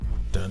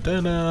Dun,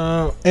 dun,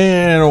 dun.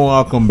 And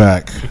welcome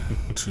back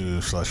to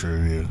Slusher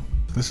Review.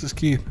 This is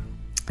Keith.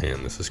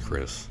 And this is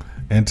Chris.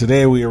 And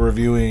today we are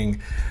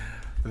reviewing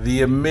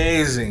the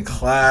amazing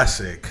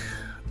classic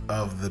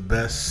of the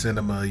best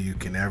cinema you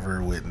can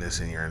ever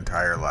witness in your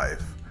entire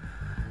life.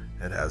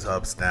 It has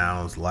ups,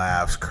 downs,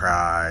 laughs,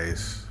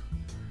 cries.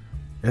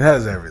 It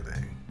has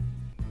everything.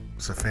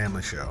 It's a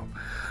family show.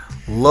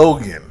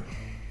 Logan,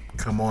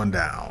 come on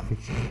down.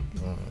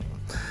 You're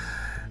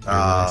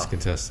the next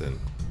contestant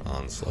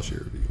on Slushy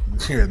Review.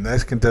 You're the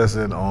next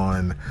contestant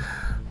on...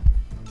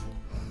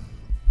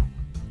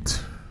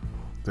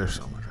 There's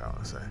so much I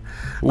want to say.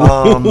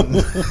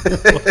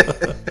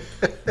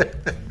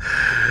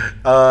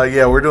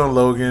 Yeah, we're doing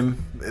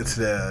Logan. It's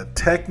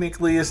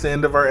technically it's the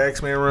end of our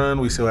X-Men run.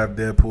 We still have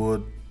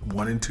Deadpool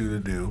 1 and 2 to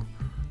do.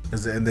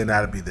 And then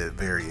that'll be the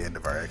very end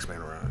of our X-Men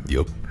run.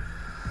 Yep.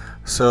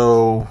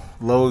 So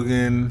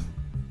Logan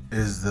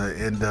is the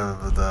end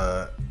of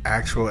the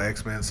actual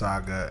X-Men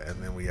saga,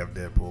 and then we have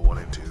Deadpool 1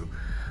 and 2.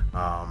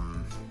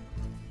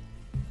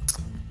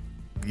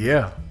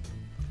 Yeah.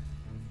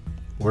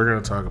 We're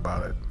going to talk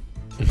about it.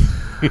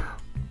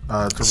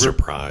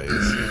 Surprise.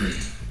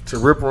 It's a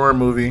rip-roaring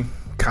movie.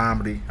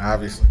 Comedy,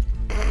 obviously.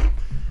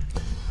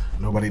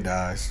 Nobody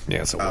dies.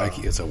 Yeah, it's a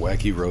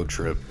wacky road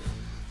trip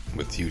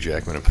with Hugh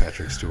Jackman and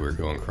Patrick Stewart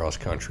going cross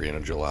country in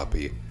a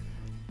jalopy.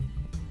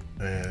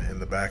 And in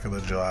the back of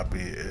the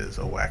jalopy is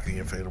a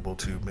wacky inflatable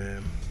tube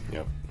man.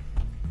 Yep.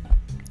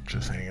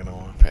 Just hanging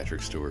on.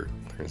 Patrick Stewart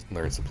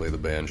learns to play the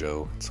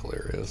banjo. It's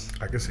hilarious.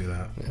 I can see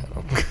that. Yeah,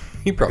 no.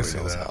 He probably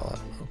knows that. how. I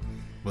don't know.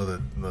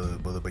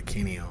 With a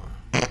bikini on.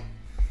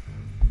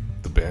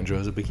 The banjo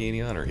has a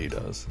bikini on, or he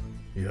does?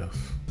 Yes.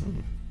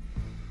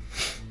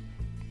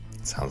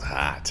 Sounds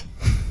hot.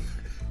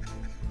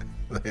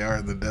 They are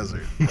in the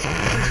desert.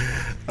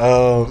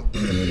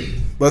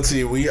 Let's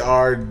see. We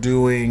are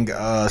doing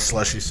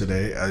slushies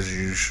today, as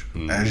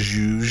usual. As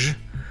usual.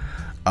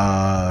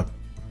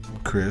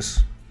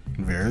 Chris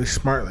very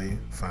smartly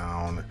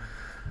found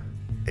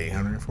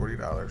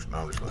 $840. No,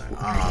 I'm just playing.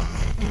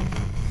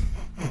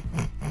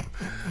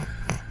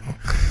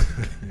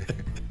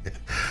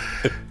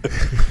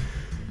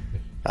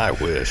 I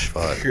wish.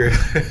 Fuck.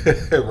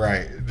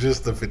 Right.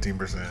 Just the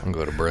 15%. I'll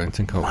go to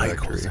Burlington Coat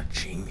Michael's Factory. a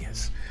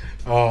genius.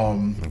 I'll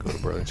go to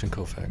Burlington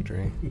Coat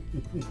Factory.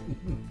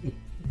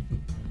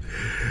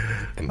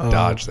 And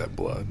dodge that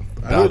blood.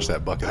 Dodge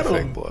that bucket of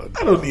fake blood.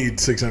 I don't need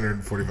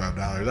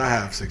 $645. I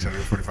have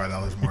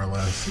 $645 more or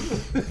less.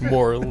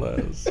 More or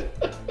less.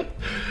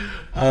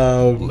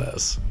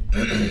 Less.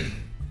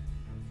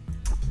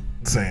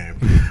 Same.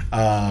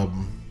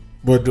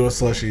 We're doing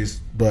slushies,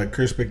 but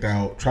Chris picked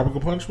out Tropical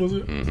Punch, was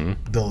it? Mm-hmm.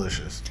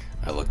 Delicious.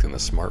 I looked in the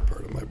smart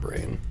part of my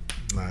brain.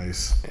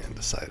 Nice. And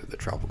decided that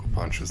Tropical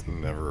Punch was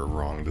never a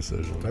wrong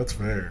decision. That's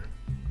fair.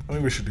 I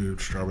think we should do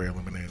strawberry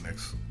lemonade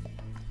next.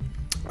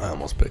 I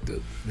almost picked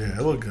it. Yeah,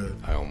 it looked good.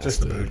 I almost Just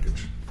the did.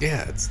 package.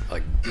 Yeah, it's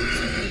like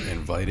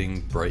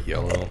inviting, bright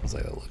yellow. I was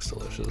like, that looks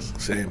delicious.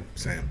 Same.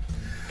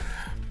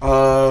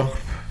 All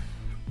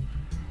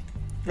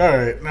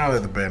right, now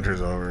that the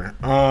banter's over,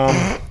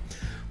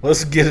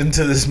 let's get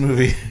into this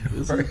movie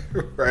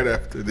right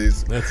after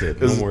these. That's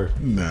it.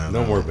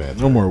 No more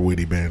banter. No more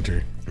witty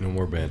banter. No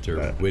more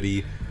banter,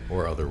 witty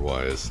or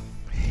otherwise.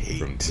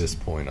 From this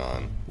point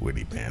on,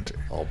 witty banter.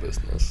 all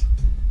business.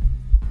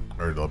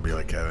 Or they'll be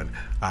like Kevin,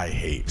 I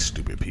hate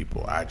stupid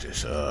people. I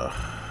just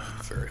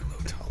Very low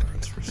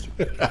tolerance for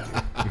stupidity.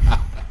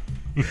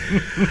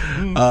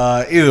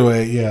 Either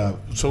way, yeah.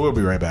 So we'll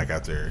be right back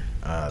after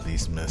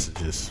these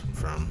messages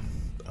from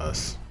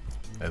us,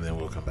 and then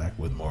we'll come back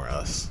with more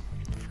us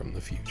From the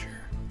future.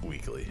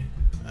 weekly.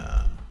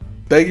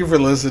 Thank you for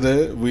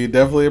listening. We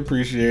definitely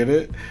appreciate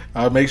it.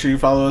 Make sure you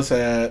follow us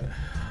at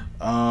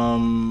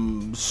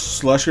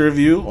Slushy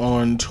Review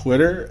on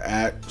Twitter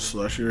at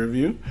Slushy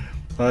Review.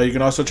 You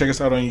can also check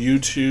us out on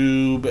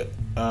YouTube.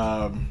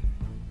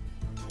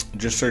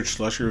 Just search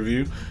Slushy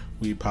Review.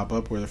 We pop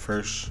up. We're the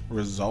first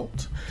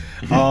result.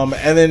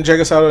 And then check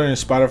us out on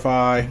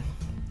Spotify,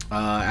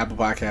 Apple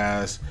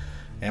Podcasts,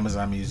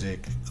 Amazon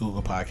Music,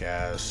 Google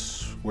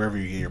Podcasts, wherever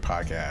you get your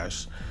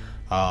podcasts.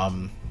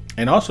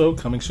 And also,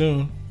 coming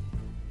soon,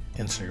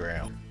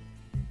 Instagram.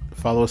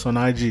 Follow us on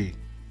IG.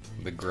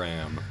 The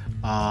gram.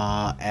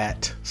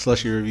 At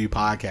Slushy Review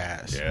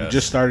Podcast. Yes. We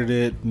just started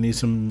it. Need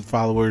some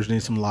followers.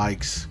 Need some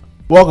likes.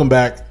 Welcome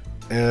back.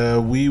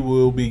 We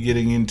will be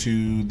getting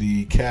into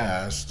the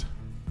cast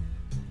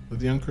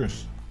with young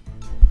Chris.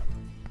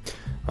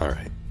 All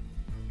right.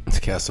 It's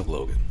a cast of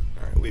Logan.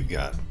 All right. We've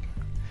got,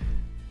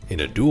 in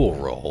a dual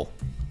role,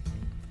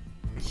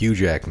 Hugh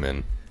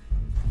Jackman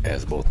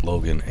as both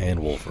Logan and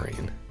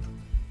Wolverine.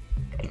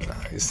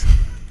 Nice.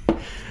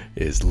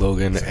 Is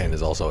Logan and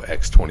is also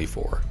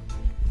X-24.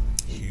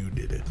 You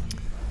did it.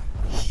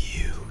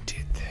 You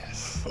did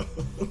this.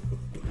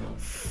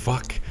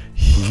 Fuck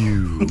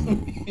you.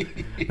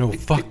 No,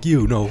 fuck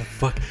you. No,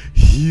 fuck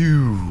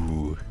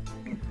you.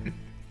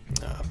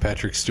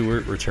 Patrick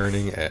Stewart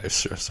returning as...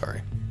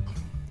 Sorry.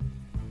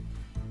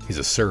 He's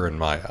a sir in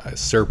my eyes.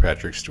 Sir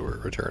Patrick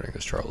Stewart returning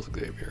as Charles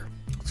Xavier.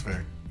 It's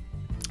fair.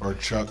 Or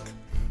Chuck.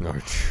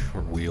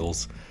 or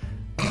Wheels.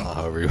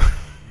 However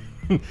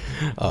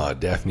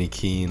Daphne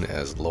Keane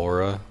as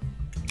Laura.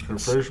 Her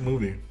first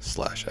movie. /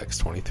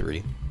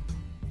 X-23.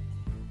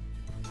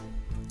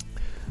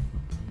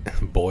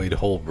 Boyd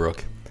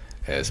Holbrook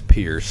as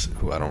Pierce,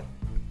 who I don't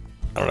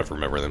ever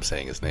remember them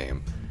saying his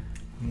name.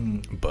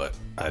 But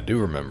I do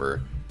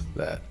remember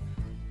that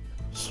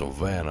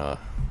Savannah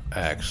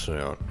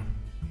accent.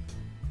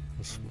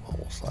 It's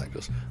almost like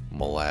this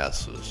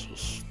molasses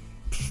was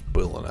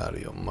spilling out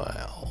of your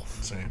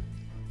mouth. Same.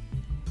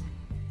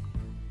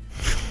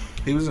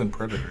 He was in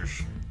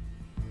Predators.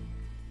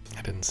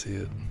 I didn't see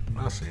it.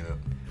 I've seen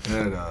it.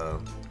 It had,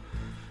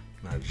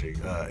 not Jake,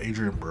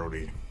 Adrian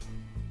Brody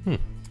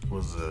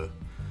was the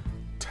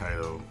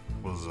title,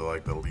 was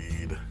like the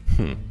lead.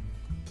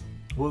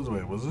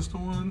 Was this the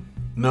one?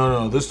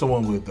 No, this is the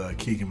one with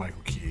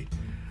Keegan-Michael Key.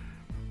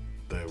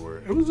 It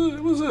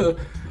was a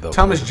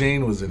Thomas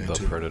Jane was in it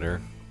too. The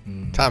Predator.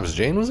 Thomas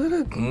Jane was in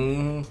it?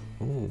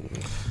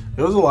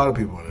 There was a lot of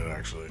people in it,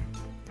 actually.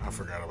 I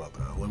forgot about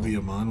that.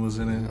 Olivia Munn was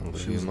in it. Yeah,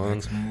 She was Olivia the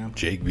X-Man.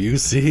 Jake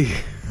Busey.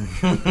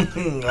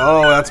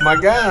 Oh, that's my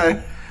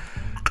guy.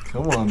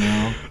 Come on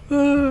now.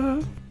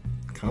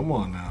 Come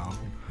on now.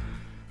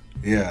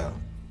 Yeah.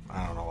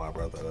 I don't know why I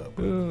brought that up.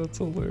 Yeah, that's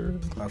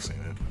hilarious. I've seen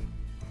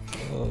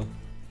it.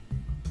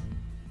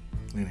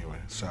 Anyway,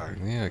 sorry.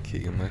 Yeah,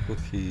 Keegan-Michael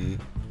Key.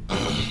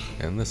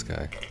 And this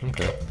guy.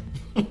 Okay.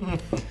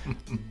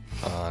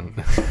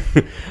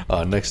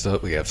 Next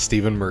up, we have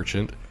Stephen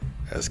Merchant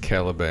as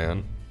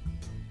Caliban.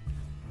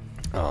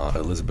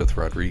 Elizabeth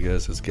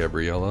Rodriguez as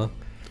Gabriella.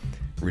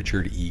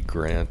 Richard E.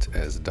 Grant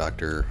as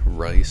Dr.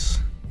 Rice.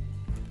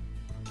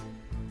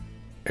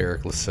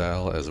 Eric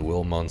LaSalle as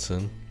Will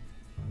Munson.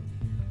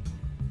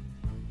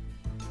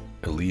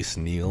 Elise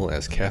Neal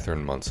as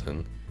Catherine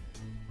Munson.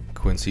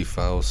 Quincy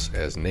Faust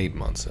as Nate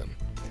Munson.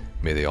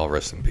 May they all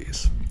rest in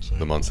peace. Same.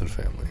 The Munson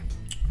family.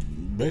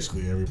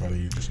 Basically, everybody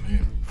you just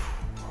named.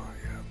 Oh,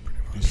 yeah, pretty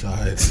much.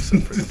 Besides.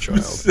 Pretty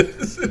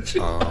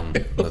child.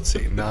 Let's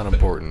see. Not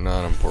important.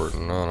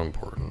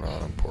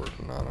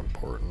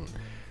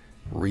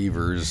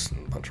 Reavers.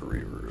 A bunch of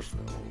Reavers.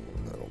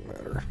 That don't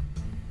matter.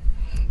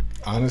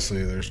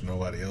 Honestly, there's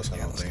nobody else I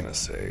don't think. I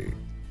was going to say,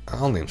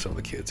 I'll name some of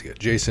the kids. You got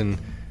Jason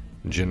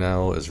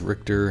Janelle as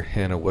Richter,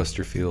 Hannah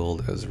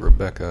Westerfield as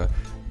Rebecca,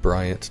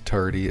 Bryant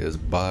Tardy as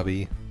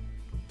Bobby,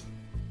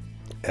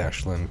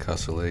 Ashlyn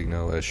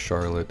Casalegno as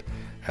Charlotte,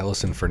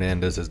 Allison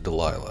Fernandez as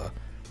Delilah,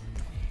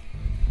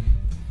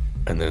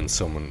 and then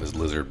someone as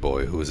Lizard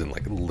Boy who was in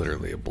like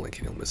literally a blink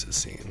and you'll miss his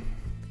scene.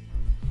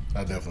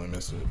 I definitely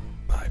missed it.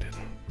 I didn't.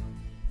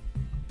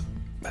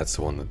 That's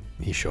the one that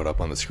he showed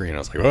up on the screen. I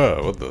was like,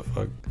 whoa, what the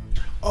fuck?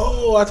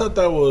 Oh, I thought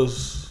that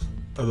was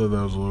a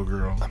little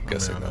girl. I'm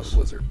guessing that was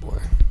Lizard Boy.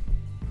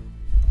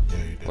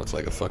 Yeah, you did. Looks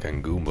like a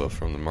fucking Goomba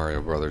from the Mario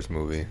Brothers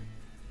movie.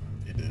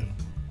 He did.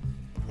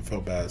 I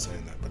felt bad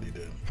saying that, but he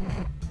did.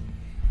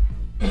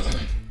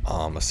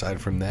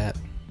 Aside from that,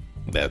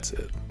 that's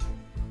it.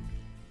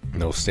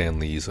 No Stan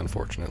Lees,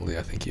 unfortunately.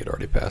 I think he had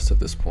already passed at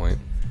this point.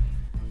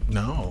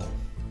 No,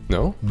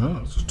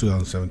 this was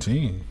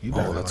 2017. He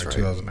died in that's right.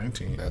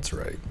 2019. That's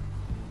right.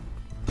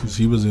 Because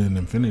he was in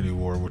Infinity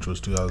War, which was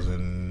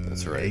 2018,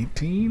 That's right.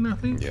 I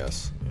think.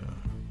 Yes. Yeah.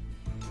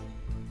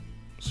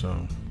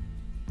 So,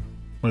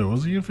 wait,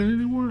 was he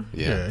Infinity War?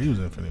 Yeah. He was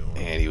in Infinity War.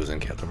 And he was in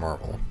Captain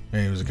Marvel.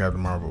 And he was in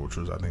Captain Marvel, which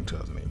was, I think,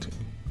 2018.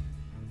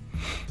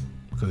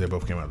 Because they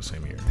both came out the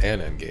same year.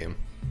 And Endgame.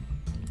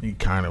 He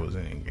kind of was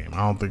in Endgame. I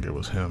don't think it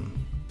was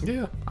him.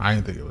 Yeah. I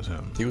didn't think it was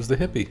him. He was the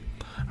hippie.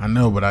 I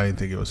know, but I didn't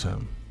think it was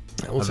him.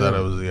 That I was thought him.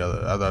 it was the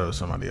other. I thought it was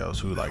somebody else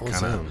who like That was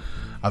kind of. him.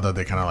 I thought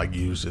they kind of like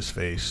used his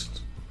face.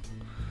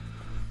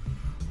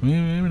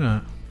 Maybe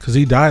not, because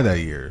he died that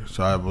year,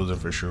 so I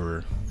wasn't for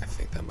sure. I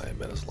think that might have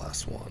been his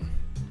last one.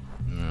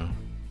 Yeah,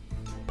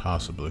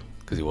 possibly.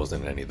 Because he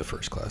wasn't in any of the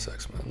First Class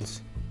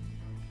X-Men's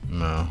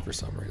No. for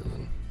some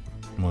reason.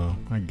 Well,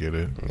 I get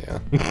it.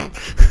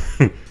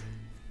 Yeah.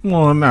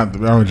 Well, not.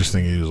 I was just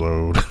thinking he was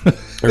old.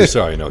 Or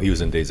sorry, no, he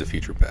was in Days of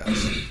Future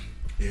Past.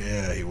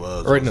 Yeah, he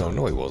was. Right?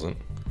 No, he wasn't.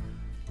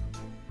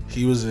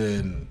 He was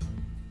in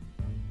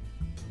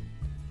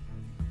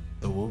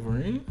the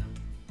Wolverine.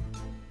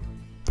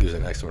 He was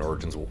in X-Men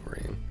Origins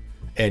Wolverine,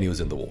 and he was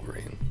in the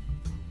Wolverine.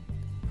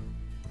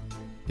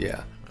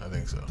 Yeah, I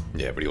think so.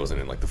 yeah, but he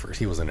wasn't in like the first.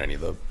 He wasn't in any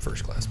of the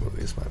First Class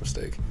movies. My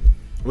mistake.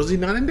 Was he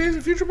not in Days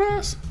of Future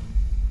Past?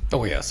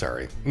 Oh yeah,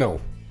 sorry.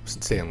 No,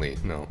 Stan Lee.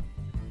 No,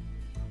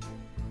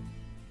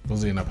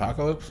 Was he in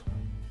Apocalypse?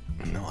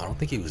 no, I don't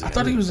think he was. I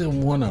thought he was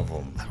in one of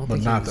them, I don't but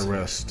think not he was the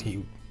rest.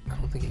 I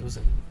don't think he was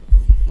in.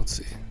 Let's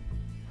see.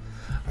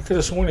 I could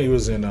have sworn he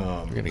was in.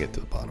 We're gonna get to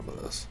the bottom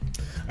of this.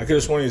 I could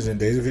have sworn he was in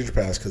Days of Future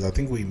Past because I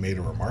think we made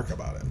a remark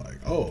about it, like,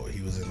 "Oh,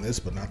 he was in this,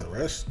 but not the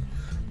rest."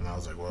 And I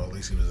was like, "Well, at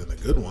least he was in a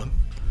good one."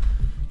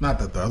 Not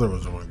that the other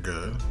ones weren't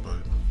good, but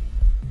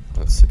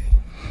Let's see.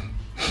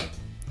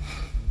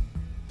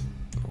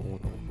 No.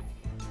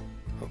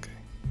 Okay.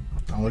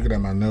 I'm looking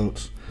at my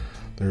notes.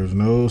 There's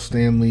no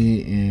Stan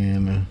Lee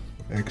in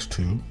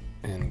X2.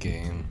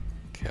 Endgame,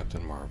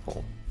 Captain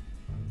Marvel.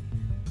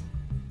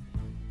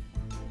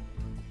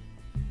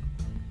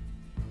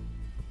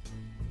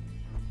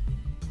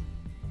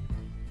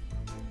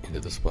 Into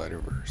the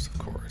Spider-Verse, of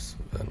course.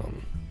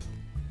 Venom.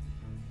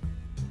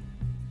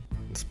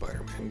 The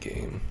Spider-Man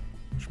game,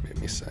 which made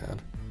me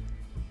sad.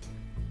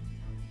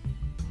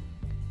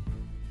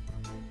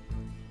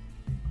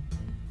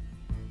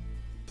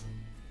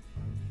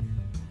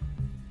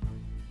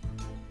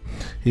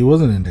 He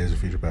wasn't in Days of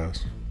Future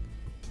Past.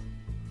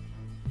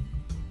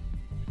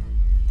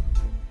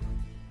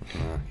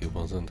 He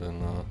wasn't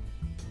in.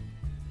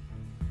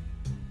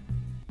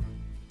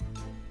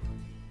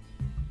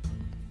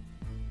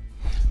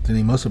 Then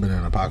he must have been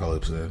in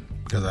Apocalypse then,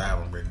 because I have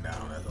him written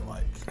down as a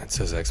like. It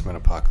says X-Men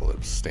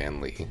Apocalypse,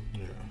 Stan Lee.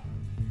 Yeah.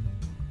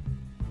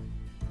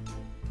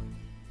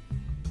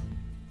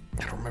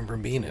 I don't remember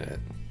him being in it.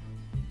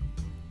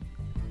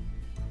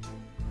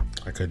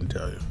 I couldn't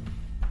tell you.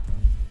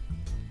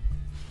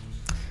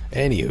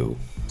 Anywho.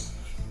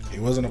 He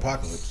was in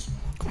Apocalypse.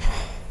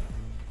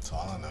 That's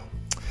all I know.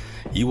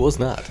 He was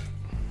not.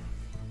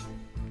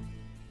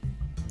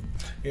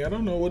 Yeah, I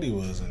don't know what he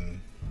was in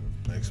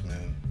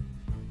X-Men.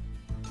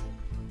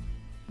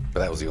 But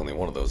that was the only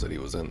one of those that he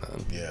was in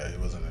then. Yeah, he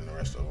wasn't in the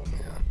rest of them.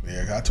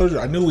 Yeah. Yeah, I told you,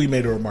 I knew we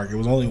made a remark. It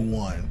was only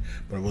one,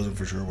 but I wasn't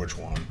for sure which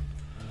one.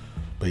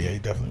 But yeah, he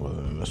definitely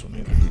wasn't in this one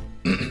either.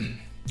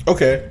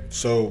 Okay,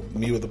 so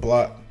me with the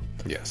plot.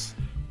 Yes.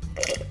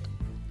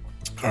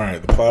 All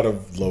right, the plot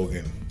of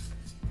Logan.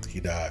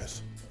 He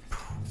dies.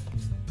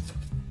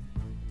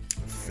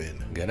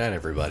 Finn. Good night,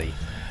 everybody.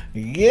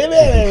 Get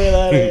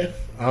it,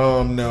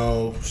 everybody.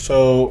 No.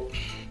 So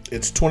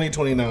it's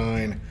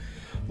 2029.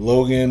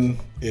 Logan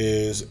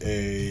is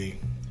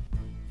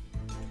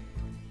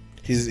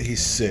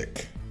he's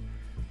sick.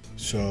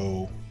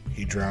 So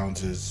he drowns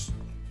his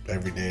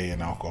every day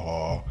in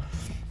alcohol.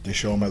 They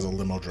show him as a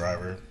limo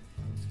driver.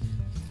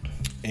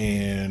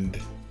 And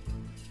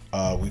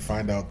we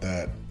find out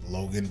that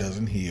Logan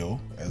doesn't heal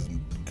as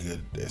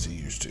good as he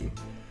used to.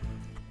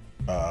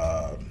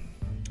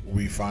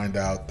 We find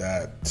out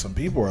that some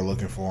people are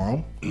looking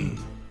for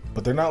him,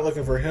 but they're not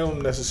looking for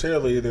him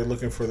necessarily. They're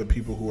looking for the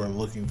people who are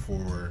looking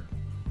for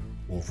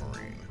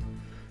Wolverine.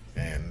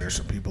 And there's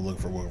some people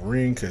looking for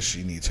Wolverine because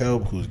she needs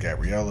help, who's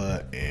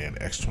Gabriella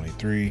and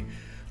X-23,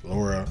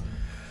 Laura.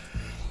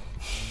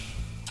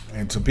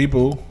 And some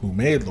people who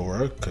made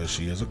Laura because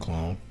she is a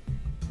clone.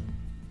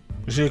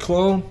 Is she a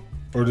clone?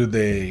 Or did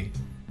they...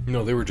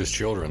 No, they were just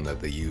children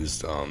that they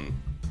used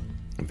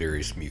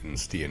various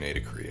mutants' DNA to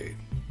create.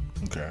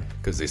 Okay.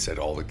 Because they said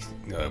all the...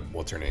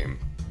 what's her name?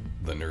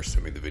 The nurse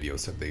sent me the video,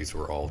 said these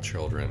were all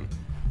children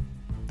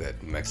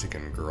that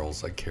Mexican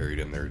girls like carried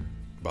in their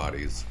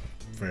bodies.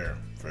 Fair.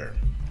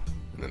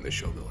 And then they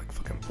showed the like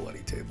fucking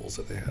bloody tables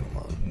that they had them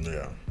on.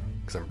 Yeah.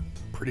 Because I'm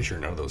pretty sure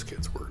none of those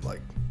kids were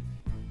like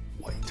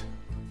white.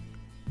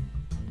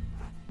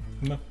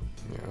 No.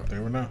 Yeah. They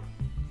were not.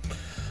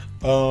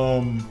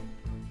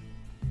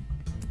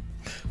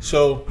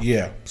 So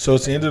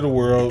it's the end of the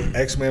world.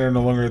 X-Men are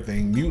no longer a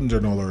thing. Mutants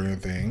are no longer a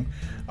thing.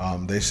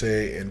 They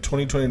say in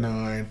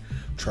 2029,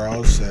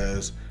 Charles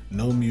says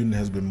no mutant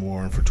has been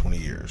born for 20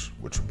 years,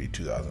 which would be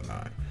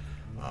 2009.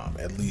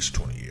 At least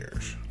 20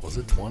 years. Was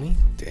it 20?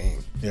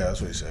 Dang. Yeah, that's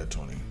what he said,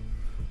 20.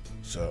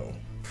 So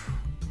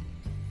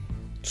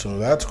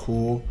that's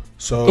cool.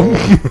 So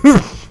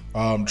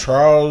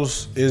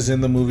Charles is in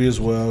the movie as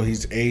well.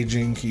 He's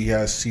aging. He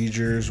has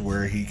seizures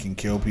where he can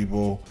kill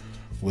people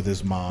with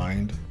his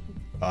mind.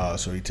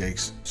 So he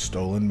takes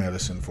stolen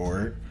medicine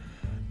for it.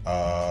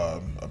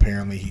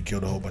 Apparently he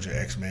killed a whole bunch of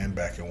X-Men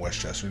back in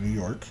Westchester, New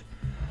York.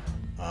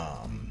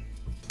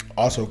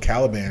 Also,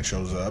 Caliban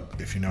shows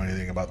up, if you know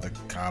anything about the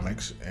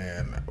comics,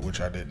 and which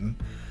I didn't.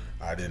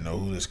 I didn't know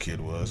who this kid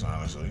was,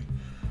 honestly.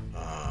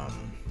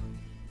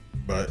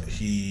 But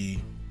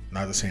he,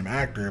 not the same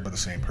actor, but the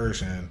same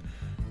person,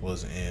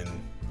 was in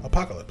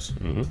Apocalypse.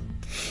 Mm-hmm.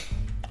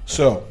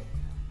 So,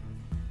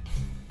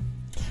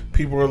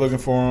 people are looking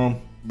for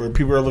him. But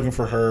people are looking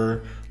for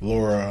her,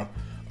 Laura.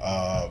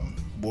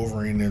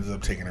 Wolverine ends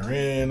up taking her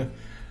in.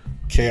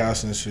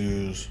 Chaos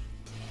ensues.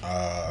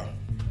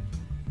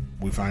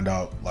 We find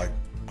out, like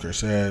Chris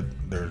said,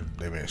 they've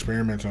been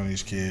experimenting on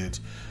these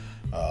kids.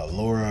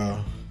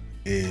 Laura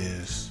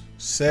is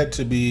said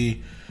to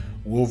be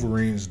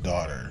Wolverine's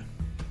daughter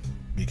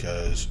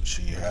because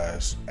she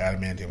has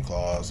adamantium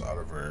claws out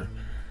of her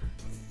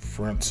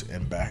front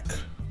and back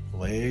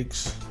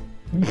legs.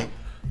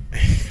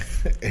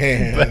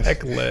 And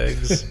back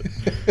legs.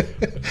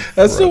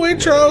 That's the way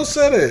Charles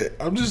said it.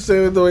 I'm just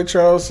saying it the way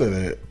Charles said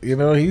it. You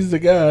know, he's the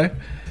guy.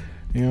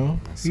 You know,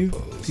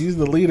 he's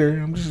the leader.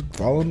 I'm just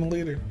following the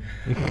leader.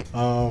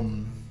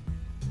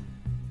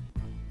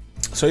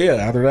 So yeah,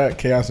 after that,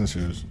 chaos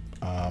ensues.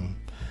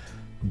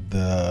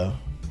 The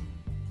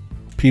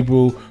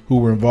people who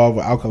were involved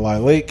with Alkali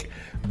Lake,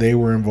 they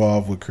were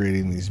involved with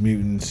creating these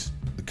mutants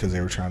because they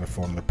were trying to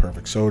form the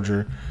perfect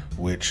soldier,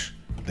 which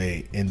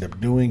they end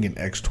up doing in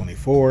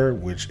X-24,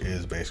 which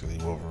is basically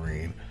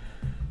Wolverine.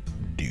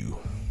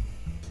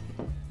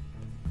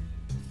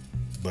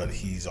 but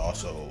he's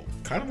also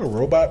kind of a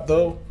robot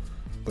though.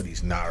 But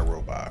he's not a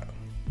robot,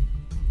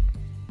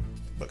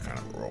 but kind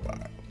of a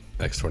robot.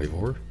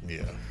 X-24?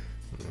 Yeah.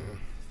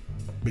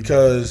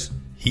 Because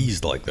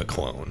he's like the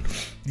clone.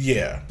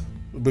 Yeah,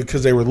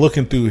 because they were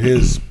looking through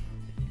his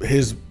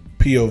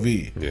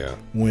POV. Yeah.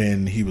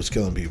 When he was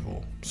killing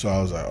people, so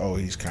I was like, oh,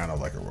 he's kind of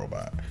like a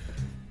robot.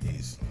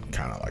 He's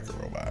kind of like a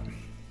robot.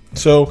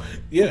 So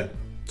yeah,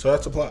 so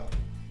that's a plot.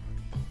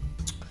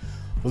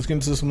 Let's get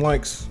into some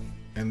likes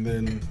and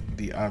then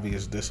the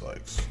obvious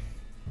dislikes.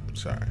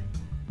 Sorry.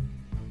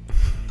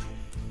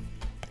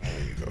 I'll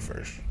let you go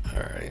first. All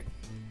right.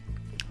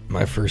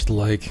 My first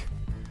like,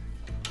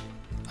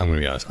 I'm going to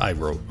be honest, I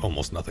wrote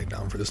almost nothing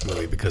down for this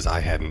movie because I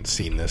hadn't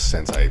seen this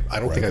since I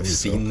don't think I've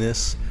seen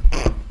this.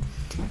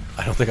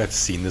 I don't think I've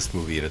seen this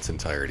movie in its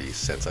entirety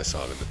since I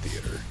saw it in the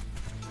theater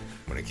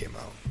when it came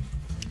out.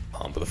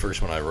 But the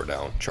first one I wrote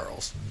down,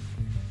 Charles.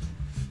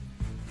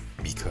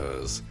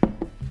 Because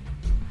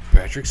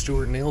Patrick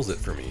Stewart nails it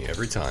for me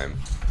every time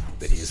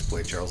that he has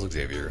played Charles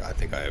Xavier. I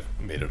think I have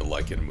made it a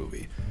like in a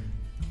movie.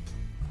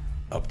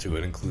 Up to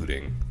and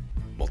including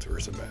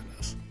Multiverse of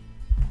Madness.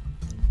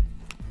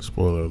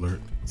 Spoiler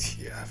alert.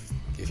 Yeah,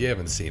 if you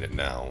haven't seen it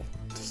now,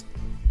 just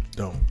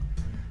don't.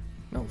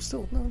 No,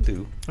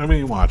 do. I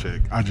mean, watch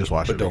it. I just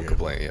watched it. But don't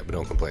complain. Yeah, but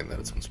don't complain that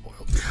it's been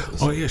spoiled.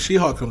 Because oh yeah,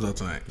 She-Hulk comes out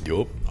tonight.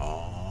 Yup.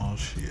 Oh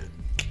shit.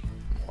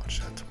 Watch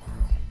that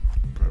tomorrow.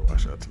 Probably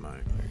watch that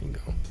tonight. There you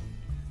go.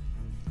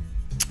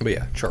 But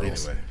yeah,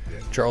 Charles. Anyway, yeah.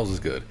 Charles is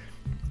good.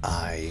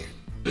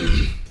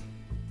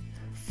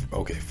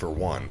 Okay, for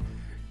one,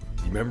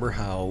 you remember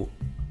how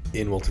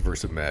in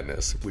Multiverse of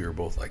Madness we were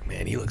both like,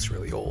 man, he looks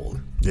really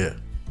old. Yeah.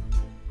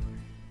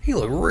 He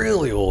looked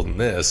really old in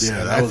this.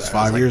 Yeah, that was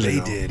 5 years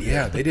ago. They did.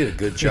 Yeah, they did a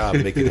good job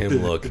making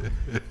him look.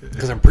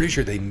 Because I'm pretty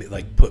sure they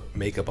like put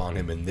makeup on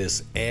him in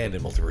this and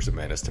in Multiverse of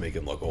Madness to make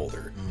him look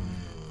older.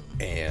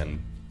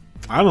 And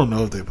I don't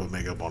know if they put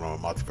makeup on him in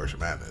Multiverse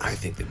of Madness. I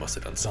think they must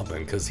have done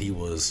something because he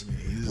was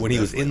when he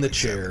was in the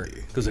chair.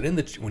 Because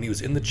when he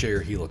was in the chair,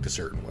 he looked a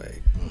certain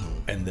way,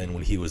 and then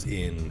when he was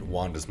in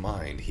Wanda's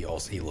mind, he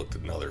looked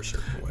another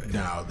certain way.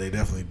 No, they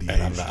definitely did.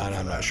 And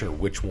I'm not sure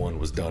which one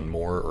was done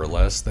more or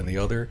less than the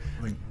other,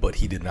 but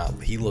he did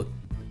not. He looked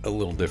a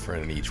little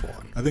different in each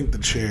one. I think the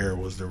chair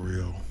was the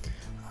real.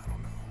 I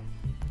don't know.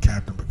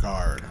 Captain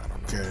Picard. I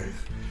don't know. Okay.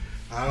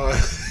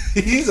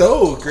 He's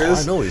old, Chris.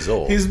 Oh, I know he's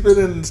old. He's been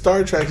in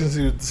Star Trek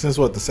since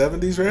what, the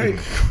 70s, right?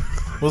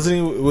 Wasn't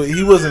he?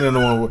 He wasn't in the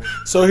one.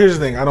 So here's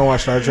the thing. I don't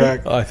watch Star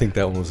Trek. I think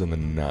that one was in the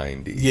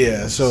 90s.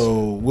 Yeah.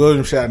 So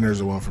William Shatner's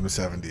the one from the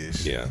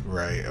 70s. Yeah.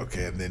 Right.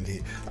 Okay. And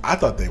then I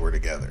thought they were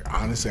together.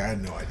 Honestly, I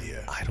had no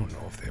idea. I don't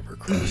know if they ever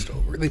crossed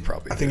over. They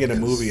probably. I think in a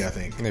movie. I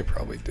think they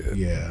probably did.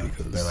 Yeah.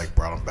 Because they like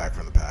brought him back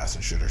from the past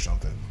and shit or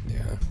something.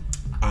 Yeah.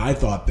 I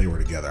thought they were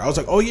together. I was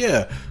like, oh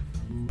yeah.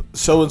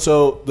 So and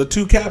so, the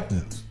two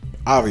captains.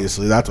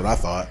 Obviously, that's what I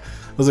thought.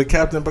 Was it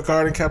Captain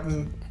Picard and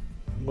Captain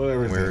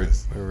whatever his name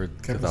is? Where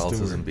would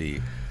Catholicism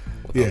be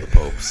the without the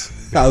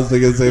popes? I was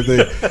thinking the same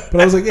thing.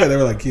 But I was like, yeah, they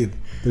were like, kid,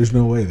 there's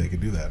no way they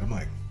could do that. I'm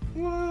like,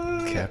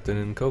 what? Captain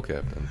and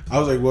co-captain. I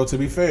was like, well, to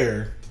be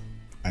fair,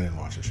 I didn't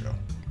watch the show.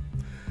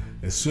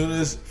 As soon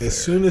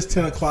as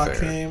 10 o'clock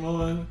came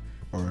on,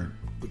 or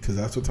because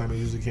that's what time it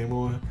usually came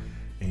on,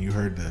 and you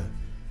heard the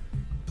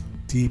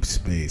deep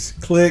space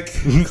click,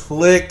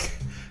 click.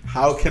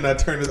 How can I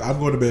turn this? I'm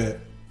going to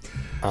bed.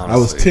 Honestly, I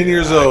was 10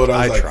 years old.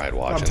 I've tried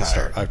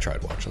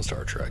watching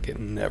Star Trek. It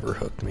never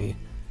hooked me.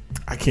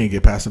 I can't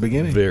get past the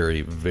beginning.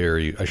 Very,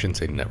 very. I shouldn't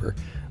say never.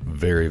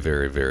 Very,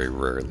 very, very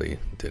rarely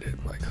did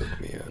it like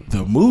hook me in.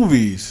 The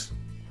movies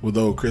with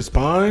old Chris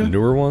Pine, the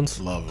newer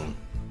ones, love them.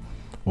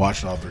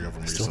 Watched all three of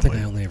them. I still recently.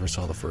 think I only ever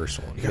saw the first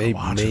one.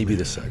 Maybe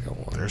the second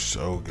one. They're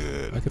so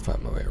good. I could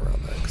find my way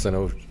around that because I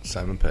know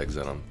Simon Pegg's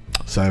in them.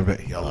 Simon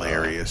Pegg,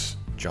 hilarious.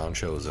 John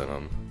Cho's in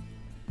them.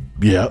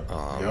 Yep.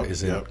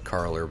 Isn't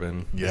Carl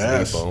Urban?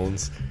 Yes.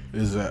 Bones.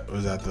 Was that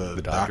the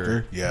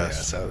doctor? Yes.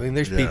 Yeah, so, I mean,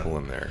 there's people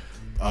in there.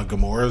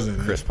 Gamora's in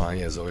Chris Pine.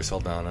 Yeah, Zoe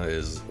Saldana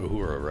is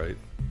Uhura, right?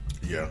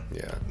 Yeah.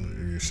 Yeah.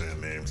 You're saying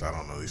names. I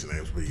don't know these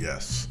names, but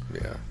yes.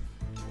 Yeah.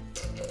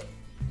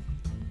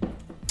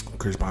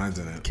 Chris Pine's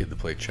in it. Kid that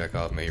played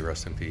Chekhov, may he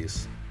rest in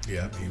peace.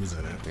 Yeah, he was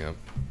in it. Yeah.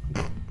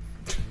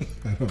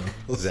 I don't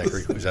know.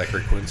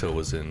 Zachary Quinto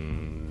was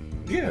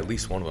in at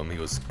least one of them. He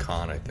was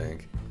Khan, I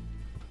think.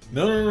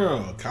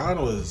 No.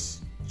 Khan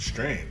was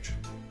Strange.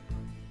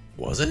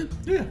 Was it?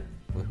 Yeah.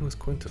 Well, who was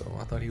Quinto?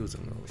 I thought he was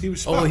in those. He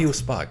was Spock. Oh, he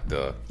was Spock,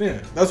 duh.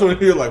 Yeah. That's what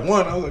he was like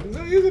one. I was like,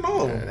 no, he was in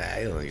all of them. Nah,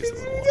 he only used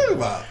What are you talking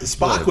about?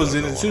 Spock was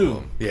in it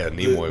too. Yeah,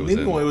 Nimoy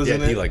was in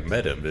it. Yeah, he like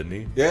met him, didn't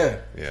he? Yeah.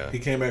 Yeah. He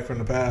came back from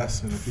the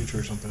past in the future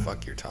or something.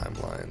 Fuck your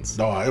timelines.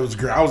 No, it was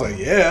great. I was like,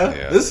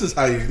 this is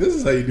how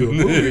you do a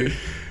movie.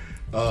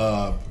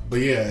 But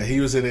yeah,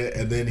 he was in it,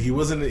 and then he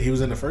was in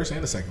the first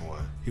and the second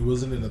one. He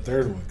wasn't in the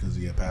third one because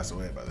he had passed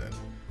away by then.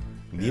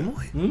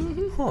 Nimoy?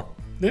 Mm-hmm. Huh.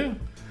 Yeah.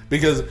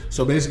 Because,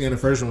 so basically in the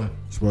first one,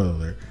 spoiler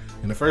alert,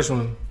 in the first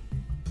one,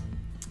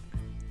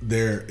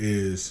 there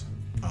is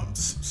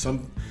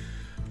some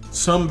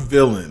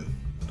villain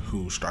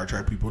who Star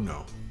Trek people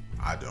know.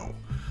 I don't.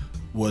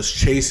 was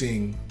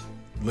chasing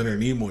Leonard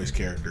Nimoy's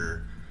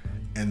character,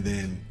 and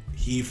then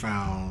he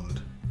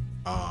found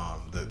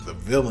the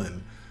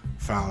villain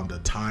found a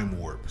time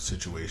warp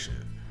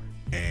situation,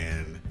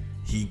 and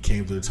he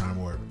came through the time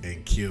warp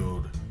and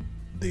killed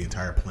the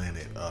entire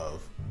planet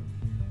of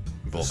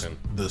Vulcan.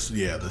 The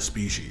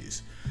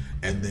species,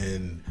 and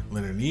then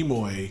Leonard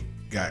Nimoy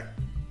got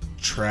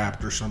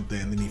trapped or something,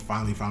 and then he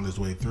finally found his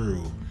way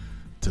through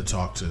to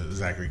talk to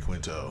Zachary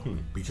Quinto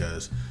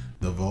because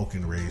the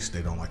Vulcan race,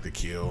 they don't like to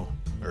kill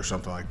or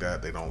something like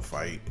that. They don't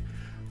fight.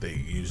 They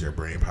use their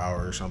brain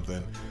power or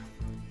something.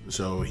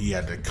 So he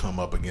had to come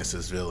up against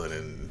this villain,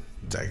 and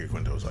Zachary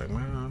Quinto was like,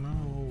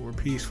 no, we're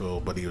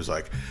peaceful. But he was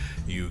like,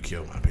 you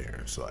killed my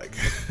parents. Like,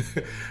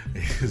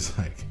 he was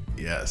like,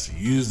 yes,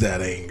 use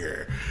that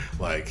anger.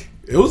 Like,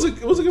 it was a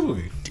good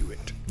movie. Do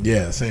it.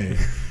 Yeah, same.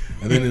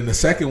 And then in the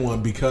second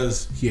one,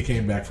 because he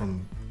came back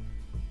from...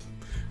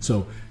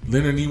 So,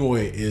 Leonard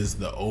Nimoy is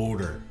the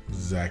older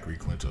Zachary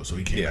Quinto. So,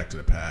 he came back to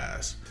the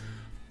past.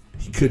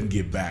 He couldn't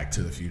get back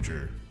to the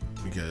future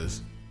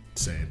because...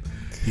 Same.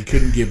 He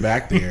couldn't get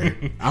back there.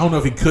 I don't know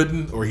if he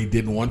couldn't or he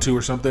didn't want to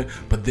or something.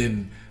 But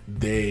then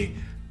they...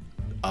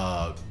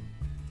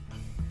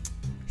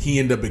 he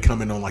ended up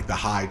becoming on like the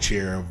high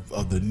chair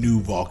of the new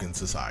Vulcan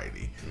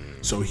society.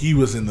 So, he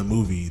was in the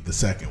movie, the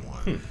second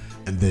one.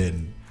 And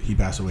then... he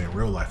passed away in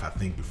real life, I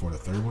think, before the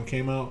third one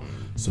came out.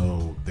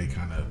 So they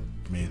kind of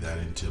made that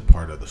into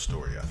part of the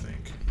story, I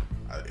think,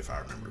 if I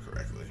remember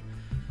correctly.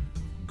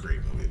 Great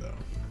movie, though.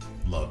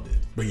 Loved it.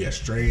 But yeah,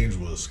 Strange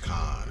was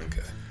Khan.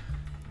 Okay.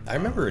 I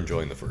remember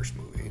enjoying the first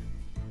movie.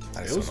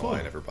 I just don't know why I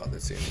fun. never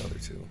bothered seeing the other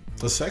two.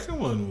 The second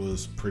one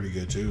was pretty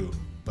good, too.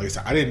 Like I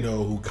said, I didn't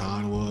know who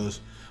Khan was,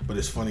 but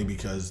it's funny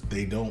because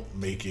they don't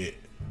make it...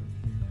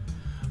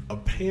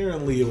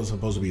 Apparently, it was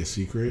supposed to be a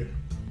secret.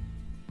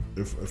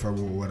 If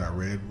what I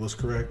read was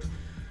correct,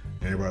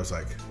 and everybody was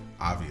like,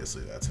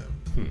 obviously that's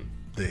him.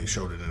 They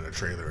showed it in a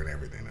trailer and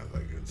everything. I was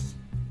like, it's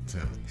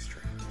him. These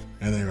trailers.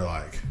 And they were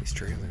like, These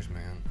trailers,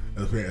 man.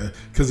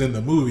 because in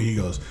the movie he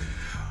goes,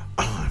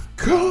 I'm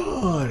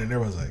gone, and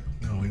everyone's like,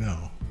 no, we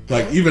know.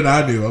 Like even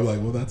I knew. I'm like,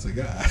 well, that's a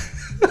guy.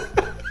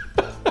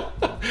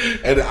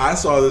 And I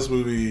saw this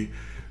movie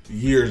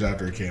years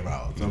after it came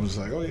out. So I'm just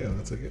like, oh yeah,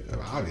 that's a guy.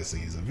 Obviously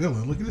he's a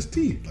villain. Look at his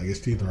teeth. Like his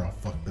teeth are all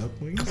fucked up.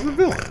 Like, he's a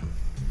villain.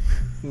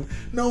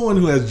 No one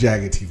who has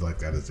jagged teeth like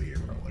that is a hero.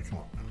 Like, come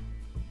on, man.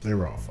 They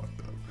were all fucked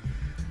up.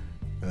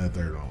 And that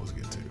third one was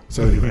good too.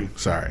 So anyway,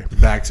 sorry.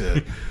 Back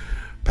to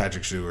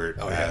Patrick Stewart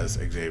as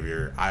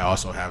Xavier. I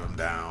also have him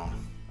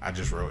down. I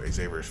just wrote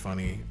Xavier's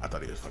funny. I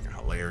thought he was fucking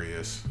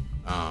hilarious.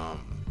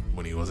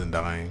 When he wasn't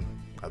dying,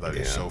 I thought he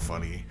was so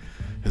funny.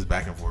 His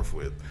back and forth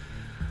with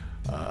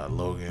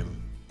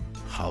Logan,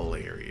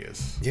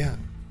 hilarious. Yeah,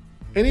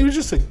 and he was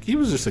just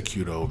a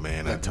cute old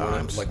man at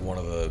times. Like one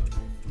of the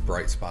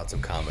bright spots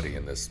of comedy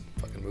in this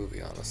fucking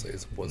movie, honestly,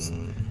 was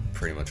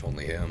pretty much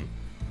only him.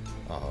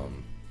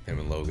 Him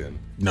and Logan.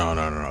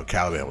 No.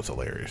 Caliban was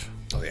hilarious.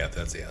 Oh yeah,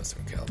 that's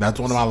Caliban. That's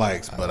one of my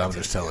likes, but I'm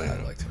just telling you.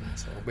 I liked him.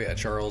 So, but yeah,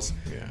 Charles.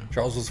 Yeah.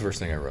 Charles was the first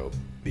thing I wrote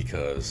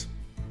because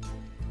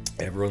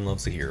everyone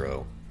loves the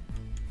hero,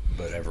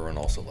 but everyone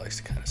also likes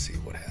to kind of see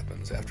what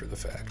happens after the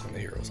fact when the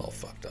hero's all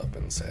fucked up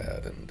and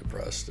sad and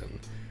depressed and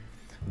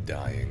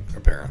dying.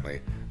 Apparently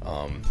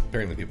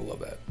people love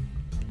that.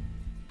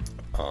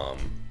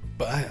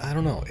 But I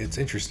don't know. It's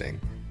interesting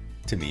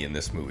to me in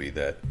this movie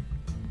that,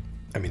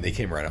 I mean, they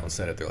came right out and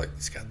said it. They're like,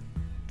 he's got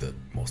the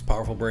most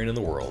powerful brain in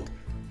the world.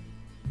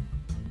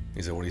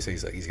 He said, what do you say?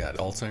 He's like, he's got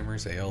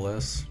Alzheimer's,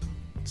 ALS,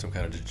 some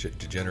kind of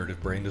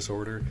degenerative brain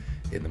disorder,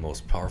 in the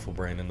most powerful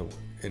brain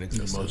in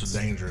existence. The most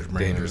dangerous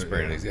brain. Dangerous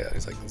brain. Yeah.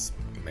 He's like, this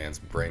man's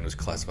brain was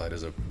classified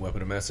as a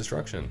weapon of mass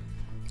destruction.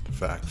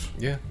 Facts.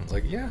 Yeah. I was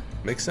like, yeah,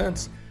 makes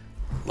sense.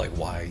 Like,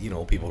 why,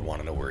 people would want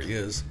to know where he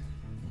is.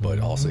 But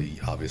also,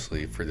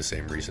 obviously, for the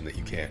same reason that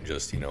you can't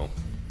just,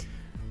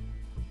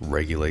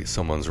 regulate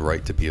someone's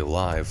right to be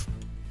alive.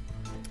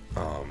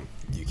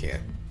 You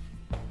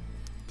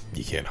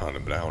can't hunt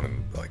him down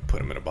and like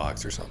put him in a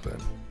box or something.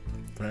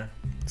 Fair.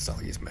 It's not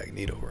like he's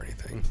Magneto or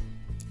anything.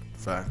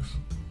 Facts.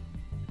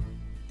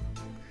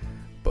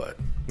 But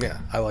yeah,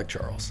 I like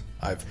Charles.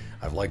 I've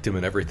liked him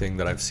in everything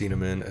that I've seen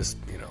him in, as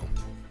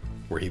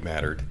where he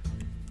mattered.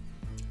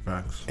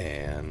 Facts.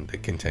 And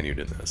it continued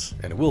in this,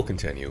 and it will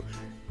continue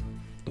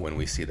when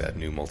we see that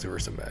new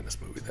Multiverse of Madness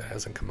movie that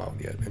hasn't come out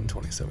yet in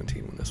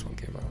 2017 when this one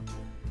came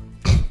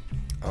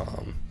out.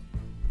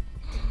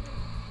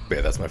 But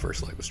yeah, that's my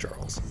first like was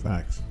Charles.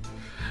 Facts.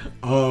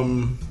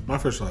 My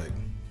first like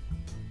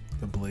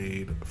the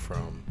blade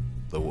from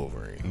the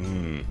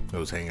Wolverine. It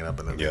was hanging up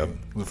in the thing.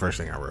 The first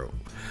thing I wrote.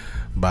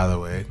 By the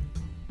way,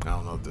 I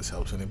don't know if this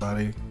helps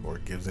anybody or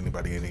gives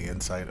anybody any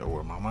insight of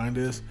where my mind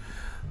is.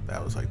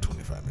 That was like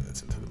 25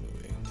 minutes into the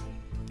movie.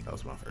 That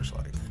was my first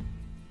like.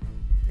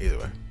 Either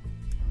way.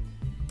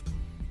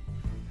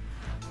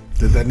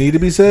 Did that need to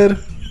be said?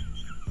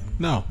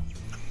 No.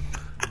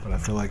 But I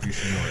feel like you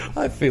should know it.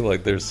 I feel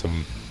like there's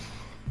some.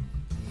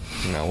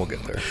 No, we'll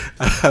get there.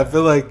 I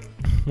feel like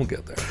we'll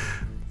get there.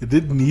 It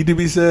didn't need to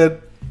be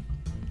said,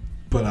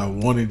 But I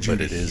wanted you but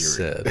to it hear is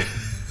it.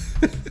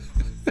 said.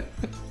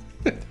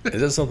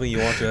 Is that something you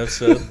want to have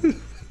said?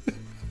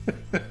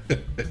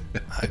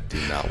 I do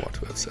not want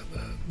to have said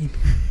that.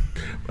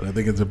 But I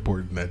think it's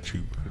important that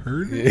you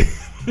heard it.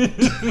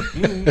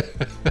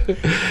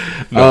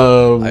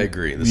 I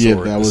agree. The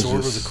sword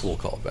was a cool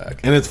callback.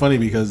 And it's funny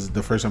because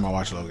the first time I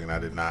watched Logan, I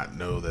did not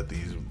know that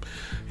these...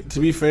 To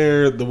be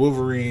fair, the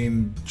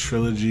Wolverine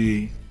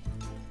trilogy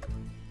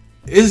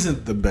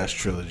isn't the best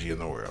trilogy in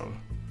the world.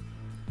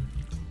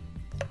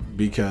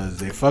 Because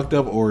they fucked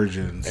up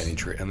Origins.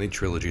 Any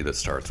trilogy that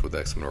starts with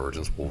X-Men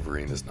Origins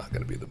Wolverine is not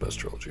going to be the best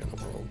trilogy in the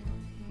world.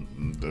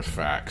 The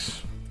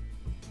facts.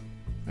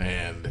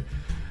 And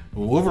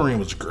Wolverine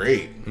was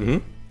great. Mm-hmm.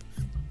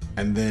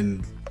 And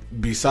then,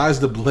 besides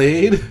the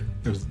blade,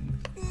 there was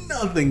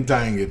nothing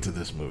tying it to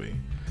this movie.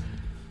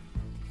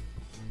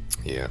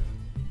 Yeah.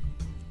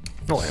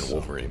 No, and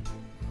Wolverine.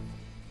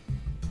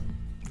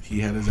 He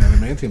had his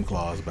adamantium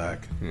claws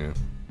back. Yeah.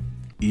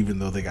 Even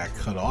though they got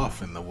cut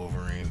off in the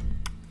Wolverine.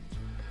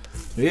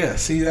 Yeah,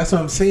 see, that's what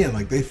I'm saying.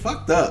 Like, they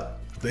fucked up.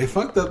 They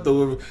fucked up the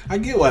Wolverine. I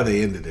get why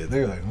they ended it.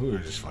 They're like, we were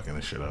just fucking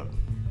this shit up.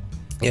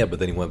 Yeah, but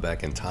then he went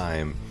back in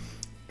time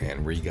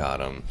and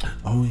re-got him.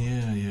 Oh,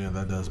 yeah,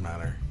 that does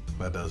matter.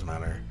 That does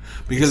matter.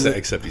 Because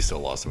except he still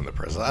lost him in the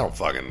present. I don't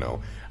fucking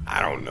know.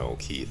 I don't know,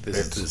 Keith.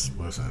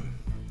 Listen.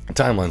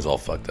 Timeline's all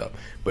fucked up.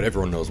 But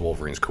everyone knows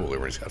Wolverine's cooler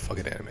when he's got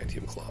fucking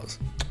adamantium claws.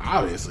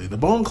 Obviously. The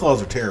bone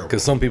claws are terrible.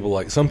 Because some people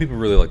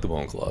really like the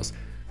bone claws.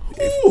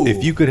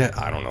 If you could have,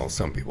 I don't know,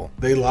 some people.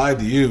 They lied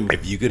to you.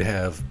 If you could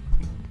have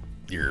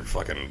your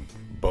fucking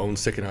bones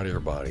sticking out of your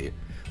body,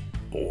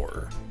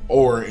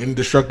 or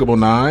indestructible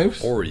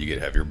knives, or you could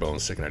have your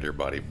bones sticking out of your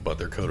body, but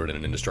they're coated in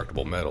an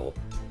indestructible metal,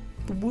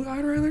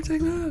 I'd rather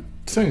take that.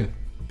 Same.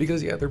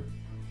 Because, yeah,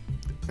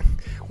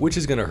 which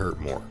is going to hurt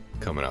more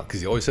coming out? Because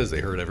he always says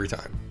they hurt every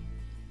time.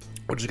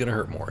 Which is going to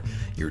hurt more?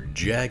 Your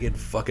jagged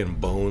fucking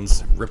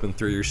bones ripping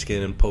through your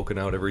skin and poking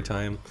out every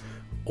time,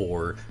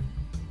 or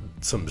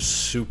some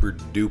super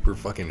duper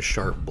fucking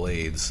sharp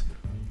blades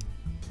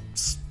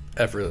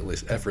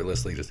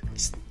effortlessly just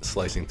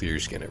slicing through your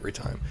skin every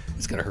time.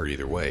 It's gonna hurt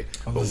either way.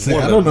 But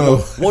I don't know.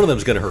 One of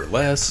them's gonna hurt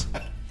less.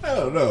 I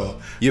don't know.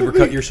 You ever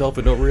cut yourself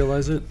and don't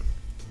realize it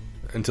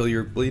until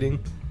you're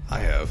bleeding? I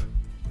have.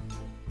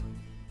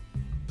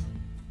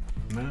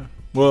 Nah.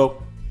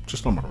 Well,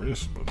 just on my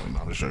wrist, but I'm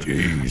not sure.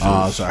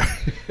 Jesus. Sorry.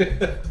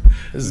 This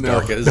is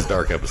dark. This is a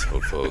dark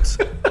episode, folks,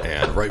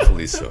 and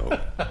rightfully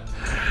so.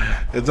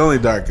 It's only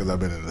dark because I've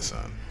been in the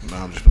sun. No,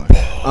 I'm just playing.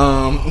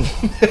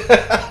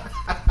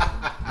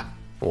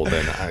 Well,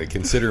 then I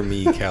consider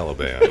me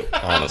Caliban,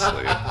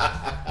 honestly,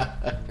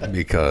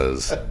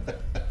 because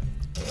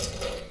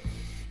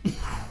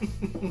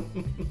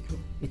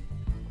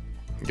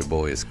your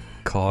boy is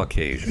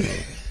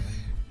Caucasian.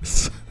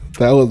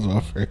 That was my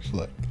first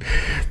look.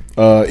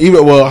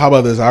 How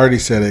about this? I already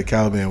said it.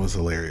 Caliban was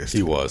hilarious.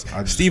 He was.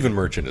 Stephen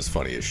Merchant is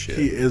funny as shit.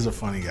 He is a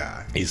funny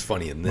guy. He's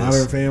funny in this.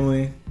 Modern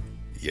Family.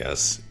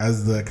 Yes.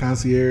 As the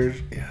concierge.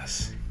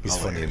 Yes. He's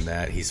funny in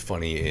that. He's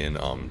funny in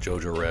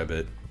Jojo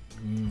Rabbit.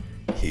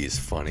 He's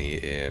funny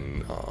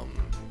in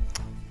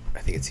I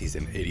think he's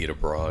in Idiot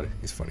Abroad.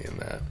 He's funny in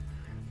that.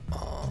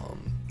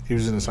 He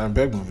was in the Simon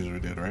Pegg movies we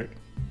did, right?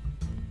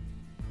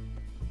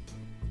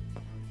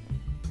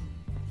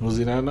 Was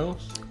he not in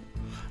those?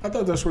 I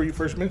thought that's where you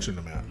first mentioned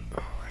him at.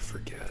 Oh, I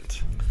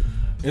forget.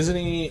 Isn't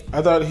he?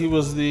 I thought he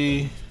was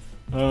the.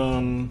 So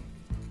I'm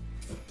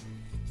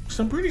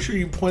pretty sure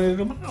you pointed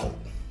him out.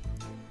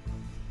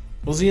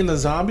 Was he in the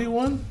zombie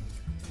one?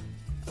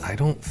 I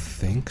don't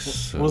think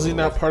so. Was he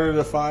not part of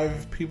the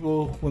 5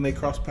 people when they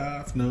crossed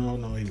paths? No,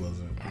 he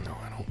wasn't. No,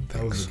 I don't think so.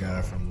 That was the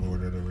guy from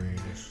Lord of the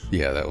Rings.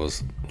 Yeah, that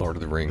was Lord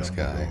of the Rings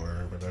guy.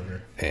 Or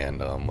whatever.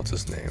 And what's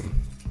his name?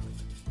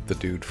 The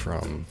dude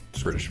from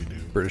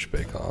British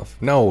Bake Off.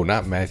 No,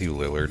 not Matthew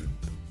Lillard.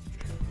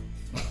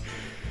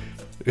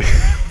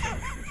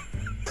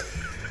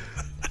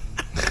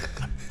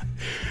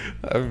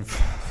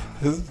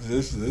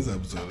 This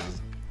episode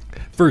is.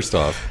 First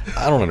off,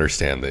 I don't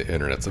understand the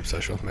internet's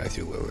obsession with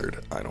Matthew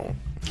Lillard. I don't.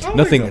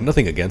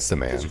 Nothing against the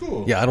man.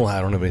 Cool. Yeah, I don't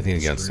have anything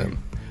against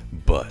him.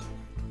 But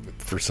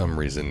for some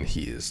reason,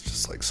 he is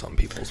just like some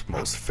people's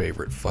most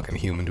favorite fucking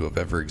human to have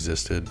ever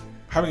existed.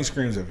 How many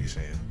Screams have you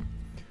seen?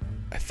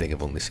 I think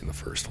I've only seen the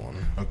first one.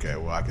 Okay,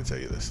 well I can tell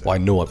you this. Well, I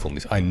know I've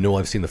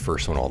seen the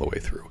first one all the way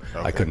through.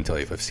 Okay. I couldn't tell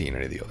you if I've seen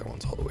any of the other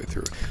ones all the way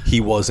through.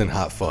 He was in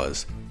Hot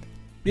Fuzz.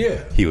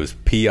 Yeah. He was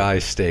P.I.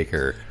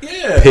 Staker.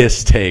 Yeah.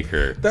 Piss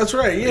Taker. That's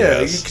right, yeah.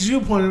 Because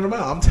you pointed him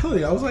out. I'm telling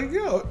you, I was like,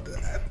 yo,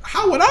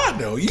 how would I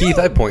know? Keith,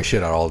 I point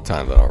shit out all the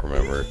time that I don't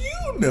remember.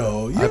 You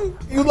know.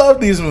 You love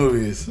these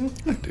movies.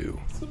 I do.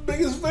 It's the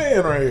biggest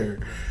fan right here.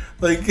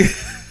 Like.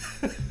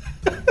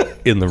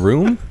 In the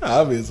room?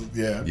 Obviously,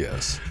 yeah.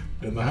 Yes.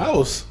 In the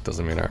house.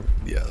 Doesn't mean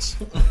yes.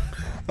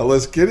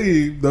 Unless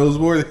Kitty knows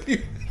more than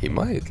you. He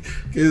might.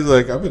 Kitty's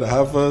like, I've been a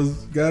Hot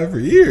Fuzz guy for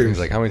years. He's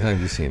like, how many times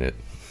have you seen it?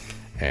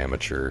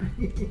 Amateur.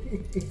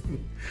 He's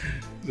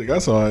like, I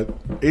saw it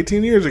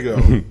 18 years ago.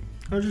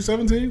 Aren't you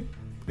 17?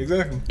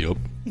 Exactly. Yep.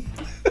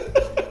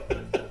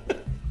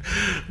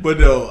 But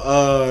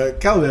no,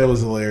 Caliban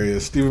was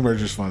hilarious. Stephen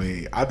Merchant's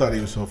funny. I thought he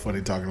was so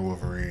funny talking to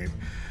Wolverine.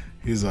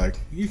 He's like,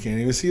 you can't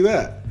even see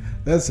that.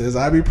 That says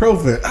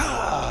ibuprofen.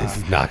 Ah.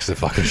 He knocks the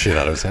fucking shit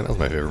out of his hand. That was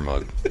my favorite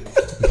mug.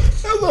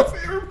 That's my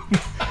favorite.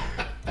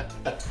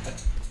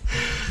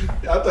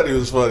 I thought he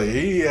was funny.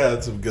 He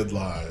had some good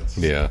lines.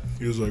 Yeah.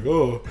 He was like,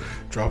 "Oh,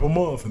 drop him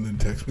off and then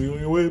text me on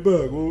your way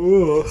back."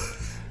 Whoa.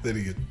 Then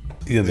he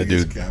the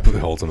dude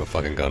holds him at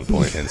fucking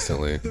gunpoint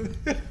instantly.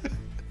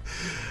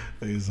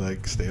 He's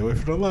like, "Stay away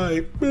from the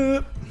light."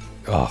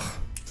 Ugh.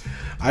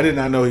 I did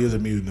not know he was a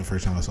mutant the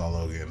first time I saw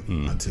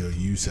Logan until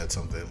you said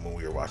something when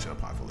we were watching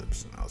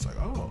Apocalypse, and I was like,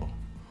 "Oh,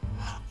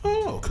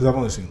 because I've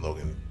only seen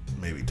Logan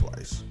maybe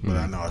twice, but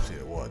I know I've seen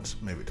it once,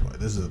 maybe twice.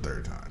 This is the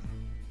third time.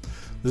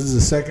 This is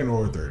the second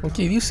or third.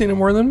 Okay, you've seen it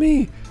more than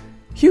me.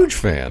 Huge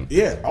fan.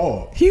 Yeah.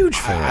 Oh, huge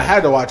fan. I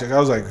had to watch it. I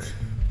was like,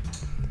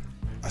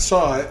 I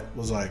saw it.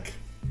 Was like,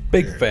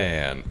 big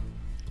fan.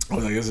 I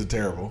was like, this is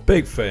terrible.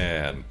 Big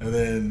fan. And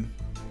then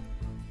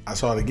I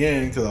saw it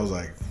again because I was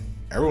like,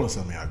 everyone's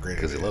telling me how great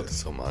it is. Because he loved it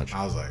so much.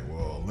 I was like,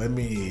 well,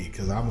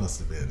 because I must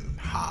have been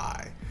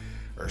high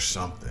or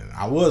something.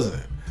 I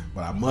wasn't,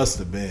 but I must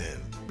have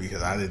been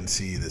because I didn't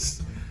see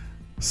this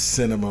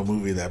cinema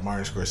movie that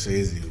Martin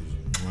Scorsese was.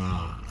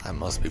 I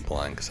must be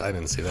blind because I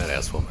didn't see that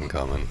ass whooping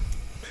coming.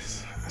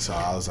 So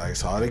I was like,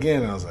 saw it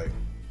again, and I was like,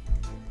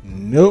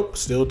 nope,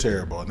 still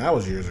terrible. And that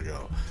was years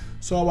ago.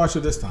 So I watched it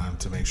this time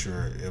to make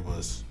sure it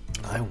was.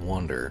 I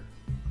wonder,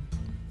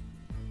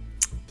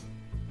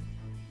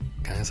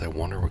 guys. I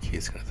wonder what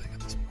Keith's gonna think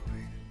of this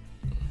movie.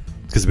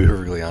 Because to be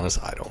perfectly honest,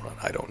 I don't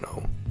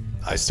know.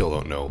 I still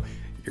don't know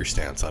your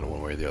stance on it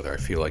one way or the other. I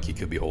feel like he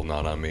could be holding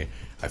out on me.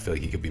 I feel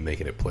like he could be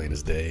making it plain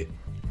as day.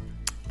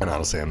 And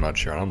honestly, I'm not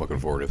sure. I'm looking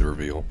forward to the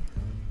reveal.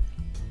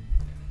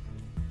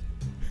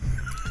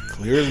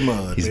 Clear as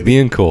mud. He's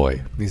being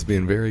coy. He's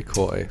being very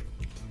coy.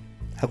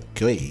 How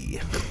coy.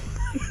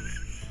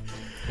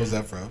 What's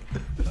that from?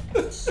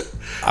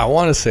 I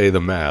want to say The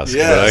Mask.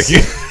 Yes.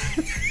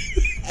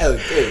 But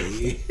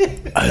okay.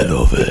 I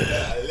love it.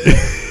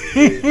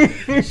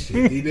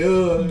 Shitty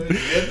door.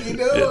 Shitty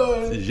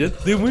door.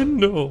 Shut the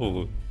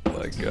window.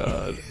 My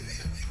God.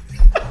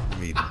 Let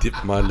me dip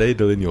my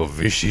ladle in your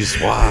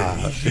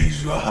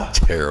vichyssoise.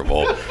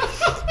 Terrible.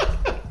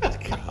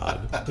 God.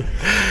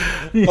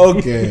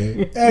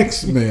 Okay.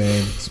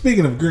 X-Men.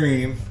 Speaking of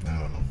green, I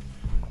don't know.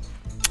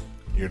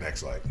 Your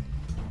next like.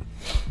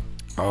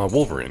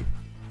 Wolverine.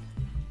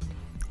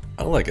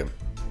 I like him.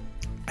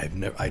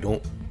 I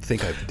don't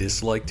think I've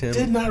disliked him.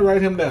 Did not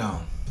write him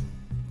down.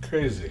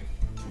 Crazy.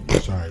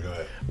 Sorry, go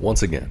ahead.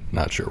 Once again,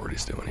 not sure what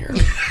he's doing here.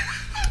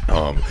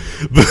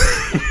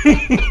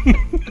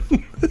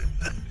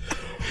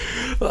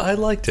 I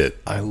liked it.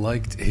 I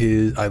liked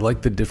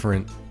the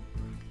different.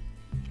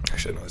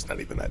 Actually, no, it's not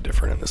even that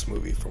different in this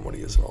movie from what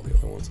he is in all the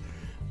other ones.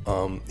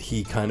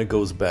 He kind of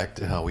goes back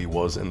to how he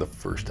was in the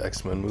first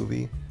X-Men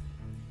movie,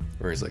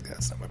 where he's like,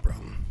 "That's not my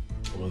problem."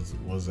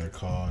 Was that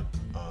called?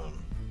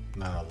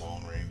 Not a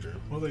Lone Ranger.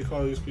 What do they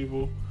call these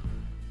people?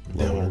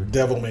 Loner.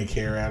 Devil may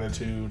care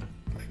attitude.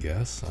 I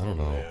guess. I don't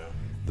know. Yeah.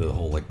 The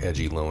whole like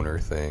edgy loner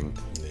thing.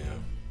 Yeah.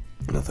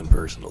 Nothing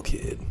personal,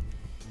 kid.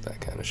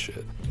 That kind of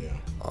shit. Yeah.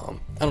 I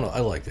don't know. I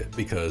liked it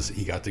because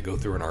he got to go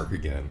through an arc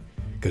again.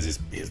 Because his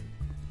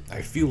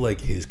I feel like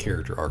his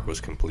character arc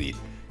was complete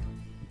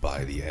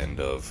by the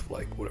end of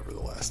like whatever the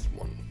last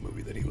one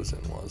movie that he was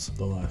in was.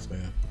 The Last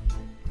Man.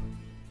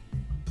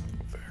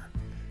 Fair.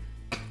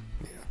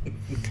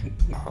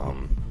 Yeah.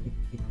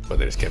 But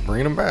they just kept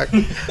bringing him back.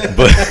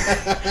 But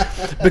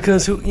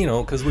because we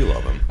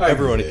love him.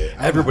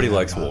 Everybody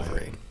likes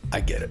Wolverine. I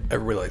get it.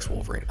 Everybody likes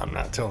Wolverine. I'm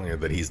not telling you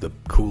that he's the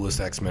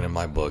coolest X-Men in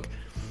my book,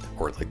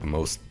 or like the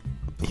most.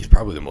 He's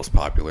probably the most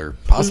popular.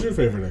 Who's your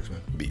favorite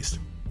X-Men? Beast.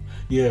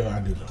 Yeah, I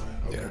do know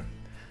that. Okay. Yeah.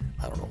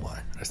 I don't know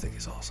why. I just think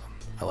he's awesome.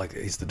 I like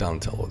it. He's the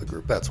Donatello of the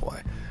group. That's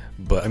why.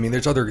 But I mean,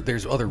 there's other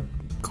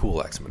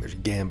cool X-Men. There's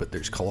Gambit.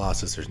 There's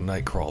Colossus. There's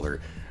Nightcrawler.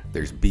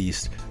 There's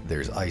Beast.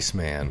 There's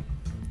Iceman.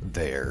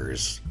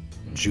 There's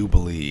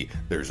Jubilee.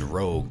 There's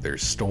Rogue.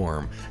 There's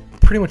Storm.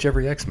 Pretty much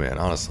every X-Men,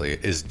 honestly,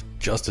 is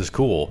just as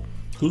cool.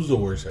 Who's the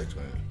worst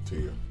X-Men to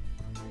you?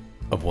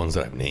 Of ones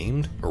that I've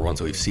named, or ones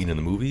that we've seen in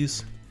the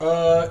movies,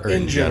 or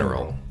in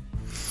general.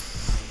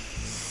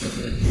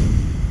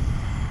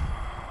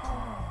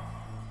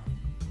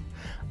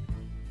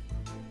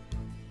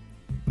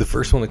 The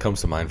first one that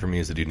comes to mind for me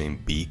is a dude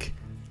named Beak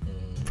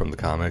from the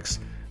comics,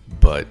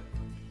 but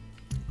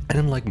I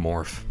didn't like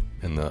Morph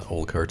in the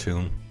old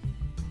cartoon.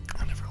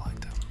 I never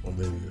liked him. Well,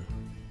 maybe.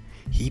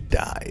 He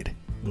died.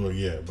 Well,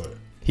 yeah, but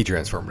he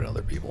transformed into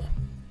other people.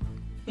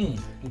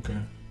 Okay.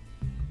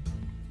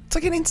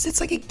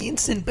 It's like an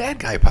instant bad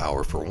guy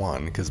power for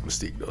one, because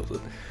Mystique does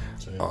it.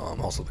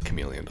 Also, the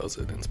Chameleon does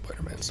it in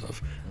Spider-Man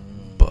stuff.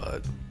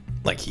 But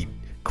like he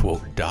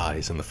quote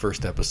dies in the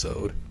first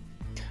episode.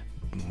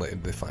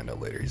 They find out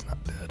later he's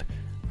not dead,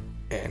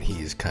 and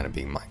he's kind of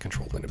being mind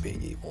controlled into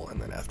being evil.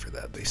 And then after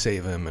that, they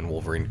save him, and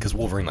Wolverine, because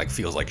Wolverine like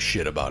feels like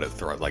shit about it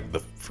throughout like the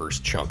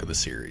first chunk of the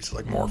series.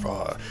 Like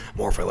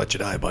Morph, I let you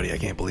die, buddy. I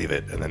can't believe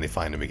it. And then they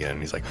find him again,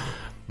 and he's like,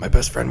 my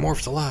best friend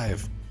Morph's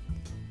alive,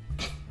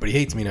 but he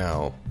hates me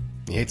now.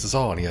 He hates us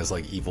all, and he has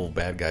like evil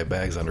bad guy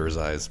bags under his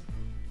eyes.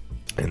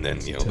 And then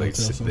they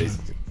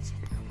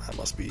that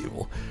must be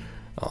evil.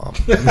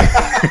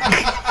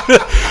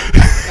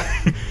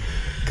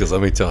 Because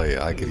let me tell you,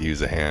 I could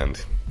use a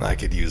hand. I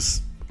could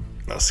use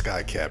a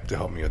sky cap to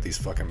help me with these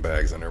fucking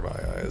bags under my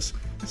eyes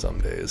some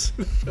days.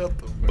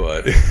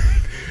 But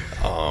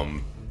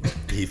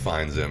he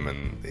finds him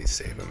and they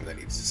save him, and then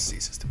he just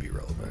ceases to be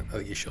relevant. I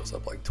think he shows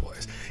up like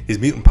twice. His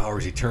mutant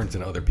powers, he turns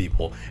into other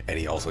people, and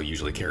he also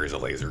usually carries a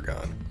laser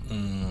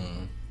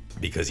gun.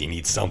 Because he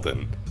needs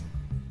something.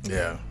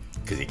 Yeah.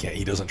 Because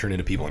he doesn't turn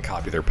into people and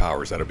copy their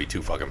powers. That would be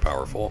too fucking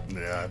powerful.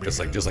 Yeah. Just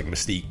like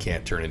Mystique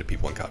can't turn into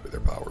people and copy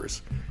their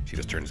powers. She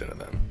just turns into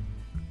them.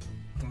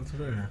 That's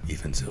fair.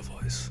 Even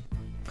Silvoice.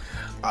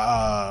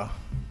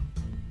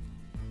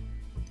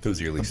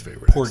 Who's your least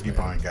favorite?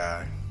 Porcupine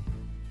guy.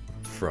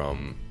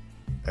 From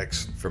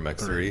X3. From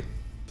X3?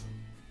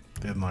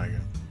 Didn't like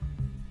it.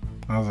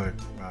 I was like,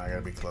 I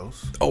gotta be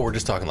close. Oh, we're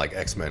just talking like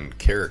X-Men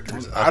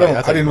characters. I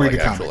didn't read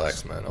the actual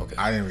comics. X-Men. Okay.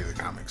 I didn't read the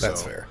comics.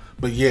 That's fair.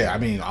 But yeah, I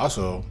mean,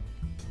 also,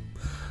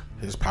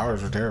 his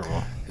powers were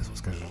terrible. His was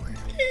good.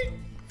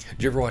 Did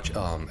you ever watch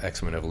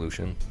X-Men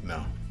Evolution?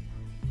 No.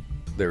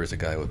 There was a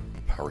guy with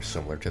powers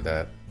similar to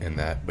that in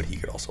that, but he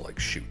could also like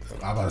shoot them.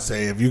 I'm about to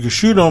say, if you could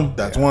shoot him,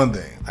 that's one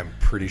thing. I'm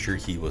pretty sure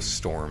he was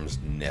Storm's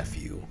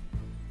nephew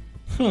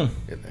in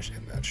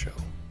that show.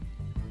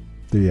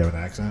 Did he have an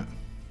accent?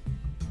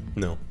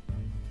 No.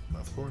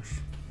 Of course.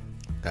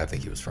 I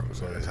think he was from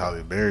So he's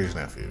Halle Berry's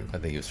nephew. I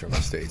think he was from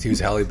the States. He was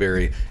Halle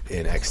Berry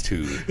in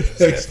X2.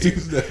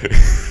 X2's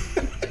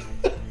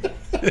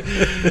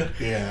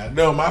Yeah.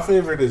 No, my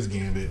favorite is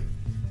Gambit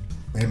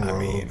and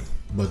Rogue.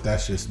 But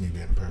that's just me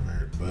being a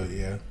pervert. But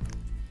yeah.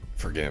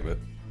 For Gambit.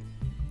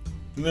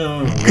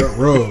 No,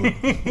 Rogue.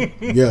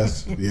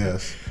 Yes.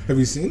 Have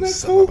you seen that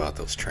Something about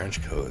those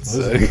trench coats.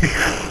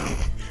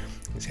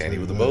 He's handy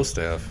with the bow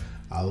staff.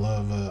 I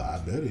love, I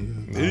bet he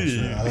is.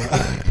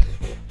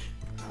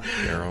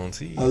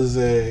 Guarantee. I was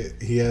say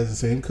he has the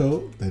same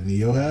coat that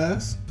Neo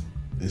has.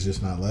 It's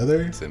just not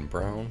leather. It's in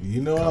brown.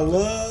 You know, I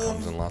love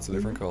comes in lots of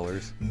different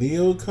colors.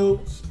 Neo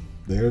coats.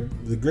 They're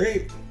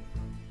great.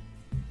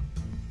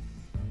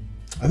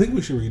 I think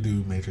we should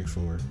redo Matrix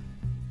 4.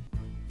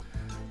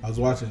 I was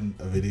watching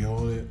a video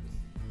on it.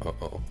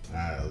 Uh-oh.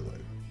 I was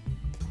like,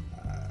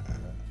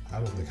 I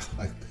don't think I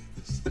like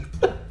this.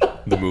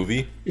 The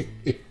movie?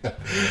 Yeah.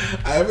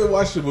 I haven't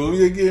watched the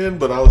movie again,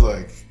 but I was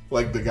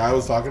like the guy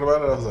was talking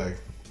about it. I was like,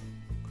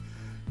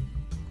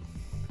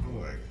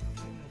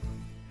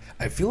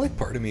 I feel like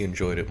part of me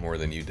enjoyed it more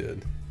than you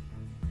did.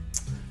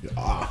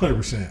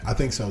 100%. I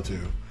think so too.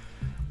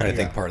 And I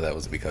think part of that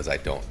was because I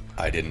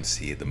didn't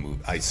see the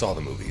movie. I saw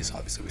the movies.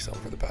 Obviously, we saw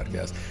them for the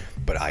podcast,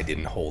 but I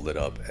didn't hold it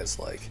up as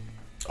like.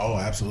 Oh,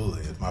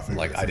 absolutely! It's my favorite.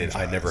 Like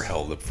I never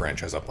held the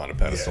franchise up on a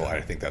pedestal. Yeah.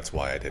 I think that's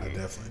why I didn't.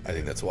 I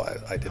think that's why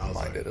I didn't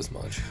mind it as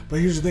much. But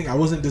here's the thing: I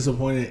wasn't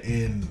disappointed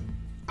in.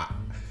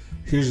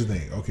 Here's the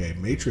thing. Okay,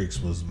 Matrix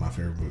was my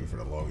favorite movie for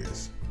the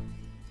longest,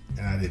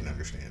 and I didn't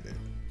understand it,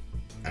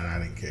 and I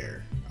didn't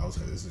care. I was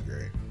like, "This is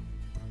great."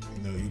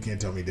 No, you can't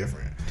tell me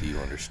different.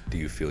 Do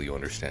you feel you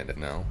understand it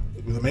now?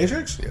 With the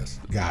Matrix? Yes.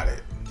 Got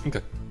it.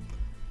 Okay.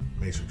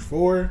 Matrix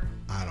 4,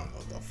 I don't know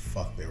what the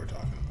fuck they were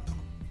talking about.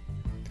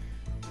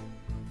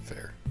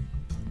 Fair.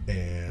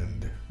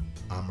 And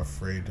I'm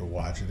afraid to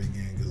watch it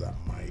again because I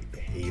might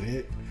hate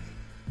it.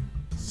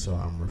 So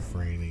I'm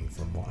refraining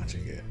from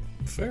watching it.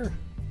 Fair.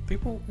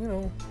 People,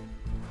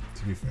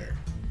 To be fair.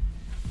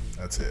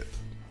 That's it.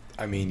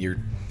 I mean, your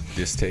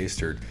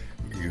distaste or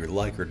your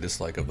like or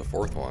dislike of the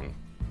fourth one,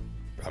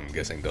 I'm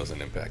guessing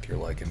doesn't impact your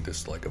like and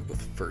dislike of the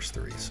first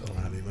three. So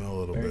Not even a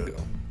little there bit. you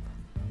go.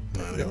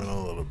 Not even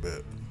a little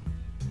bit.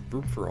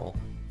 Room for all.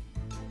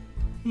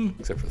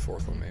 Except for the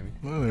fourth one, maybe.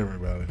 Not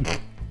everybody.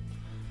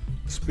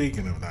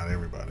 Speaking of not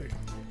everybody.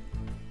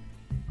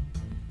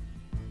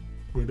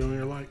 We're doing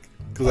your like?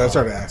 Because I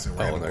started asking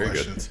random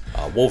questions.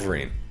 Good.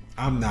 Wolverine.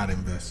 I'm not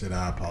invested.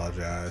 I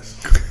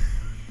apologize.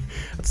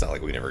 It's not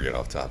like we never get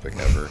off topic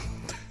ever.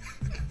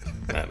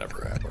 That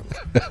never happened.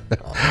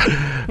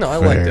 No, I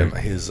liked him.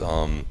 His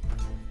Sorry,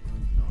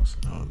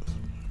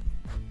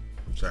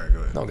 go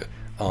ahead. No, good.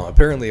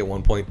 Apparently, at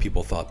one point,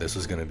 people thought this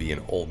was going to be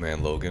an Old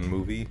Man Logan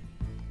movie,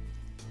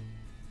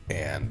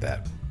 and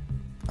that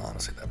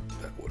honestly,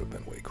 that would have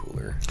been way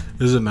cooler.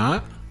 Is it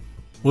not?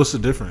 What's the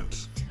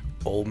difference?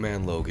 Old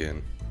Man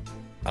Logan.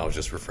 I was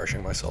just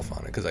refreshing myself on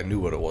it because I knew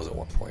what it was at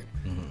one point.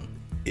 Mm-hmm.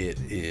 It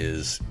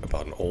is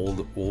about an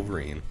old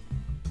Wolverine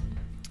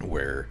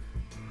where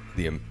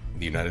the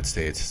United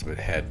States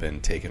had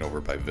been taken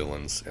over by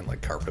villains and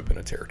like carved up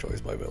into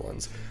territories by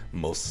villains.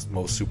 Most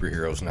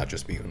superheroes, not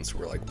just mutants,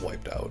 were like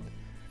wiped out.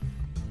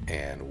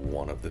 And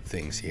one of the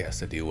things he has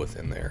to deal with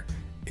in there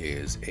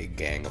is a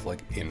gang of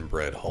like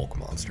inbred Hulk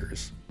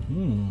monsters.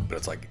 But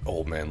it's like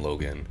Old Man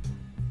Logan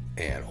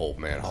and Old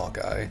Man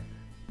Hawkeye,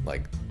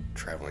 like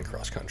traveling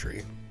cross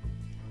country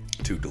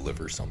to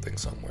deliver something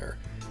somewhere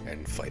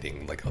and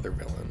fighting like other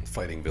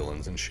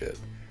villains and shit.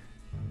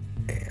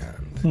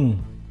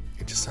 And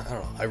it just, I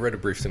don't know. I read a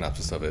brief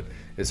synopsis of it.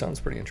 It sounds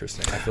pretty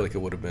interesting. I feel like it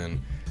would have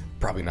been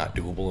probably not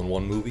doable in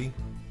one movie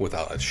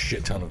without a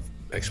shit ton of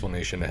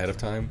explanation ahead of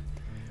time,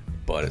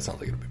 but it sounds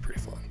like it would be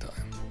pretty fun time.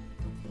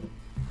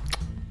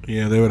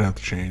 Yeah, they would have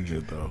to change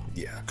it though.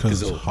 Yeah,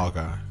 because it's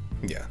Hawkeye.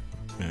 Yeah.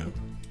 Yeah.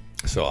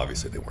 So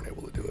obviously they weren't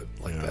able to do it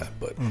like that,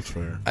 but that's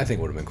fair. I think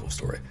it would have been a cool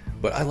story.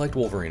 But I liked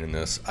Wolverine in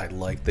this. I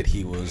liked that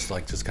he was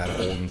like just kind of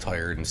old and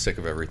tired and sick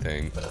of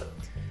everything.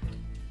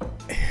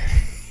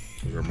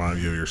 Remind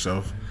you of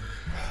yourself.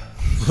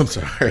 I'm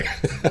sorry.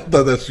 I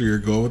thought that's where you were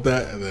going with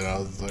that, and then I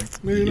was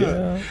like, maybe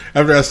not.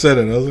 After I said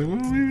it, I was like,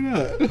 well,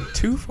 maybe not.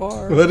 Too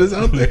far. What is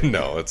out there?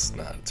 No, it's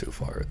not too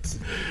far. It's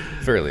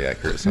fairly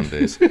accurate some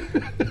days.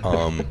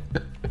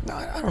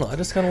 I don't know. I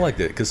just kind of liked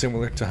it because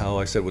similar to how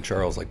I said with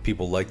Charles, like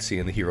people like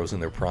seeing the heroes in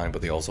their prime,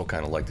 but they also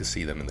kind of like to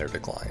see them in their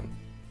decline.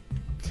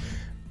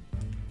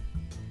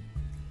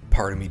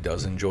 Part of me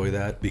does enjoy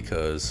that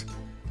because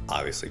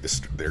obviously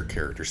their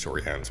character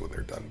story ends when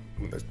they're done,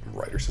 when the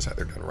writers decide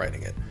they're done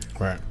writing it.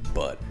 Right.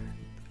 But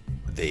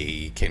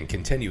they can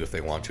continue if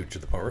they want to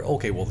the point where,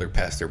 okay, well, they're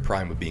past their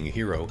prime of being a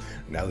hero.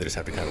 Now they just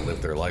have to kind of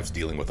live their lives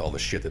dealing with all the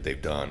shit that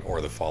they've done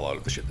or the fallout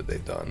of the shit that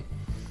they've done.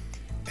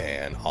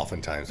 And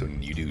oftentimes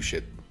when you do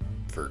shit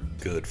for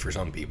good for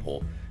some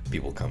people,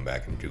 people come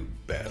back and do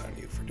bad on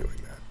you for doing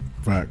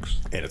that.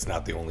 Facts. And it's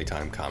not the only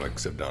time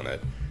comics have done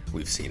it.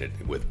 We've seen it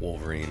with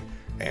Wolverine,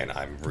 and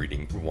I'm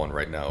reading one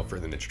right now for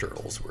the Ninja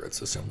Turtles where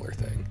it's a similar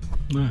thing.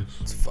 Nice.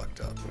 It's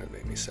fucked up and it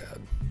made me sad.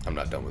 I'm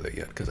not done with it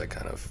yet because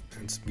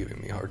it's giving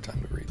me a hard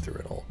time to read through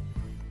it all.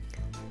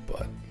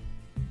 But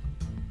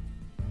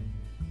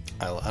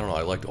I don't know.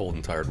 I liked old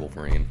and tired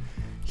Wolverine.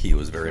 He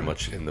was very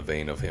much in the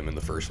vein of him in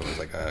the first one. He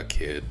was like,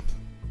 kid,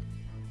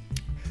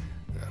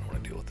 I don't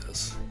want to deal with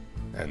this.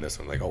 And this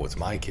one, like, oh, it's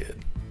my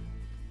kid.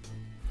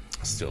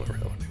 I still don't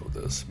really want to deal with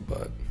this,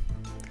 but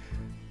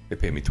they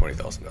paid me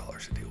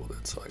 $20,000 to deal with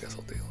it, so I guess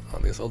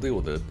I'll deal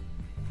with it.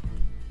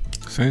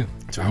 Same.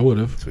 So I would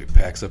have. So he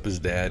packs up his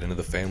dad into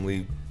the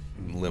family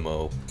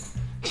limo.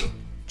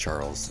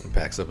 Charles and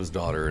packs up his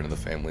daughter into the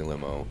family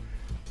limo,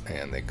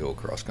 and they go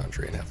cross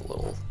country and have a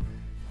little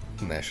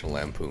National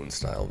Lampoon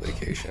style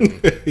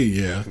vacation.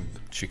 Yeah.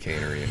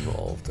 Chicanery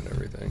involved and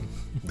everything.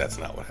 That's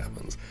not what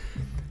happens.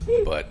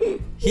 But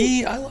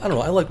I don't know,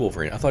 I like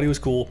Wolverine. I thought he was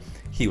cool.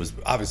 He was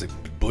obviously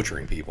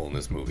butchering people in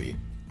this movie,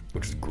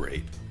 which is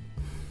great.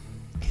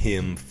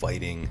 Him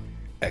fighting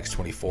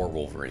X-24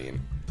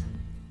 Wolverine,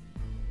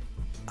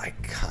 I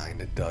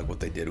kind of dug what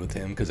they did with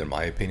him because in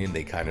my opinion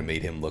they kind of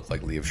made him look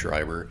like Liev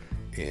Schreiber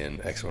in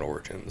X-Men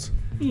Origins.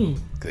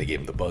 They gave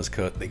him the buzz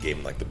cut, they gave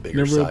him like the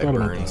bigger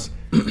sideburns.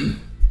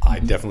 I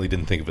definitely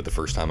didn't think of it the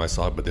first time I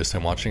saw it, but this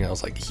time watching it, I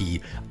was like,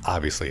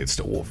 obviously it's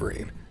still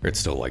Wolverine, or it's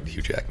still like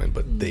Hugh Jackman,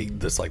 but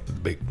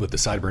with the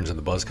sideburns and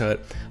the buzz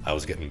cut, I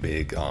was getting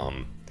big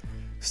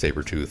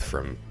Sabretooth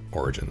from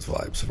Origins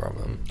vibes from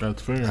him.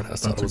 That's fair. I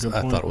thought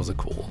it was a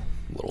cool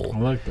little. I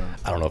like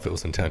that. I don't know if it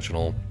was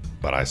intentional,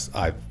 but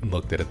I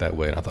looked at it that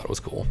way and I thought it was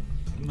cool.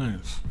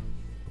 Nice.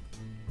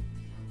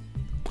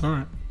 All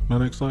right, my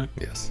next slide.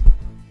 Yes.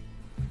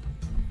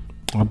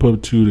 I'll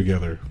put two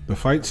together. The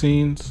fight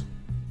scenes,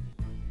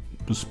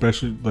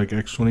 especially like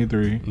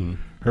X-23,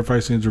 her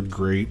fight scenes were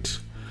great.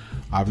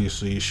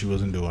 Obviously, she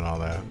wasn't doing all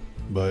that,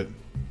 but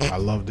I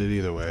loved it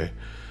either way.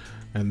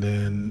 And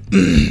then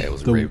it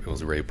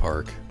was Ray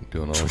Park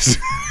doing all this.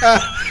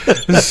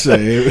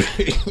 Same.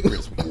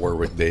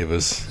 Warwick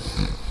Davis.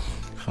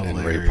 Hilarious.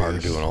 And Ray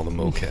Park doing all the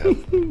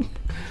mocap.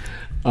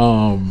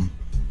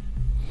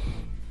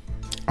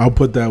 I'll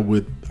put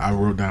that I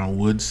wrote down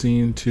wood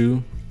scene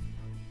too.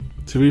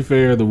 To be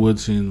fair, the wood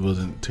scene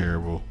wasn't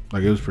terrible.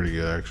 Like, it was pretty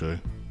good actually.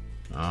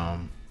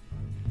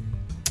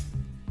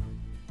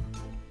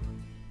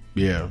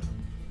 Yeah.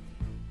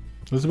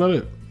 That's about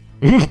it.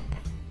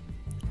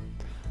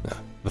 Yeah,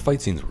 the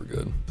fight scenes were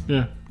good.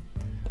 Yeah.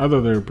 I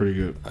thought they were pretty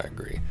good. I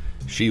agree.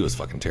 She was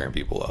fucking tearing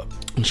people up.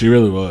 She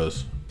really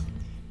was.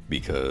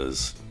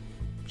 Because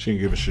she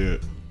didn't give a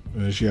shit.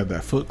 And then she had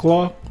that foot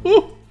claw.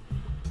 Woo!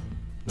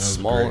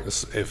 Small.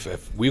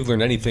 If we've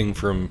learned anything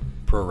from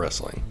pro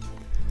wrestling,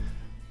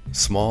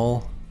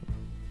 small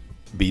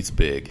beats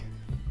big.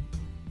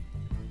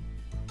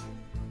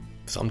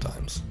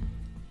 Sometimes.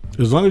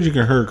 As long as you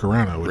can hurt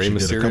Carano, which Rey she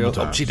Mysterio, did a couple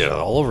times. She did it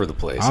all over the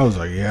place. I was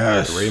like,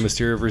 yes. Rey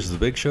Mysterio versus the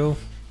Big Show.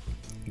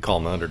 You call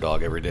him the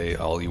underdog every day,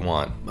 all you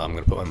want. I'm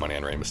going to put my money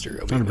on Rey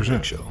Mysterio being the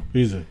Big Show.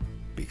 Easy.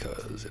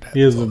 Because it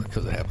happens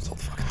all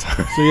the fucking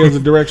time. So he has a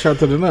direct shot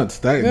to the nuts.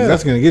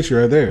 That's going to get you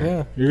right there.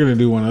 Yeah. You're going to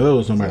do one of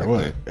those no matter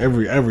what.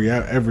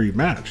 Every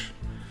match.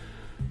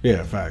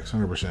 Yeah, facts,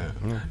 100%.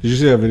 Yeah. Did you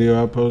see that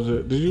video I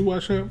posted? Did you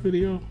watch that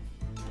video?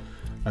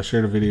 I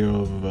shared a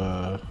video of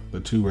the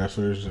two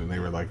wrestlers, and they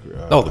were like,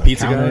 the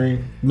pizza countering.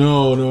 guy?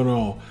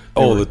 No.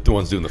 The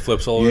ones doing the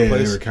flips all over the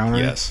place? Yeah, they were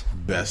countering. Yes.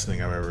 Best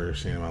thing I've ever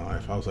seen in my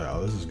life. I was like,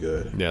 oh, this is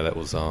good. Yeah, that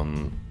was, I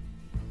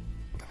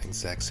think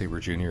Zack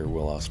Sabre Jr. or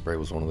Will Ospreay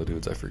was one of the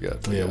dudes. I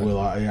forget. Yeah,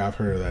 I've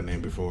heard of that name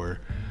before.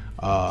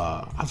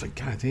 I was like,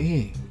 God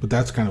dang. But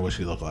that's kind of what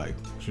she looked like.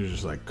 She was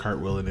just like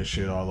cartwheeling and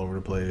shit all over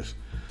the place.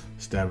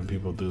 stabbing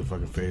people through the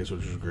fucking face,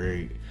 which was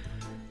great.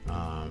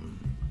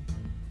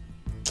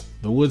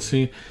 The wood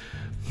scene.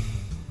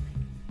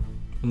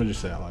 Let me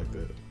just say I liked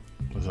it.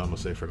 That's all I'm gonna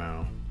say for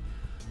now.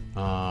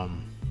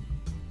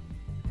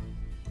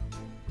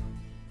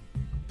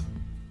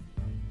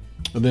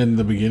 And then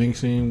the beginning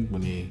scene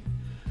when he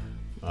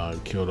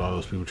killed all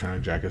those people trying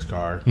to jack his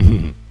car.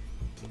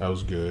 That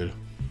was good.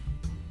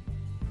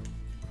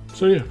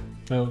 So yeah,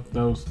 that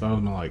was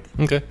my like.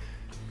 Okay.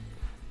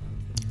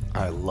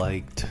 I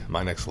liked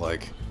my next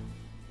like.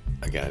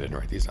 Again, I didn't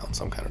write these down,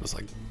 so I'm kind of just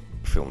like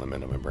filling them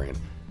into my brain.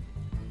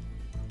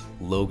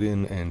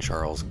 Logan and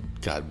Charles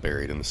got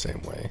buried in the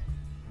same way.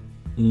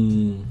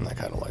 And I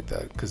kind of like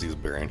that because he was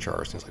burying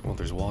Charles. And he's like, "Well,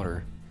 there's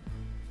water.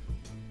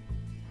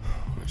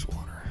 There's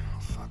water. Oh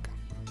fuck!"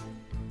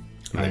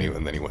 And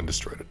then he went and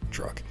destroyed a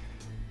truck.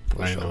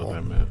 I didn't know what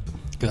that meant.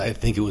 Because I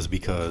think it was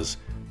because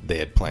they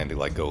had planned to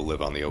like go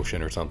live on the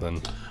ocean or something.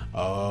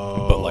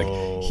 Oh. But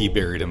like he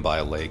buried him by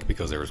a lake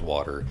because there was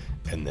water,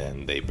 and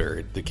then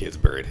the kids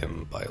buried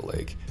him by a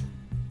lake.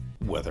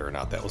 Whether or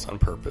not that was on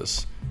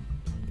purpose,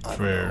 I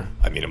don't know.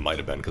 I mean, it might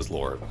have been because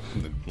Laura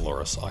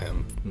saw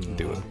him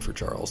do it for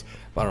Charles.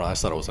 But I don't know. I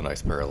just thought it was a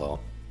nice parallel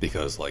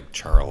because like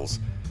Charles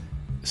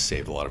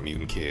saved a lot of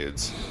mutant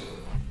kids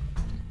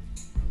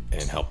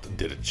and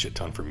did a shit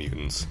ton for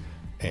mutants.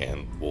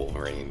 And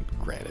Wolverine,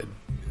 granted,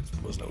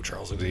 was no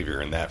Charles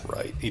Xavier in that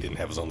right. He didn't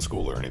have his own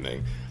school or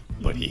anything,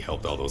 but he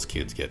helped all those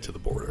kids get to the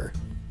border.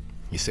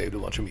 He saved a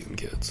bunch of mutant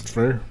kids.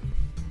 Fair.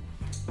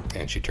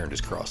 And she turned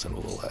his cross into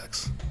a little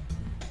axe.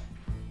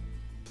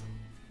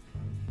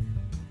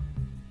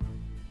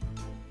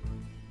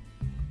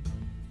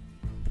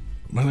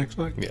 My next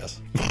like?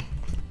 Yes. I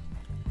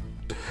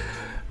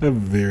have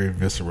very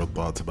visceral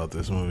thoughts about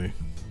this movie.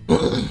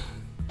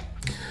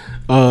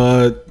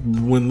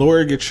 When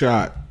Laura gets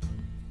shot,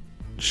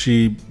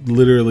 she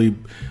literally...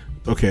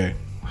 Okay,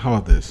 how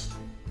about this?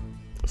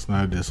 It's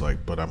not a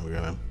dislike, but I'm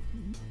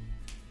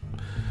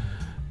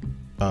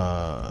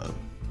gonna...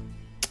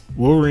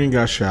 Wolverine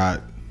got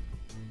shot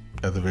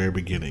at the very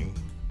beginning.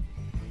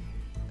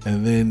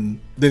 And then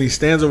he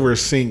stands over a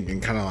sink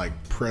and kind of like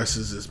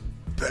presses his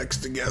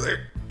pecs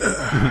together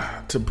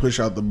to push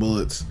out the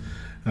bullets.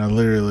 And I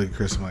literally look at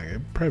Chris, I'm like,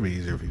 it'd probably be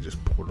easier if he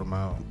just pulled them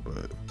out,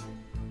 but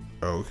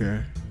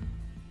okay,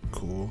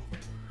 cool.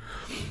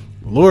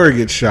 Laura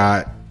gets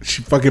shot.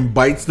 She fucking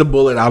bites the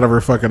bullet out of her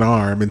fucking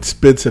arm and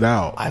spits it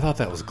out. I thought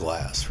that was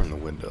glass from the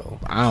window.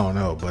 I don't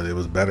know, but it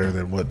was better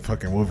than what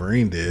fucking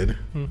Wolverine did.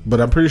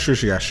 But I'm pretty sure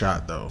she got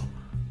shot though,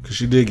 because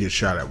she did get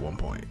shot at one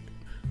point.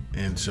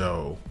 And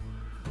so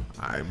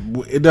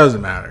it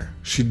doesn't matter.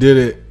 She did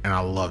it, and I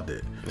loved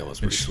it. That was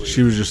pretty sweet.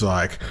 She was just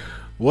like,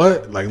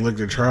 what? Like, looked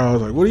at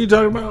Charles, like, what are you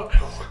talking about?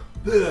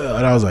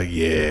 And I was like,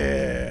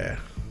 yeah.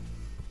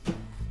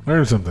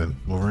 Learn something,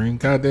 Wolverine.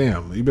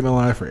 Goddamn. You've been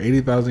alive for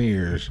 80,000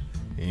 years,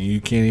 and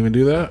you can't even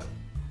do that?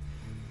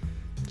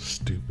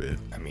 Stupid.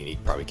 I mean, he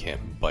probably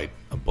can't bite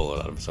a bullet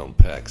out of his own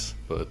pecs,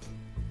 but...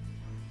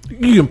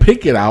 You can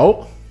pick it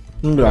out.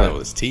 With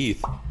his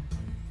teeth.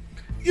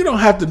 You don't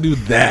have to do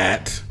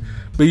that,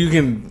 but you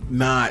can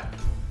not...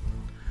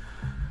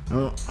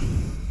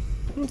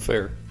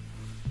 Fair.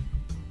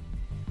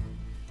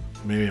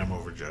 Maybe I'm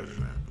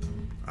overjudging it.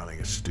 I think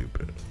it's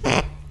stupid.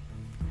 How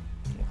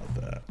about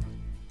that?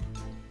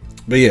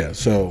 But yeah,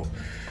 so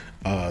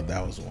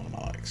that was one of my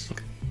likes.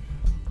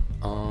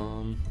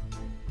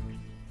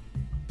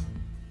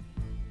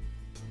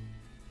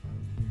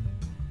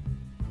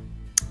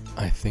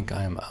 I think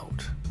I am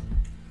out.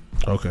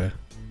 Okay.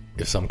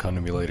 If some come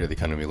to me later, they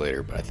come to me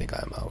later, but I think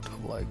I'm out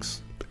of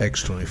likes.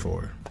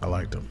 X-24. I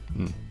liked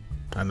him.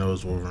 I know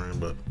it's Wolverine,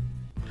 but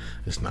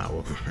it's not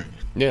Wolverine.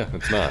 Yeah,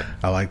 it's not.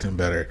 I liked him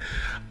better.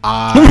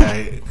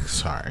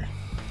 Sorry.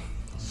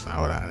 That's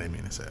not what I didn't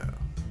mean to say that.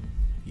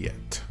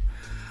 Yet.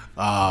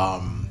 I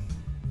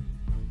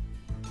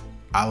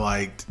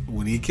liked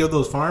when he killed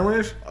those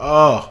farmers.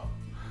 Oh,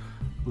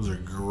 it was a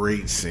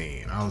great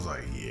scene. I was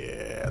like,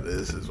 yeah,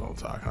 this is what I'm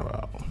talking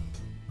about.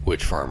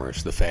 Which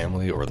farmers? The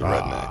family or the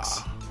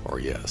rednecks? Or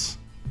yes?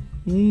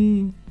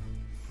 I'm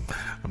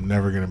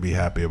never going to be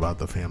happy about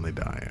the family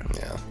dying.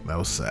 Yeah. That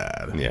was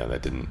sad. Yeah,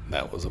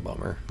 that was a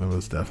bummer. That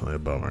was definitely a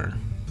bummer.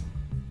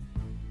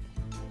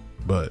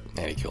 But.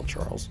 And he killed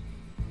Charles.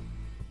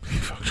 He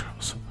fucked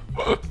Charles.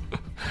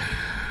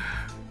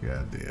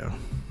 Goddamn.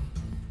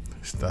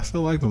 I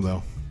still liked him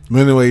though. And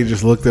then the way he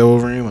just looked at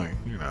Wolverine like,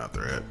 you're not a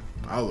threat.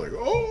 I was like,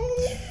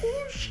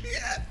 oh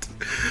shit.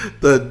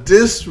 The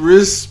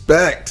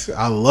disrespect.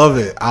 I love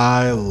it.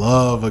 I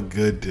love a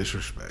good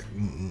disrespect.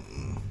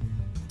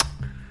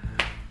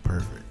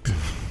 Perfect.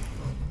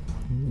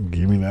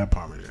 Give me that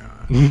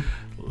Parmesan.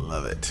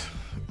 Love it.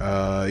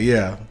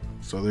 Yeah.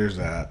 So there's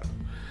that.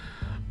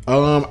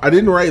 I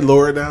didn't write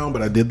Laura down,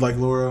 but I did like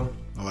Laura.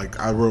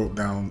 I wrote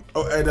down.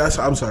 Oh, and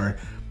I'm sorry.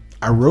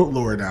 I wrote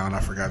Laura down. I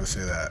forgot to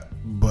say that.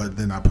 But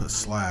then I put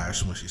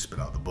slash when she spit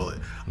out the bullet.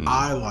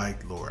 I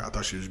liked Laura. I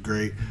thought she was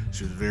great.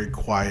 She was very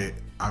quiet.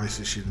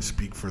 Obviously, she didn't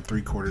speak for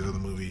 3/4 of the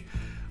movie.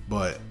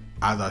 But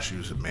I thought she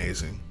was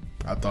amazing.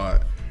 I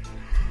thought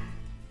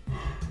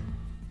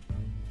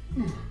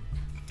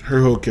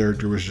Her whole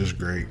character was just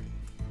great.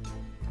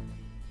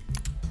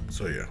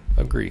 So yeah,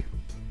 Agree.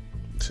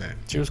 same,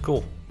 She was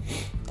cool.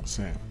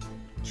 same.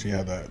 She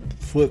had that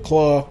foot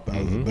claw.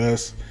 That was the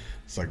best.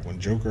 It's like when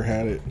Joker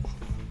had it.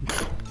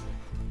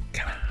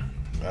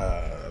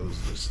 It was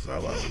just, I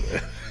love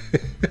it.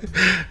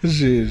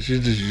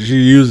 she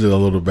used it a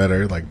little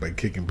better, like by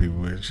kicking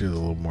people. She was a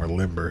little more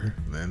limber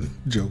than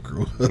Joker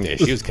was. Yeah,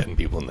 she was cutting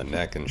people in the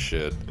neck and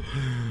shit.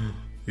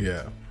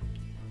 Yeah,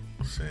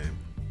 same.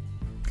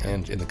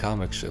 And in the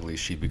comics, at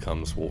least, she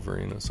becomes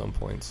Wolverine at some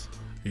points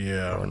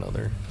Yeah, or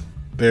another.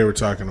 they were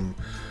talking.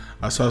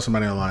 I saw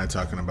somebody online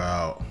talking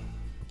about.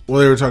 Well,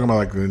 they were talking about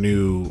like the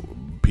new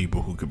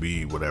people who could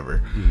be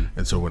whatever.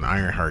 And so when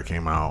Ironheart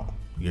came out,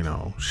 you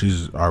know,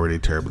 she's already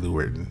terribly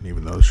written,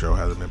 even though the show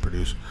hasn't been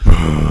produced.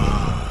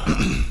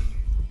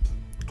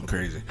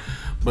 Crazy.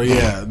 But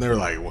yeah, they were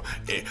like,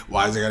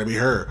 why is it got to be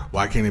her?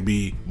 Why can't it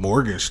be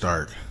Morgan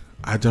Stark?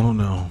 I don't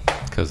know.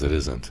 Because it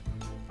isn't.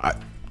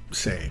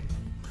 Same.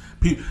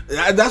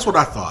 That's what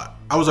I thought.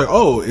 I was like,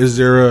 oh, is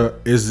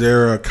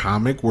there a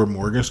comic where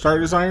Morgan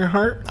Stark is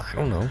Ironheart? I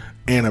don't know.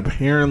 And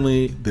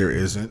apparently there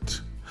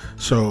isn't.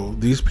 So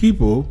these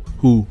people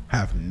who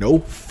have no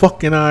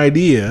fucking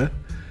idea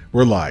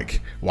were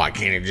like, why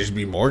can't it just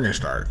be Morgan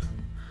Stark?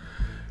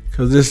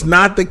 Because it's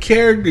not the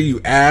character,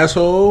 you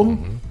asshole.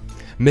 Mm-hmm.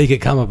 Make it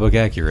comic book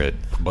accurate,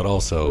 but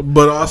also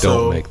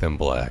don't make them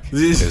black.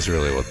 Is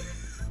really what.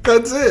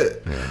 That's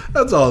it. Yeah.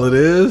 That's all it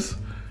is.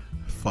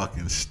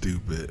 Fucking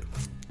stupid.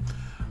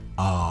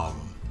 But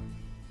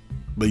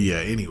yeah,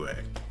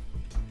 anyway.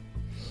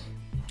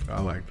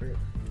 I liked her.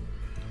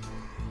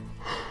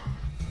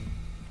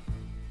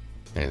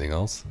 Anything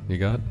else you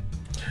got?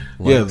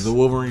 Yeah, Lex? the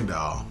Wolverine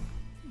doll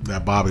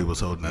that Bobby was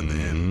holding at the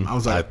end. I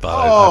was like, I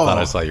thought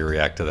I saw you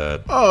react to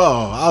that.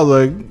 Oh, I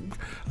was like,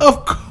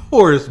 of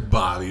course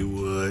Bobby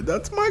would.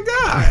 That's my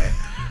guy.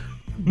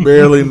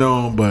 Barely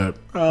know him, but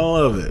I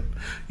love it.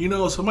 You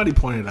know, somebody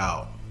pointed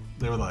out,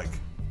 they were like,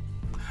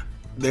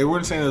 they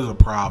weren't saying it was a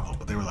problem,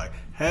 but they were like,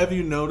 have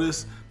you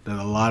noticed that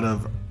a lot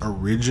of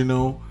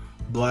original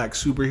black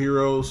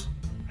superheroes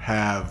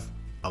have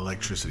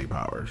electricity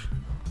powers?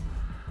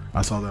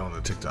 I saw that on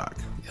the TikTok.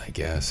 I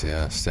guess,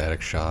 yeah. Static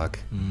Shock,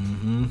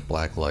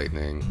 Black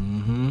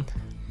Lightning,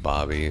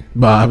 Bobby,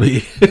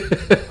 the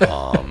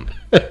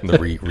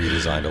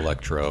redesigned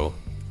Electro.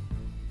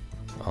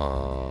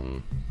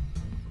 I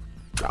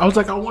was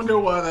like, I wonder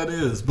why that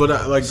is. But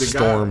like the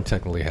Storm guy,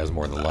 technically has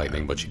more than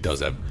lightning, but she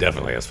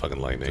definitely has fucking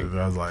lightning.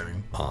 That was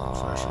lightning,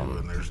 especially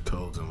when there's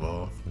toads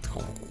involved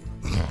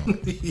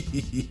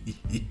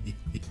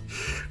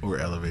or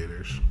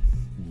elevators.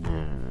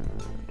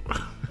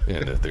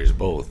 And if there's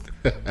both,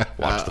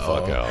 watch the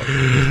fuck out.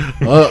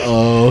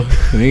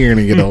 They're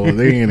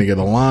gonna get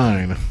a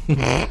line.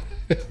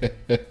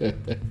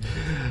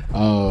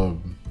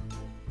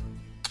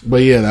 But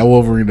yeah, that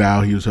Wolverine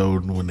doll he was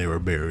holding when they were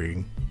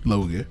burying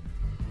Logan,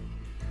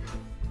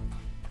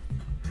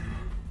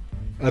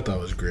 I thought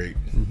it was great.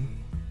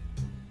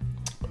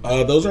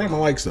 Those are my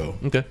likes though.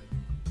 Okay.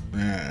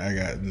 I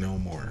got no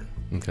more.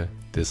 Okay.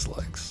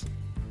 Dislikes.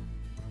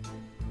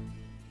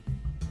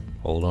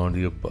 Hold on to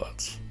your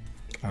butts.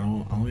 I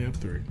only have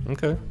 3.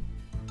 Okay.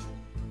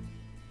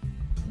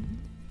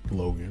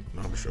 Logan.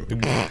 No, I'm joking.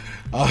 The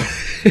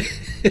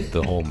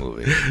whole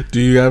movie.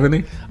 Do you have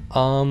any?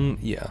 Yeah.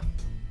 Do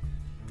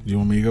you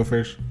want me to go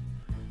first?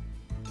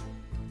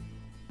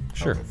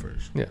 Sure. I'll go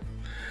first. Yeah.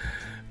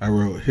 I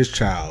wrote his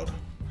child.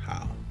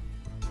 How?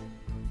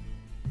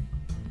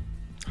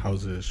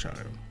 How's his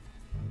child?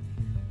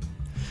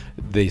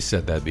 They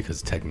said that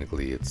because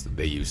technically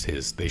they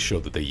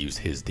showed that they used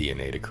his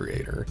DNA to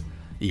create her,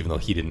 even though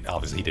he didn't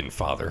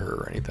father her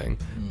or anything.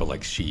 But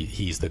like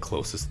he's the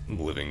closest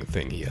living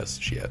thing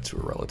she had to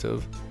a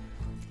relative,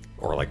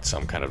 or like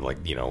some kind of like,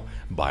 you know,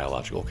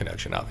 biological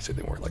connection. Obviously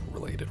they weren't like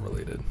related,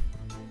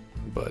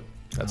 but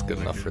that's good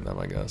enough for them,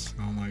 I guess.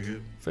 I don't like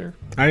it. Fair.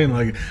 I didn't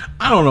like it.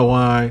 I don't know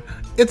why.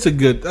 That's a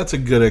good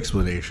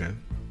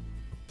explanation.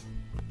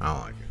 I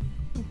don't like it.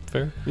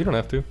 Fair. You don't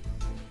have to.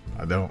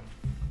 I don't.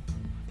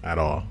 At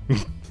all.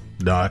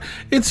 No,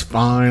 it's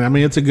fine. I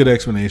mean, it's a good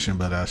explanation,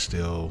 but I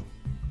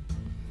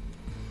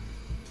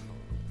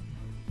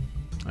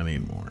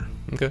need more.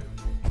 Okay.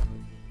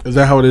 Is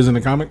that how it is in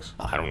the comics?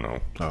 I don't know.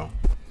 Oh.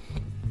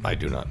 I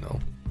do not know.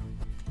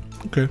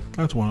 Okay,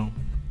 that's one.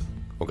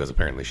 Well, because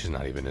apparently she's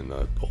not even in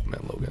the Old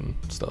Man Logan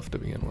stuff to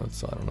begin with,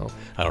 so I don't know.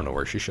 I don't know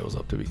where she shows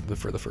up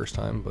for the first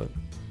time, but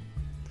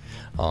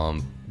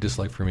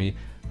dislike for me,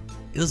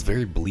 it was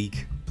very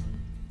bleak.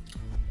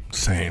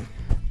 Same.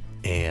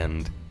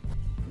 And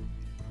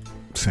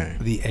Same.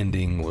 the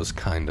ending was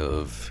kind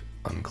of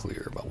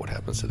unclear about what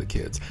happens to the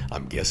kids.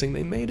 I'm guessing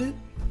they made it.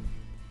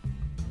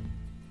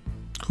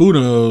 Who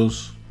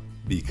knows?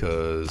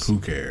 Because who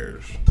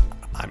cares?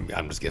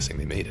 I'm just guessing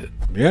they made it.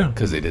 Yeah,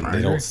 because they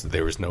don't.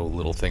 There was no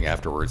little thing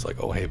afterwards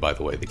like, oh hey, by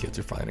the way, the kids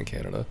are fine in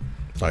Canada.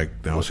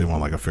 Like they don't seem on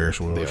like a Ferris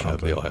wheel or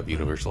something. They all have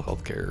universal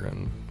health care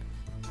and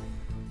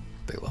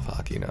they love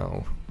hockey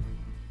now.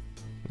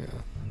 Yeah.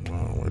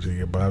 Well, where'd you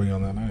get Bobby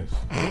on that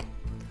ice?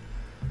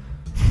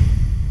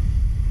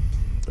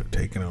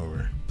 taking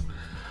over.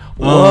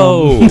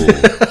 Whoa.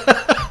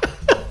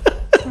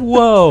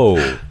 Whoa.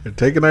 They're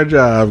taking our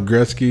job,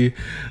 Gretzky.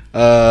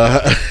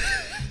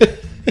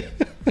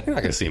 You're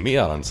not going to see me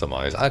out on some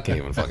ice. I can't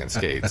even fucking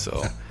skate,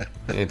 so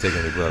you ain't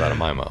taking the blood out of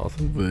my mouth.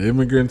 The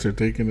immigrants are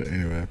taking it.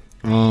 Anyway.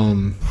 I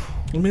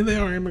mean, they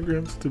are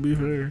immigrants, to be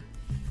fair.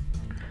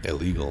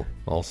 Illegal,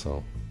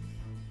 also.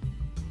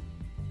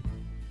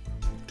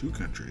 2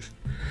 countries.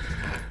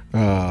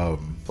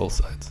 Both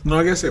sides. No,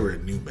 I guess they were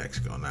in New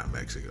Mexico, not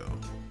Mexico.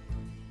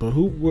 But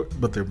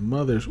but their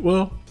mothers,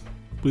 well,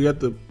 we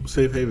got the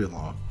safe haven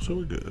law, so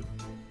we're good.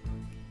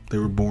 They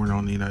were born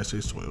on the United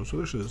States soil, so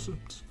they're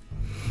citizens.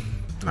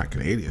 Not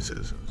Canadian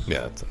citizens.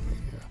 Yeah, that's,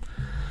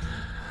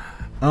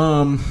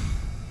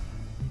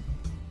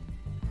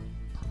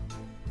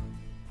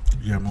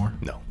 You got more?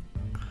 No.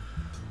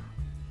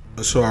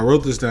 So I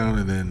wrote this down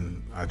and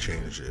then I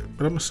changed it.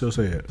 But I'm going to still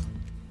say it.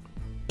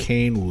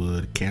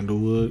 Candlewood.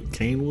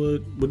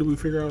 What did we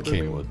figure out?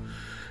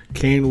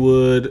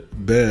 Canewood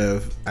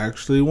Bev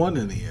actually won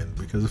in the end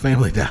because the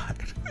family died.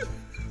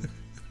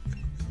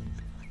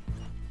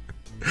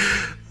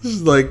 This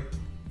is like,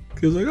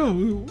 he was like,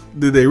 oh,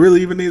 did they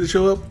really even need to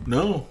show up?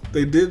 No,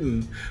 they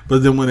didn't.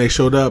 But then when they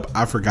showed up,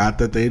 I forgot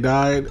that they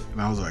died.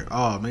 And I was like,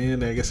 oh,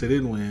 man, I guess they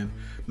didn't win.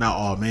 Not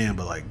oh, man,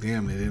 but like,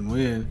 damn, they didn't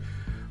win.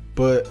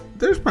 But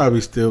there's probably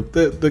still,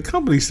 the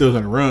company's still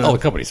going to run. Oh, the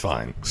company's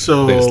fine.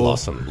 So they just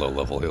lost some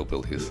low-level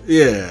hillbillies.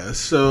 Yeah,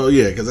 so,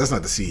 yeah, because that's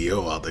not the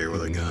CEO out there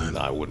with a gun.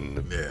 I wouldn't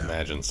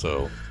imagine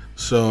so.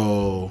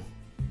 So,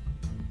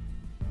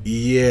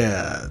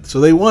 yeah. So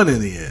they won in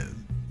the end.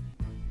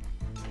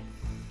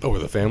 Over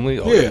the family?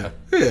 Oh, yeah.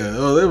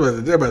 Oh,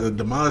 they're about to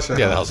demolish the house.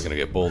 Yeah, the house is going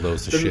to get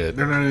bulldozed to shit.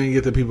 They're not even going to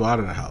get the people out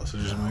of the house.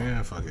 They're just like,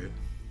 yeah, fuck it.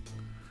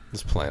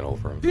 Just playing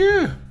over them.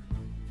 Yeah.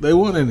 They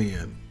won in the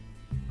end.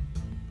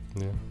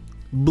 Yeah.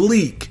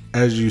 Bleak,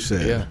 as you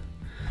said. Yeah.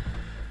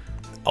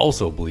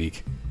 Also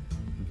bleak,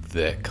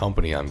 that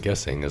company, I'm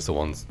guessing, are the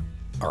ones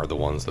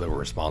that were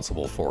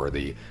responsible for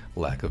the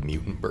lack of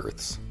mutant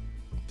births,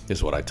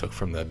 is what I took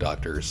from the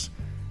doctor's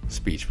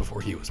speech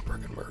before he was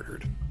fucking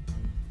murdered.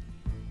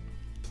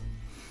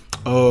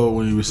 Oh,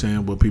 when he was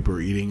saying what people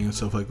are eating and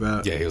stuff like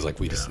that? Yeah, he was like,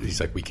 he's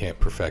like, we can't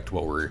perfect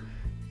what we're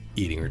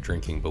eating or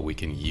drinking, but we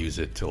can use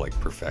it to like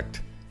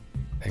perfect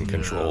and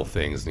control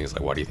things. And he's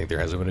like, why do you think there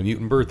hasn't been a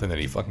mutant birth? And then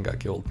he fucking got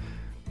killed.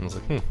 And I was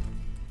like,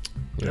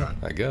 yeah,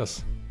 I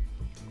guess.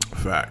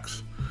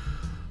 Facts.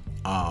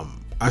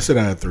 I said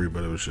I had 3,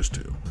 but it was just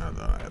 2. I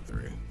thought I had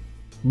 3.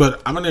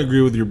 But I'm going to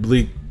agree with your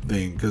bleak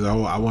thing because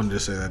I wanted to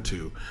say that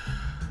too.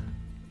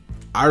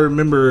 I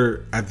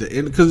remember at the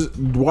end, because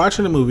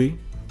watching the movie,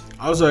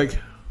 I was like,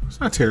 it's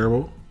not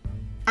terrible.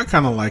 I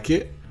kind of like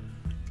it.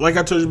 Like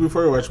I told you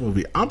before I watched the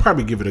movie, I'll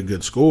probably give it a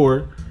good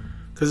score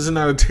because it's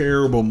not a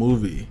terrible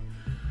movie.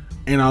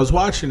 And I was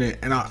watching it,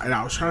 and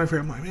I was trying to figure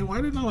out, I'm like, man, why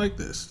didn't I like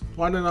this?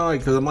 Why didn't I like it?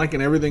 Because I'm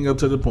liking everything up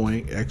to the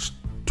point,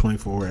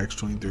 X-24,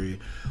 X-23,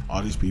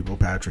 all these people,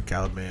 Patrick,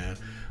 Caliban,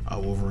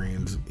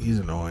 Wolverine's, he's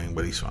annoying,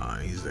 but he's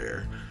fine. He's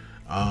there.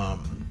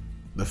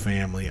 The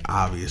family,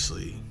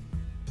 obviously.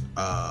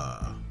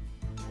 I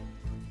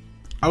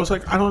was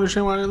like, I don't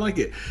understand why I didn't like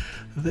it.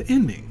 The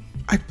ending,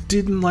 I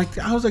didn't like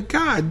it. I was like,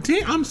 God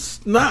damn,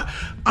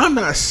 I'm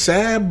not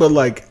sad, but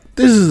like,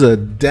 this is a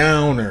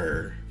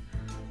downer.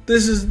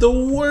 This is the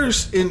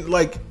worst. In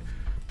like,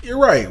 you're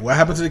right. What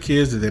happened to the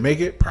kids? Did they make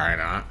it? Probably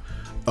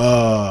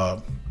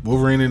not.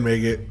 Wolverine didn't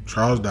make it.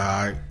 Charles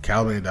died.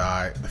 Caliban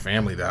died. The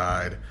family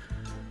died.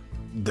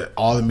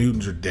 All the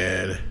mutants are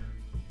dead.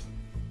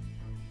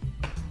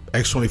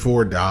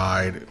 X-24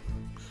 died.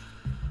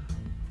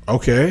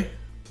 Okay.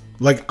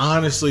 Like,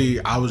 honestly,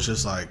 I was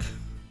just like,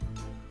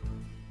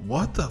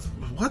 what the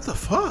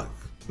fuck?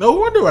 No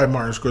wonder why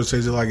Martin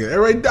Scorsese like it.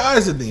 Everybody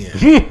dies at the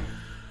end.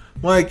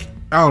 Like,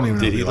 I don't even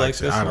know if he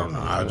likes it. I don't know.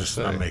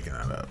 I'm making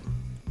that up.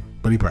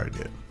 But he probably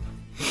did.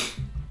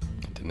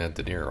 Didn't have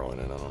De Niro in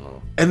it. I don't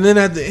know. And then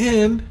at the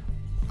end,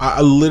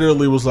 I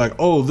literally was like,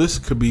 oh, this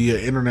could be an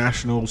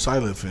international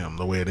silent film,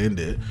 the way it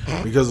ended.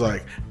 Because,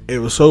 like, it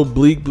was so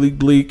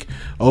bleak.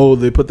 Oh,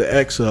 they put the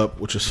X up,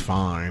 which is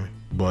fine.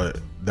 But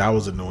that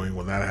was annoying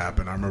when that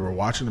happened. I remember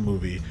watching the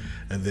movie,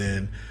 and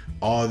then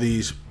all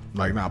these,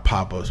 like, not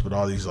pop-ups, but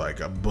all these, like,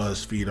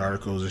 BuzzFeed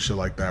articles and shit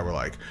like that were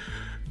like,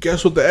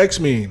 guess what the X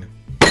mean?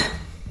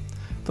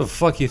 The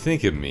fuck you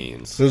think it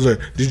means? So it was like,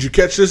 did you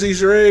catch this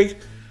Easter egg?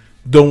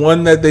 The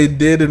one that they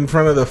did in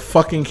front of the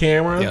fucking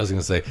camera? Yeah, I was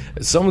going to say,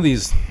 some of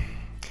these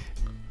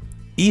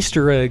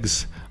Easter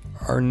eggs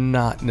are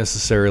not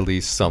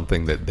necessarily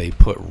something that they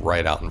put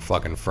right out in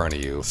fucking front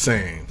of you.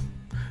 Same.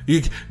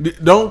 You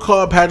don't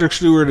call Patrick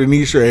Stewart an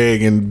Easter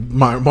egg in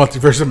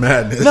Multiverse of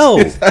Madness. No.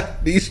 It's not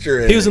an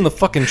Easter egg. He was in the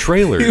fucking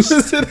trailers. He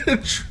was in the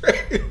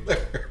trailer.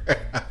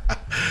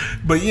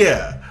 But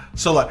yeah.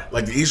 So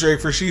like the Easter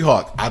egg for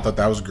She-Hulk, I thought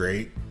that was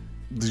great.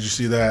 Did you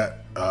see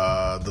that?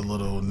 the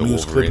little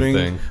news Wolverine clipping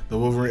thing. The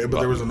Wolverine, but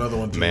there was another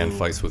one too. Man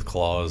fights with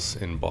claws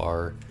in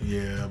bar.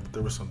 Yeah, but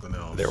there was something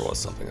else. There was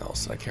something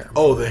else. I can't remember.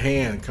 Oh, the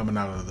hand coming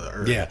out of the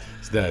earth. Yeah.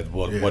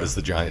 What is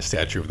the giant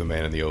statue of the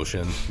man in the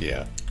ocean?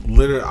 Yeah.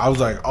 Literally, I was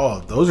like, oh,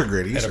 those are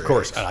great Easter And of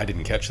course, eggs. I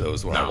didn't catch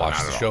those when I watched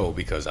not the at show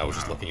because I was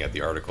just looking at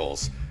the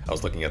articles. I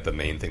was looking at the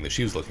main thing that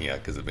she was looking at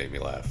because it made me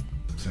laugh.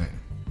 Same.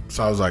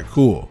 So I was like,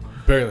 cool.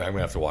 Apparently, I'm going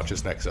to have to watch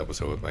this next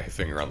episode with my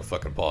finger on the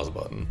fucking pause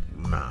button.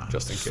 Nah.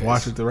 Just in case.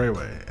 Watch it the right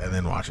way and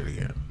then watch it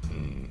again.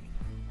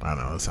 I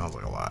know, it sounds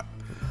like a lot.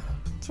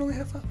 It's only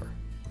half hour.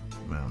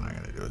 No, I'm not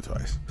gonna do it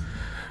twice.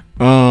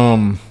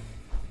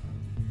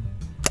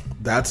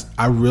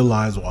 I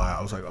realized why.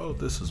 I was like, oh,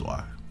 this is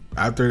why.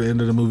 After the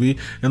end of the movie,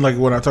 and like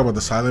when I talk about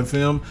the silent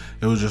film,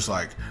 it was just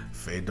like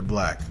fade to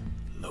black,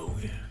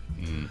 Logan,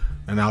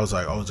 and I was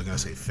like, oh, is it gonna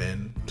say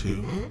Finn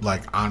too?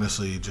 Like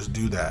honestly, just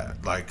do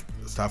that. Like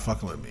stop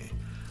fucking with me.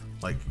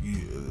 Like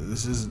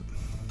this is.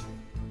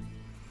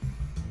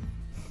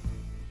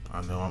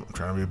 I know I'm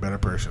trying to be a better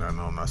person. I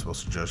know I'm not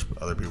supposed to judge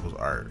other people's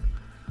art,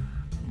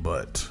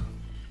 but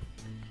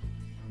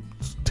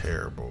it's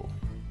terrible.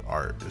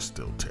 Art is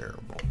still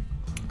terrible.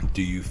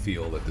 Do you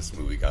feel that this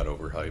movie got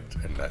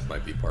overhyped and that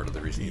might be part of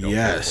the reason you don't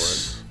care for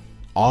it?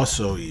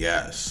 Also,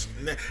 yes.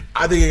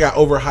 I think it got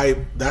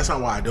overhyped. That's not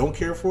why I don't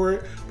care for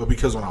it, but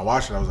because when I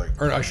watched it, I was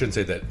like... Or I shouldn't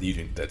say that you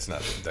didn't. That's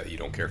not that you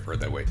don't care for it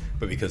that way,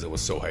 but because it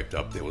was so hyped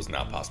up, it was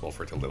not possible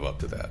for it to live up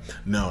to that.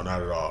 No,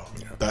 not at all.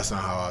 Yeah. That's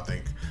not how I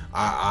think.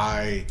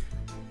 I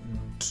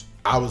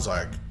was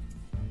like,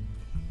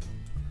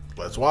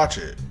 let's watch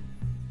it.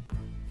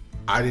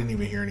 I didn't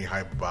even hear any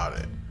hype about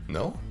it.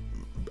 No?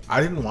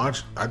 I didn't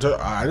watch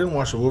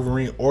the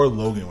Wolverine or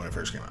Logan when it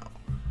first came out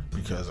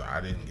because I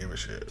didn't give a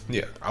shit.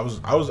 Yeah. I was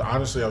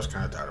honestly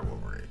kind of tired of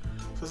Wolverine.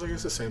 So it's like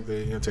it's the same thing.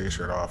 He's gonna take his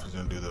shirt off. He's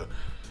gonna do the.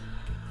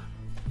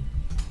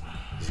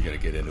 He's gonna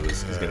get into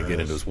his. He's gonna get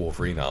into his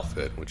Wolverine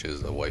outfit, which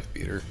is a wife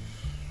beater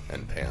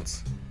and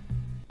pants.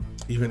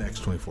 Even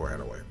X-24 had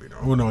a white beater.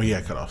 Oh no, he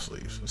had cut off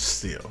sleeves.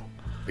 Still.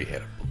 He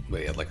had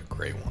like a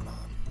gray one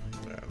on.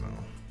 Yeah, no.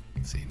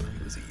 See,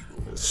 he was evil.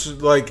 It's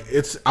like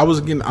I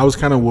was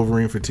kind of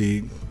Wolverine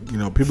fatigue. You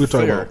know, people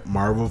talk Fair. about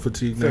Marvel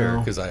fatigue Fair, now.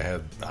 because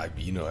as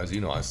you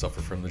know, I suffer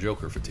from the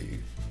Joker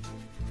fatigue.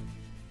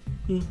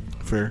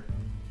 Fair.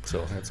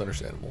 So that's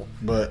understandable.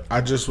 But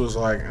I just was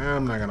like,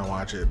 I'm not gonna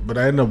watch it. But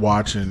I ended up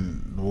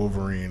watching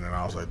Wolverine, and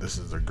I was like, this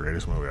is the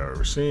greatest movie I've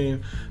ever seen.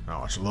 And I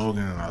watched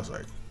Logan, and I was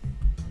like,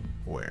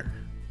 where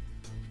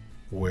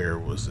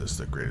was this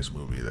the greatest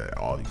movie that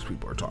all these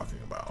people are talking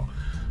about?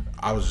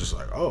 I was just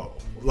like, oh,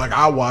 like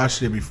I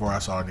watched it before I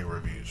saw any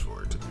reviews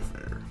for it. To be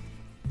fair,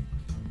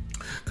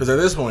 because at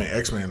this point,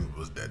 X-Men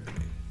was dead to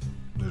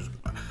me.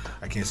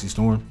 I can't see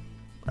Storm.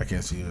 I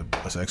can't see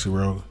a sexy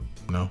Rogue.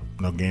 No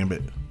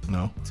Gambit.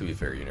 No. To be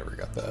fair, you never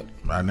got that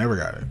I never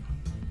got it.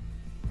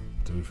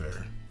 To be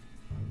fair,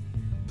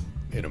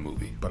 in a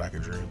movie. but I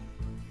could dream.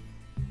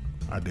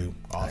 I do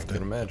I can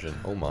often. imagine.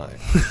 Oh my.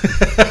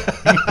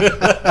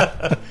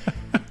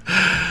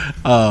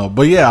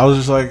 But yeah, I was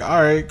just like,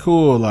 all right,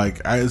 cool.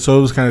 So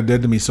it was kind of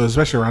dead to me. So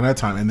especially around that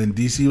time, and then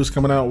DC was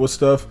coming out with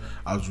stuff.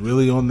 I was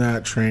really on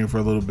that train for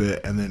a little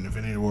bit, and then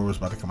Infinity War was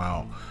about to come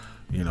out.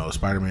 You know,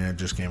 Spider-Man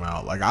just came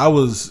out. Like I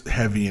was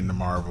heavy into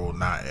Marvel,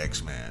 not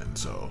X-Men.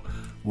 So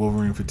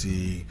Wolverine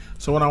fatigue.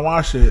 So when I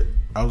watched it,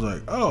 I was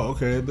like, oh,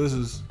 okay, this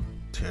is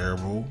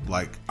terrible.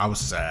 Like I was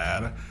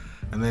sad,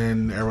 and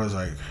then everyone's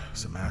like,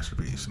 it's a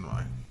masterpiece, and I'm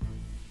like.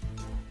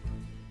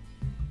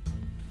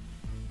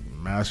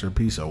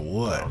 Masterpiece of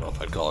what? I don't know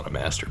if I'd call it a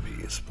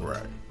masterpiece. But...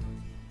 Right.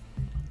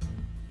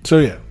 So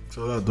yeah.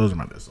 So those are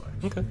my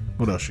dislikes. Okay.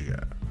 What else you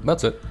got?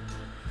 That's it.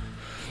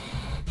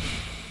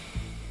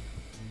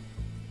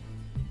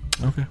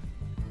 Okay.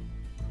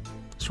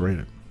 Let's rate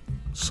it.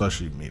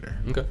 Slushy meter.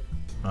 Okay.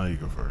 Oh, you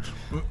go first.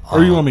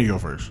 Or you want me to go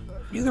first?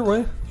 Either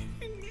way.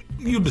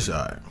 You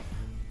decide.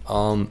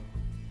 I'm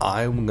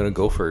gonna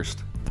go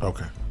first.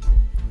 Okay.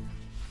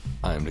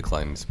 I am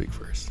declining to speak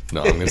first.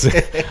 No, I'm gonna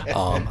say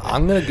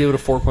I'm gonna give it a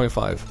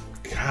 4.5.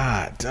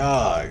 God,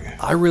 dog.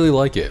 I really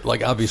like it.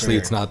 Like obviously, Fair.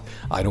 it's not.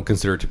 I don't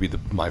consider it to be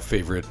my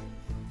favorite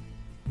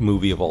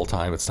movie of all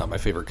time. It's not my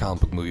favorite comic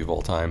book movie of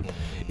all time.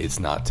 It's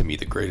not to me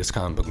the greatest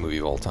comic book movie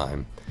of all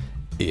time.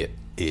 It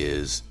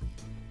is,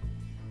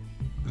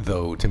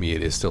 though. To me,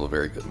 it is still a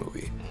very good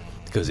movie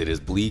because it is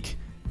bleak.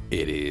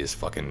 It is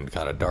fucking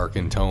kind of dark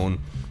in tone.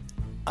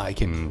 I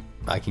can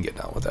get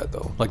down with that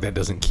though. Like that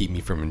doesn't keep me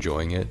from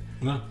enjoying it.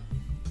 No.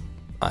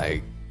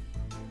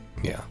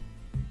 Yeah.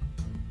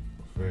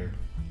 Fair.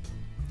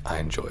 I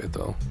enjoy it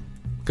though,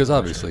 because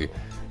obviously,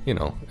 you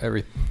know,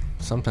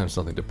 sometimes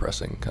something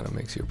depressing kind of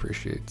makes you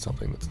appreciate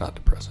something that's not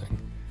depressing.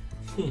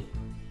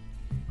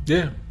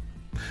 Yeah.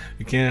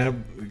 You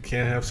can't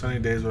have sunny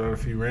days without a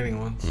few raining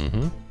ones.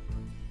 Mm-hmm.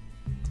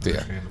 So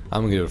yeah,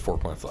 I'm gonna give it a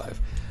 4.5.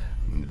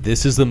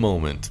 This is the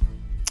moment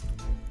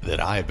that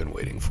I've been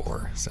waiting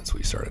for since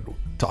we started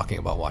talking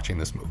about watching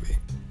this movie.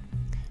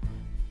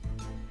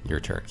 Your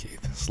turn,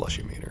 Keith.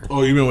 Slushy meter.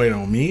 Oh, you've been waiting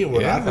on me?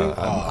 What Yeah, I think?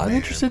 I'm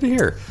interested to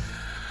hear.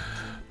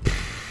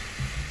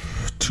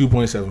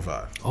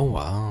 2.75. Oh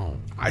wow.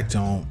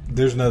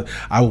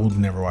 I will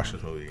never watch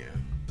this movie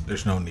again.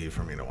 There's no need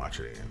for me to watch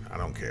it again. I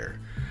don't care.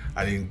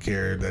 I didn't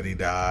care that he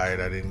died.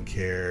 I didn't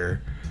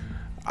care.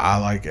 I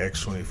like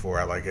X-24.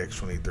 I like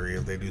X-23.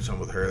 If they do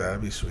something with her,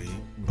 that'd be sweet.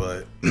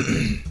 But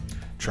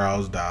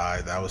Charles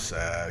died. That was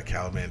sad.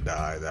 Caliban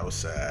died. That was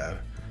sad.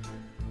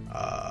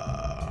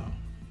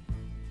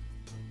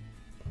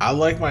 I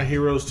like my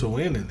heroes to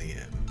win in the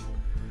end.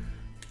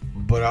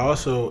 But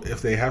also,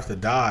 if they have to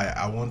die,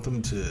 I want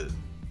them to...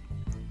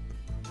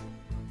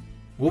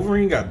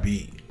 Wolverine got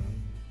beat.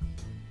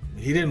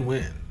 He didn't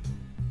win.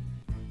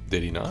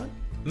 Did he not?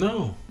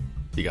 No.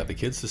 He got the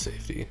kids to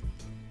safety.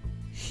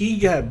 He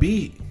got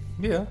beat.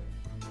 Yeah.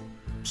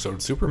 So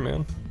did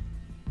Superman.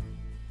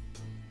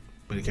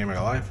 But he came back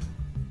alive.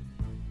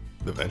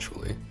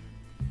 Eventually.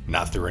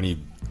 Not through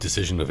any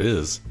decision of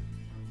his.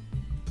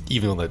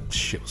 Even though that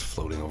shit was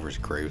floating over his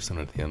gravestone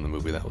at the end of the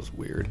movie, that was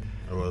weird.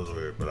 It was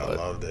weird, but I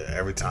loved it.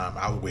 Every time,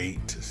 I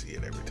wait to see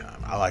it every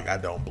time. I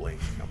don't blink.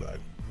 I'm like,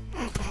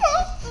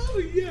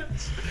 oh,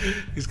 yes.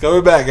 He's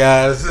coming back,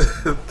 guys.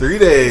 3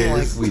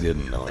 days. Like we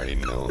didn't already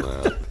know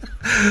that.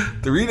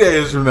 3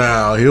 days from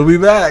now, he'll be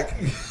back.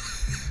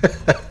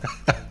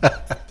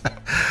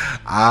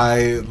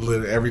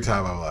 Every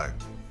time I'm like,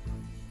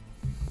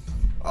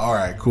 all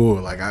right,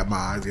 cool. Like my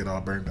eyes get all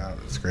burnt out.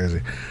 It's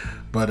crazy.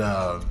 But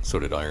so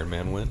did Iron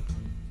Man win?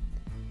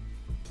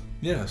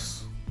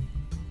 Yes.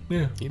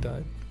 Yeah. He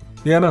died.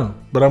 Yeah, I know.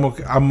 But I'm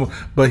okay.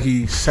 But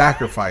he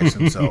sacrificed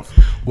himself.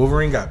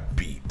 Wolverine got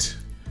beat.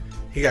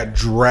 He got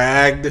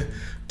dragged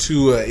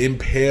to an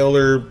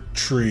impaler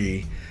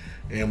tree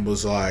and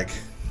was like,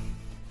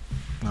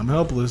 I'm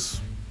helpless.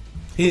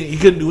 He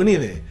couldn't do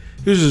anything.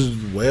 He was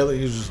just wailing.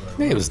 He was just like,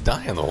 yeah, he was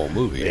dying the whole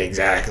movie.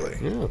 Exactly.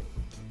 Yeah.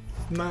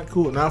 Not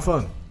cool. Not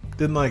fun.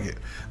 Didn't like it.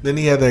 Then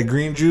he had that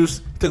green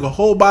juice. Took a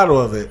whole bottle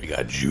of it. He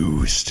got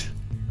juiced.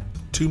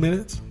 2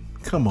 minutes?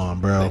 Come on,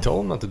 bro. They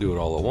told him not to do it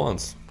all at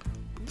once.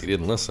 He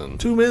didn't listen.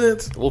 2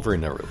 minutes? Wolverine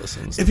never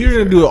listens. If you're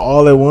going to do it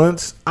all at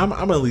once, I'm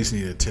at least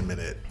need a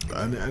 10-minute.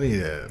 I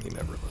need a... He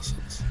never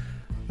listens.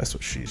 That's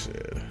what she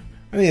said.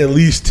 I need at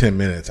least 10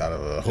 minutes out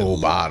of a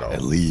whole bottle.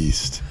 At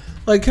least.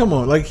 Like, come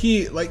on.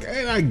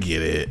 And I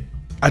get it.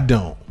 I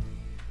don't.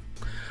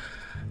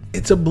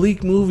 It's a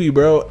bleak movie,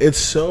 bro. It's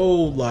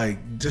so,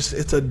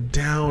 it's a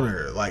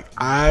downer.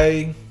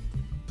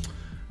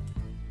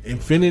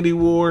 Infinity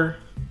War,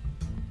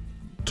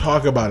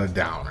 talk about a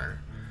downer.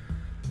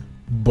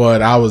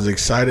 But I was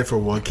excited for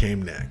what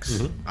came next.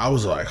 Mm-hmm. I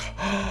was like,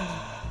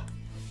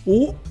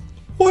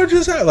 what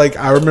just happened?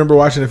 I remember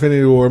watching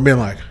Infinity War and being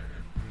like,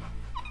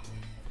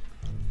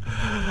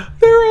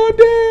 they're all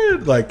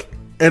dead.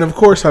 And of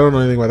course, I don't know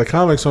anything about the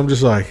comics, so I'm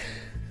just like,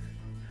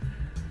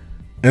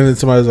 and then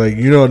somebody's like,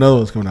 another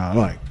one's coming out. I'm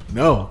like,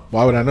 no,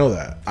 why would I know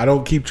that? I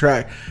don't keep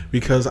track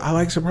because I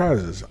like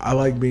surprises. I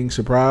like being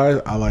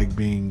surprised. I like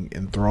being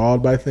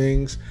enthralled by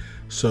things.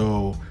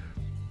 So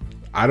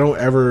I don't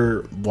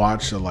ever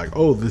watch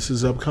this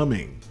is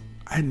upcoming.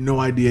 I had no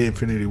idea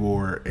Infinity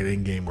War and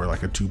Endgame were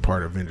like a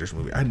 2-part Avengers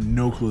movie. I had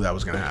no clue that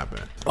was going to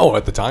happen. Oh,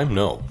 at the time,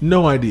 no.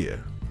 No idea.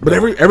 But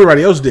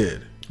everybody else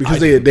did because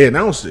they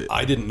announced it.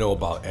 I didn't know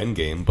about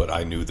Endgame, but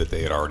I knew that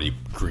they had already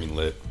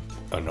greenlit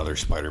another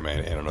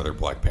Spider-Man and another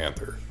Black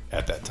Panther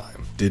at that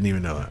time. Didn't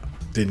even know that.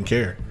 Didn't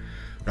care.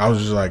 I was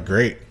just like,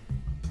 great.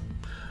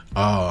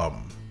 I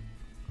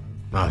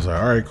was like,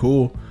 all right,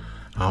 cool.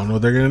 I don't know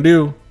what they're going to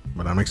do,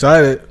 but I'm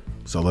excited.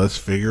 So let's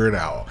figure it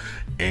out.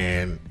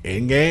 And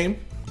Endgame,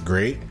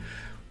 great.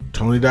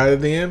 Tony died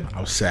at the end.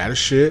 I was sad as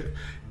shit.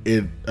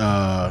 Think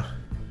about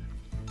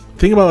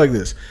it like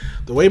this.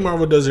 The way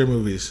Marvel does their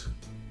movies,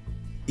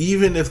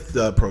 even if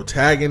the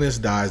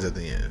protagonist dies at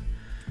the end,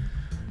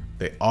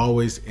 they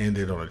always end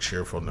it on a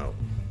cheerful note.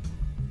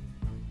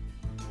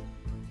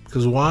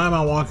 Because why am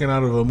I walking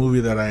out of a movie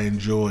that I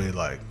enjoy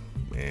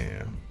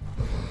man,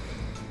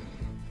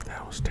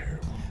 that was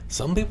terrible.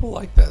 Some people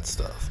like that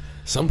stuff.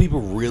 Some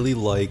people really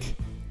like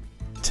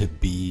to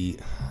be,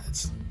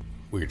 it's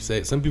weird to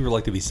say, some people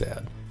like to be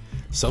sad.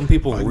 Some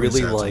people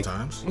really like,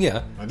 sometimes.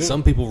 Yeah,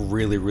 some people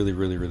really, really,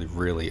 really, really,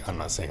 really, I'm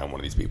not saying I'm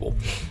one of these people,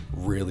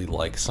 really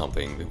like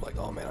something. They're like,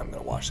 oh man, I'm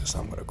going to watch this,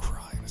 I'm going to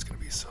cry, and it's going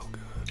to be so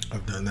good.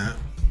 I've done that.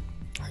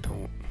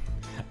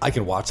 I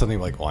can watch something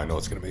like, oh, I know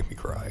it's going to make me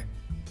cry.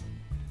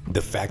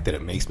 The fact that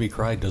it makes me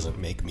cry doesn't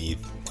make me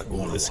like,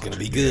 oh, this is going to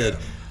be good. Yeah.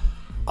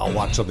 I'll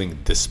watch something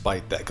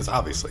despite that, because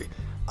obviously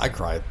I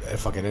cry at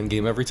fucking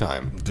Endgame every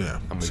time. Yeah,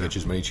 I'm going to get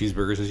you as many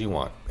cheeseburgers as you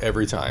want.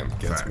 Every time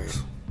gets me.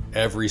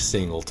 Every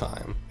single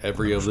time.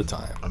 Every of the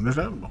time.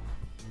 Understandable.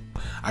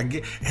 I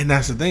get, and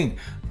that's the thing.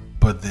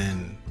 But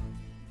then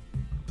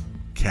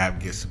Cap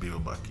gets to be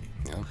with Bucky.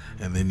 Yeah.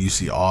 And then you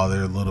see all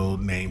their little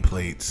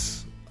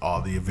nameplates,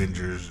 all the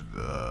Avengers,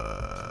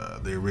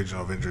 the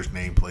original Avengers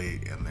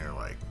nameplate, and their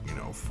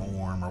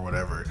form or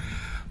whatever.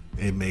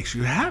 It makes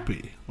you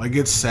happy.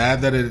 It's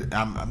sad that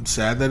I'm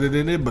sad that it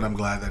ended, but I'm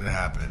glad that it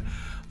happened.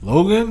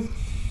 Logan,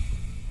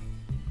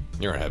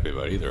 you're not happy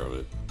about either of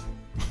it.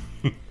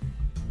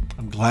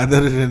 I'm glad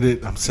that it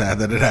ended. I'm sad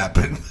that it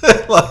happened.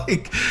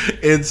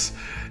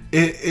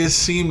 It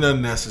seemed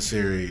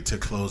unnecessary to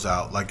close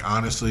out. Like,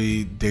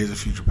 honestly, Days of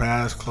Future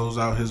Past closed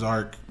out his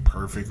arc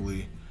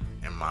perfectly,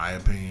 in my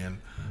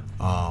opinion.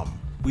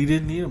 We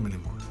didn't need him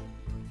anymore.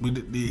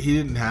 He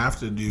didn't have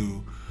to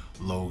do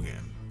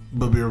Logan.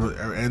 But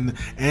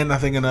and I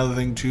think another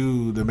thing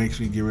too that makes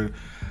me get rid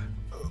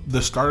of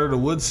the start of the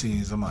wood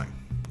scenes. I'm like,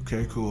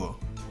 okay, cool.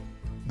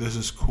 This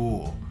is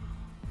cool.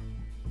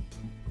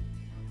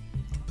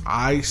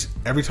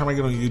 Every time I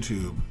get on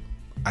YouTube,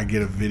 I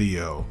get a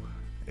video.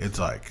 It's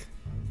like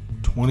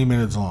 20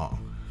 minutes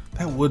long.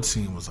 That wood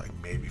scene was like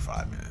maybe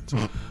 5 minutes.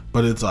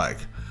 But it's like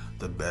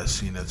the best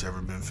scene that's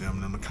ever been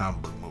filmed in a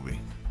comic book movie.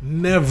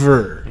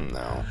 Never.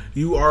 No.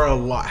 You are a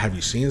lot. Have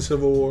you seen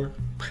Civil War?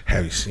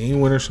 Have you seen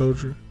Winter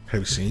Soldier?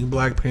 Have you seen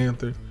Black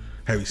Panther?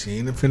 Have you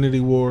seen Infinity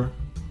War?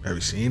 Have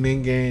you seen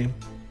Endgame?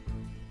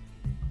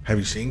 Have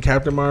you seen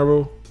Captain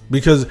Marvel?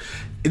 Because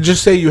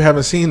just say you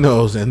haven't seen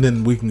those and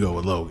then we can go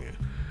with Logan.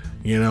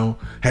 You know?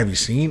 Have you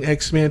seen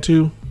X-Men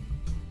 2?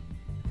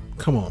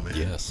 Come on, man.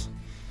 Yes.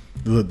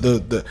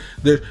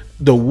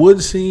 The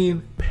wood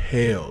scene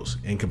pales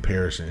in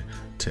comparison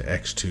to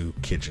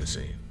X2 kitchen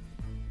scene.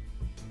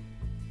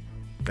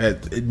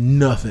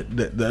 Nothing.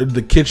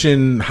 The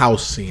kitchen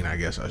house scene, I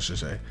guess I should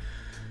say,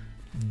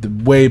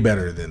 way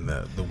better than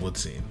the wood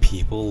scene.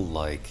 People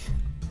like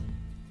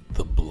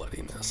the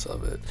bloodiness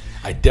of it.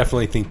 I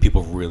definitely think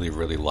people really,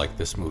 really like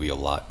this movie a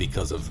lot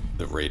because of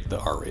the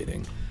R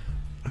rating.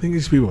 I think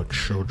these people are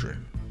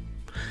children.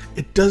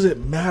 It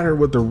doesn't matter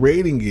what the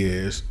rating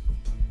is,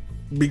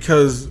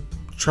 because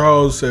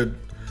Charles said,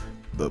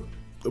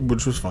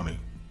 which was funny.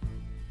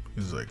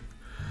 He's like,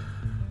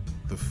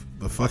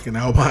 the fucking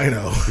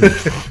albino.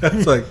 I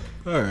was like,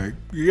 all right,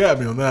 you got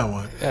me on that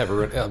one. Yeah,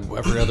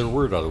 every other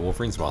word out of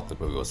Wolverine's mouth, the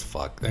movie goes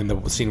fuck, and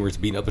the scene where he's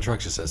beating up the truck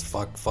just says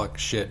fuck,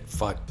 shit,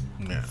 fuck,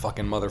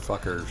 fucking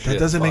motherfucker. Shit, that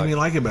doesn't fuck. make me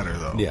like it better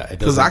though. Yeah, it doesn't.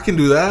 Because I can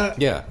do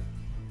that. Yeah,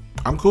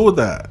 I'm cool with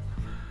that.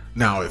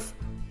 Now, if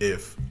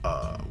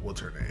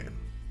what's her name,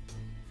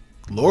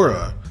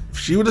 Laura, if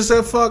she would have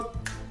said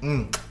fuck,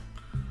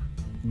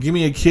 give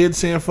me a kid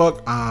saying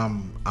fuck,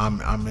 I'm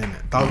in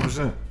it,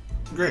 1,000%.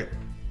 Great.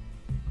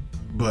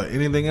 But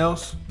anything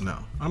else? No.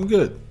 I'm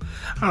good.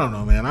 I don't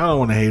know, man. I don't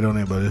want to hate on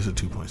it, but it's a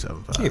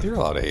 2.75. hey, you're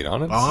allowed to hate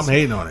on it. Oh, I'm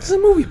hating on it. It's a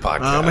movie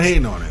podcast. I'm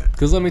hating on it.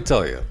 Because let me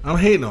tell you. I'm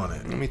hating on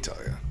it. Let me tell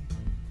you.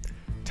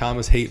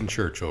 Thomas Hayden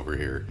Church over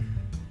here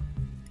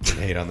can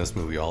hate on this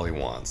movie all he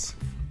wants.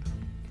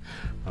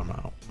 I'm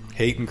out.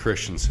 Hayden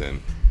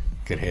Christensen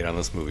can hate on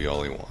this movie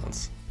all he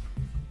wants.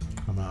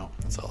 I'm out.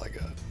 That's all I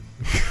got.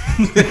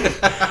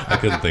 I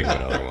couldn't think of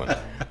another one.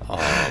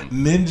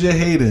 Ninja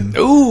Hayden.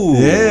 Ooh.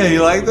 Yeah,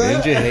 you like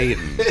that? Ninja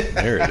Hayden.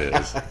 There it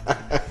is.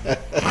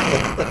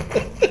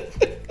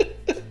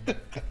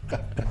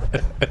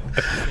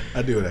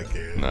 I do what I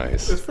can.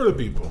 Nice. It's for the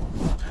people.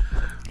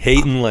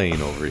 Hayden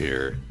Lane over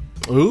here.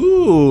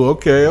 Ooh,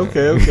 okay.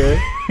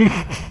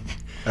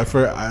 At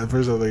first I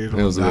thought you were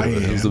It was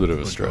a bit of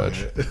a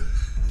stretch.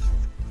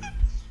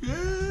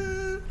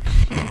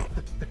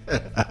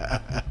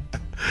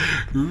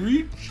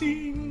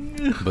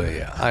 Reaching. But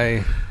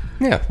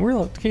yeah, we're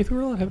allowed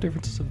to have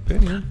differences of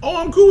opinion. Oh,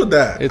 I'm cool with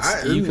that.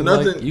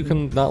 You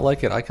can not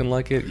like it. I can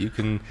like it. You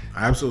can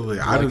absolutely.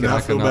 I do not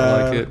not feel not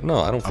bad. Like it. No,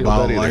 I don't feel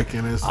about bad either.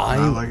 liking this.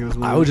 Not liking this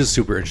movie. I was just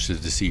super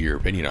interested to see your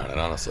opinion on it,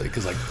 honestly,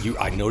 because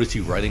I noticed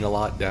you writing a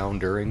lot down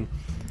during,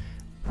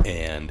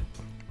 and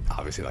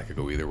obviously that could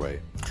go either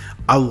way.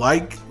 I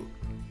like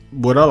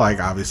what I like,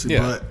 obviously,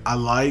 Yeah. but I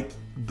like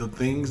the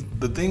things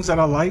that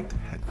I liked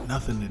had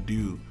nothing to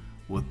do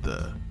with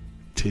the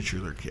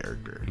titular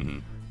character. Mm-hmm.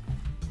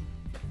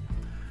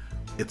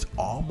 It's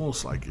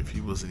almost like if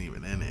he wasn't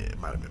even in it, it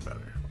might have been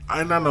better.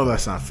 And I know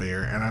that's not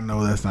fair, and I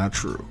know that's not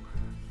true.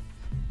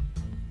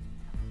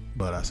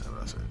 But I said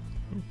what I said.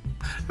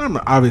 And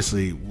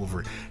obviously,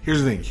 Wolverine.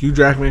 Here's the thing. Hugh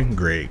Jackman,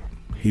 great.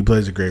 He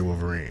plays a great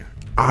Wolverine.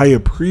 I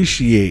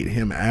appreciate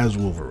him as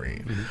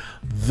Wolverine. Mm-hmm.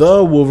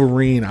 The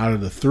Wolverine out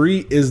of the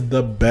three is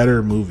the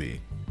better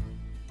movie.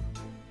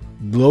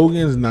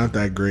 Logan's not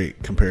that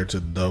great compared to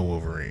the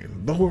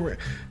Wolverine. The Wolverine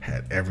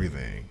had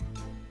everything.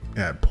 It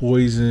had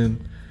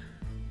poison.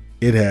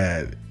 It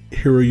had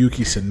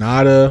Hiroyuki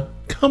Sanada.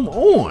 Come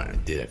on.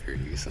 It did have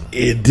Hiroyuki Sanada.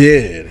 It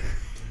did.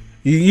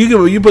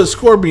 You put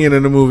Scorpion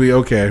in the movie.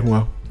 Okay,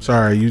 well,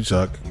 sorry, you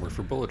suck. Worked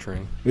for Bullet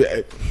Train.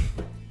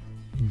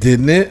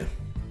 Didn't it?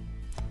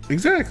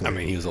 Exactly. I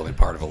mean, he was only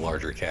part of a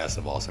larger cast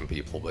of awesome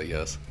people, but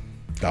yes.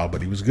 Oh,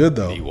 but he was good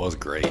though. He was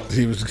great.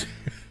 He was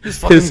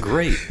fucking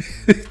great.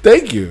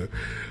 Thank you.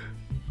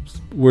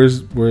 Where's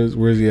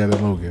he at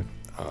in Logan?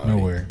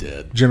 Nowhere.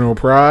 Dead. General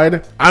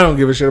Pride. I don't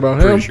give a shit about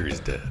him. Pretty sure he's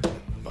dead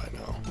by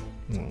now.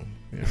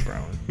 Yeah,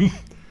 probably.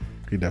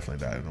 He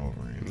definitely died in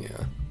Wolverine.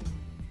 Yeah.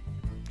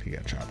 He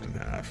got chopped in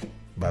half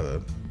by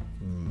the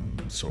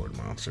sword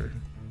monster.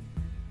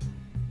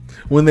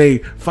 When they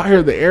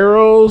fired the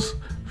arrows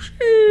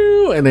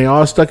and they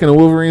all stuck in the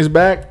Wolverine's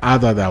back, I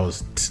thought that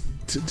was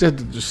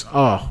just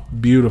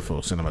beautiful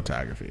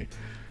cinematography.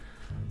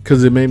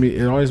 Because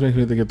it always makes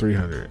me think of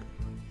 300.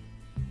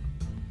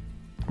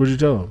 What'd you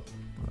tell him?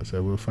 I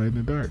said, we'll fight in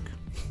the dark.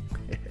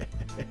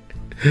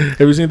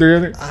 Have you seen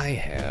 300? I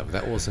have.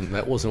 That wasn't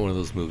one of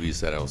those movies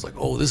that I was like,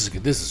 oh, this is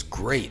good. This is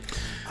great.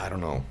 I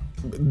don't know.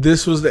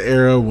 This was the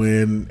era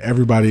when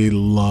everybody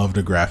loved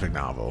a graphic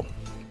novel,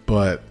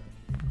 but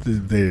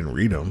they didn't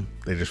read them.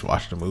 They just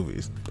watched the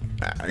movies.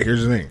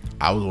 Here's the thing.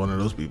 I was one of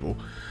those people.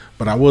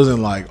 But I wasn't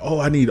like, oh,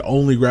 I need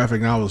only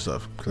graphic novel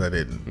stuff, because I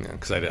didn't. Yeah,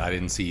 because I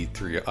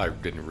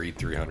didn't read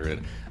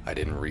 300. I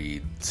didn't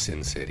read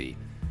Sin City.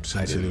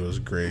 Sin City was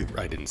great.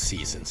 I didn't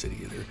see Sin City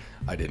either.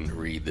 I didn't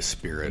read The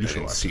Spirit. I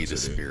didn't see The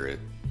Spirit.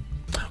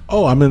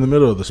 Oh, I'm in the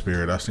middle of The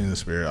Spirit. I've seen The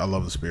Spirit. I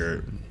love The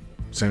Spirit.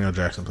 Samuel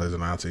Jackson plays a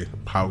Nazi.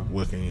 How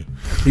can you?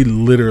 He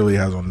literally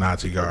has on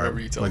Nazi garb,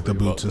 like the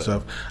boots and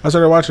stuff. I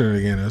started watching it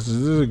again. This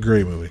is a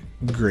great movie.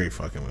 Great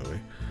fucking movie.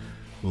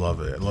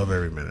 Love it. Love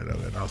every minute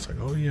of it. I was like,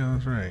 oh yeah,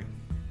 that's right.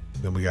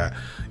 Then we got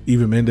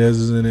Eva Mendes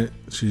is in it.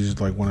 She's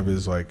like one of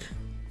his like,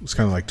 it's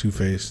kind of like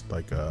Two-Faced,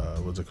 like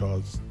what's it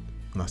called?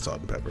 Not Salt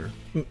and Pepper.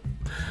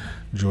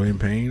 Joy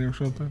and Pain or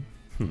something.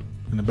 In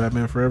the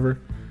Batman Forever.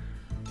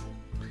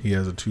 He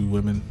has the two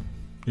women.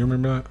 You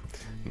remember that?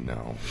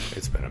 No,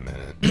 it's been a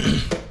minute.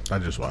 I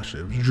just watched it.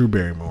 It was Drew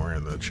Barrymore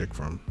and the chick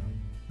from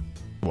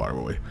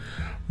Waterboy.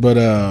 But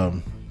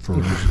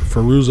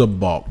Fairuza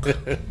Balk.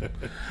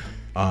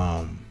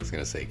 I was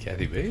gonna say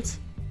Kathy Bates.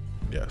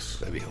 Yes,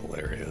 that'd be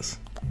hilarious.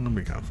 That'd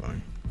be kind of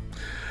funny.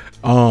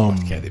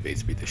 Watch Kathy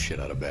Bates beat the shit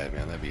out of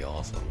Batman. That'd be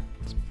awesome.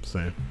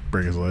 Same.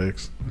 Break his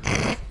legs.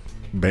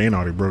 Bane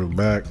already broke his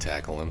back.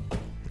 Tackle him.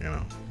 You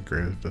know,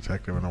 greatest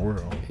detective in the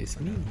world. It's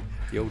me,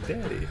 yo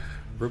daddy,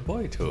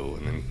 Roberto,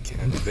 and then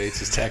Kathy Bates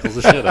just tackles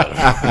the shit out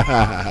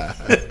of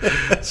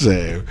him.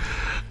 Same.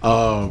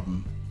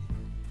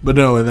 But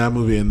no, in that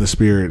movie, in The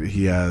Spirit,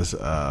 he has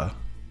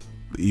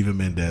Eva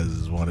Mendes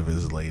is one of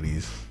his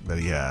ladies that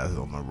he has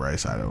on the right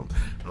side of him.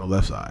 On the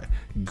left side,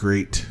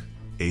 great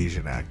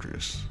Asian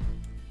actress,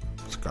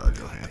 Scarlett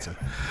Johansson.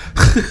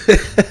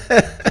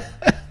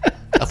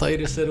 I thought you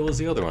just said it was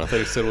the other one. I thought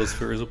you said it was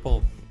Fairuza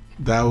Balk.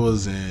 That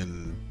was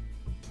in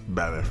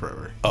Batman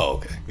Forever. Oh,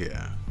 okay.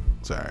 Yeah.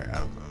 Sorry.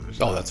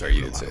 That's right.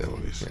 You did say that.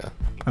 Movies. Yeah.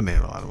 I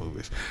named a lot of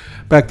movies.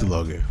 Back to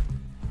Logan.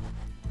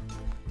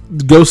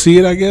 Go see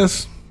it, I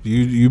guess.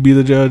 You be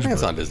the judge.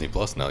 It's on Disney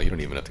Plus now. You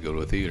don't even have to go to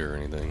a theater or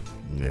anything.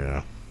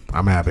 Yeah.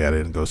 I'm happy I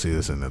didn't go see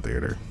this in the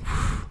theater.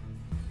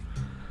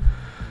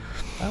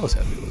 I was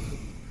happy with it.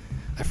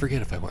 I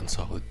forget if I went and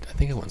saw it. I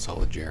think I went and saw it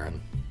with Jaron.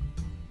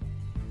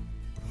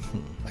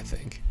 I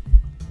think.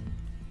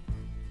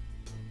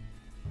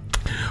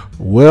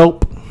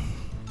 Welp.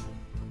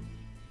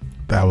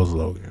 That was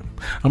Logan.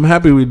 I'm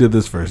happy we did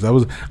this first.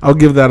 I'll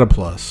give that a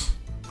plus.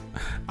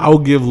 I'll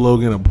give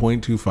Logan a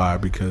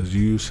 0.25 because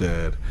you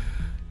said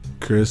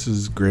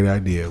Chris's great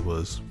idea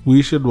was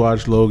we should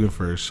watch Logan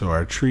first, so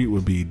our treat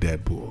would be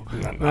Deadpool.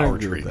 Not our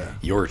treat,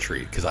 your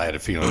treat, because I had a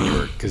feeling you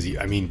were. Because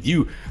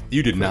you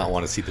did not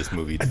want to see this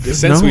movie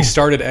since we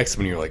started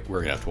X-Men. You're like,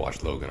 we're gonna have to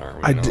watch Logan, aren't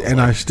we?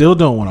 I still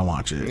don't want to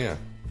watch it. Yeah,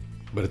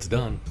 but it's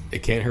done.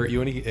 It can't hurt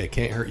you It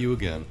can't hurt you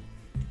again,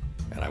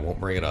 and I won't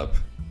bring it up.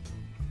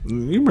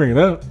 You bring it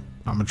up.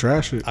 I'm gonna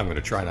trash it. I'm gonna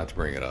try not to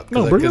bring it up.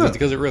 No, bring it up.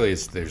 Because it really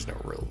is. There's no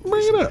real.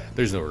 Bring it up.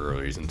 There's no real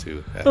reason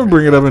to. I'll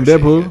bring it up in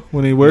Deadpool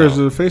when he wears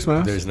the face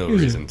mask. There's no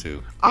reason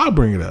to. I'll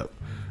bring it up.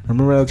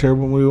 Remember that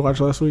terrible movie we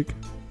watched last week?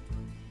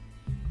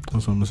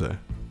 That's what I'm gonna say.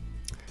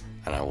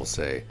 And I will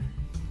say,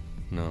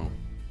 no,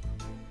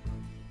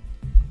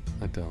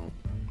 I don't.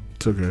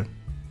 It's okay.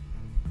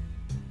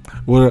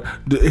 Well,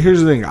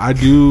 here's the thing. I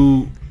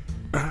do.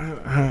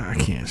 I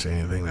can't say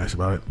anything nice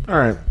about it. All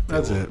right,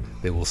 that's it.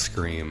 They will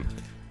scream,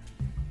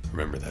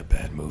 remember that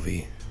bad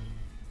movie?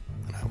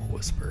 And I will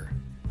whisper,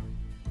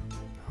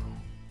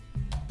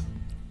 no.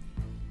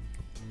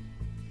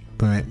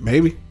 But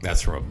maybe.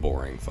 That's from a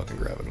boring fucking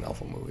graphic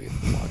novel movie,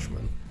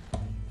 Watchmen.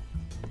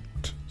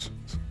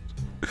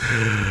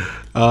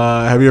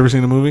 Have you ever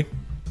seen the movie?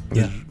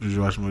 Yeah. Did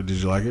you watch the movie?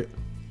 Did you like it?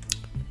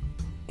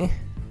 You're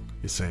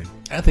saying.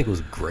 I think it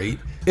was great.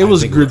 It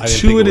was gratuitous. I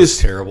didn't think it was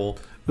terrible.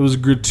 It was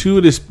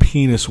gratuitous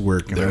penis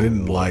work, and I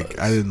didn't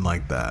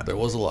like that. There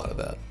was a lot of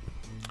that.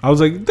 I was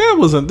like, this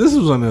was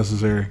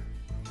unnecessary.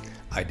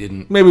 I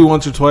didn't. Maybe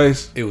once or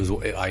twice.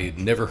 I had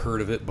never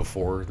heard of it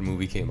before the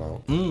movie came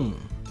out.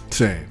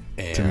 Same.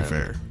 And to be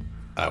fair,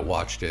 I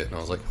watched it and I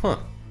was like, huh.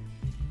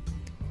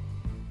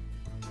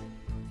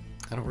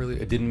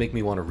 It didn't make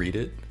me want to read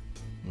it,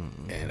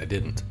 and I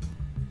didn't.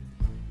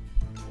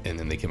 And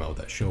then they came out with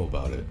that show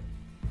about it,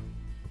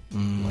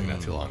 like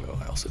not too long ago.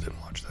 I also didn't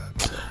watch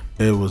that. So.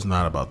 It was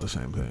not about the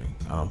same thing.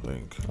 I don't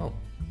think. Oh,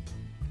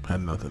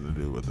 had nothing to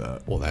do with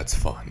that. Well, that's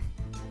fun.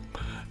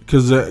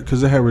 Because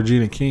they had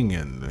Regina King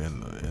in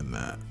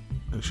that,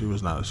 and she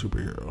was not a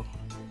superhero.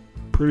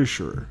 Pretty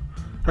sure.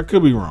 I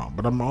could be wrong,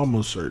 but I'm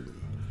almost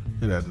certain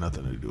it had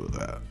nothing to do with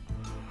that.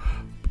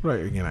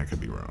 Right? Again, I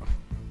could be wrong.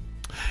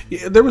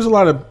 Yeah, there was a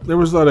lot of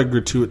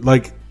gratuity.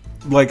 Like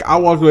I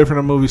walked away from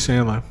the movie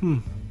saying like,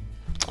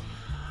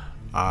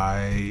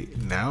 I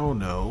now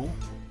know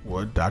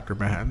what Dr.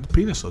 Manhattan's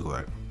penis looked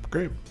like.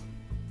 Great.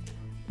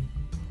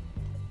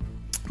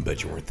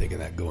 Bet you weren't thinking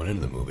that going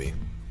into the movie.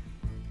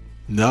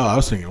 No, I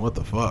was thinking, what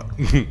the fuck?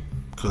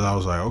 Because I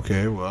was like,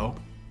 okay, well,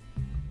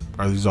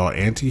 are these all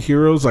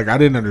anti-heroes? Like, I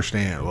didn't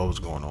understand what was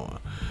going on.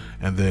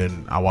 And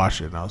then I watched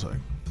it, and I was like,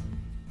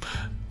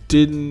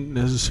 didn't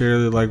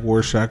necessarily like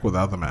Rorschach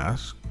without the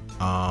mask.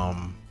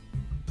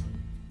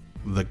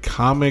 The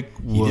comic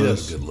He did have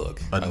was a good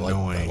look.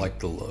 annoying. I like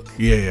the look.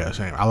 Yeah,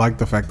 same. I like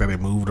the fact that it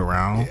moved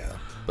around. Yeah,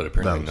 but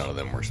apparently none of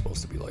them were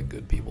supposed to be like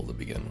good people to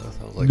begin with.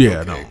 I was like, Yeah,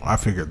 okay. no, I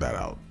figured that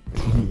out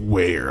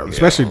way early.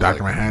 Especially I was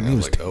Dr. like- Manhattan. I He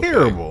was like,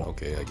 terrible.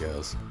 Okay, I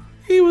guess.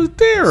 He was So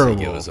terrible.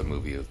 he gave us a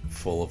movie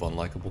full of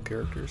unlikable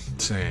characters.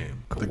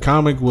 Same. Cool. The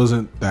comic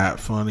wasn't that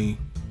funny,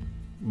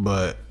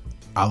 but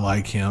I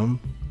like him.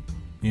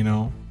 You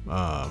know,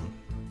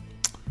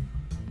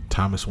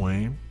 Thomas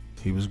Wayne.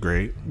 He was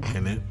great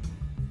in it.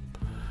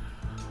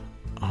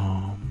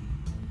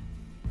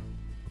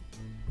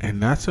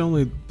 And that's the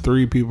only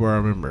 3 people I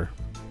remember: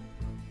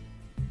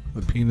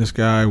 the penis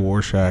guy,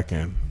 Rorschach,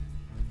 and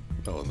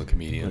Oh, and the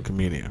comedian. the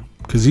comedian.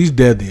 Because he's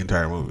dead the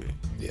entire movie.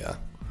 Yeah,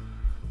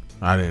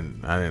 I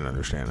didn't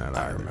understand that.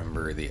 I either.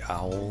 remember the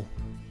owl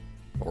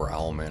or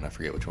Owlman. I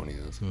forget which one he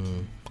is. I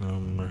don't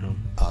remember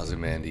him.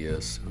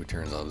 Ozymandias, who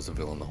turns out is a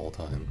villain the whole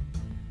time.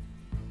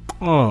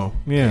 Oh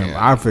yeah, And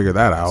I figured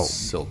that out.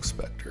 Silk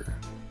Spectre.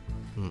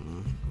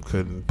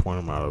 Couldn't point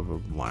him out of a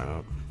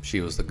lineup. She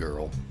was the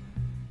girl.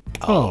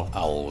 Oh.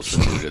 Owl was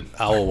the dude.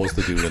 Owl was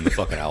the dude in the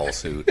fucking owl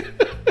suit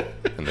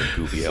and the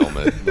goofy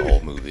helmet in the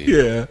whole movie.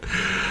 Yeah.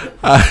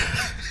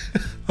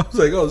 I was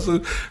like, oh,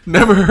 so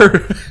never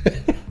heard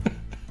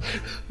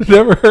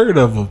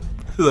of him.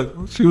 He's like,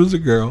 well, she was a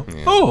girl.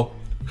 Yeah. Oh,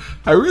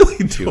 I really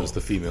She do. was the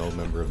female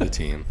member of the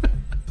team.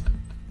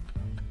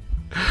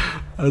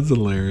 That's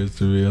hilarious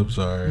to me. I'm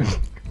sorry.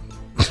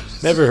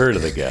 Never heard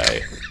of the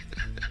guy.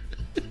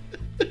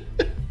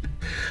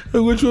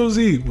 Which one was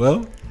he?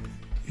 Well,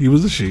 he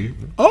was a she.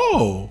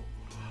 Oh.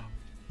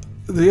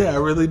 Yeah, I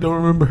really don't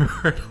remember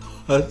her.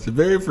 That's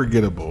very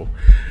forgettable.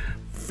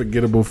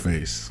 Forgettable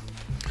face.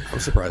 I'm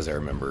surprised I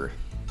remember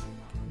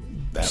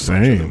that much of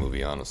Same. the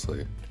movie,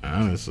 honestly.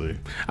 Honestly,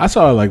 I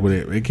saw it like when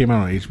it came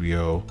out on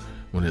HBO.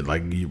 When it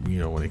like you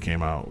know when it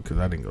came out, because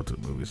I didn't go to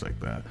the movies like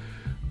that.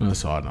 When I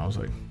saw it, and I was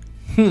like,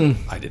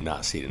 I did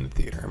not see it in the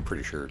theater. I'm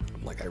pretty sure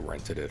like I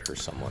rented it or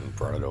someone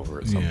brought it over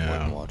at some point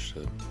Yeah. and watched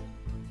it.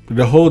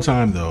 the whole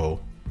time though,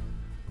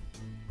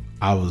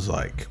 I was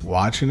like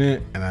watching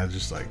it, and I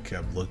just like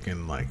kept looking at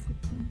my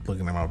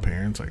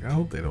parents. Like, I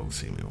hope they don't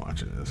see me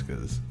watching this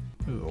because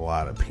there's a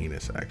lot of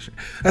penis action.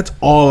 That's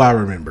all I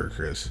remember,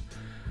 Chris.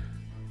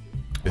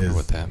 I wonder Is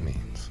what that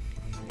means.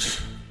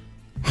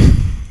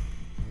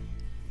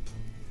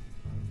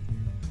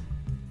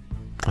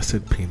 I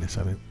said penis.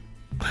 I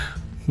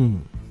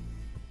didn't.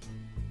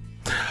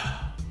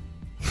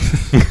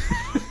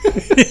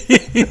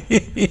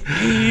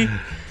 I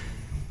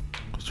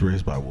was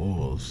raised by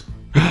wolves.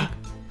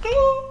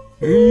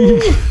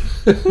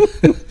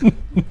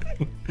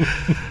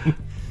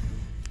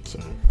 So,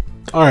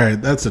 all right,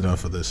 that's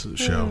enough of this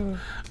show.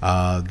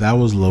 That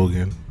was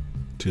Logan,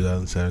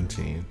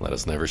 2017. Let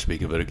us never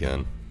speak of it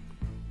again.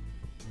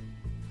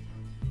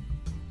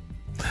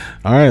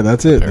 All right,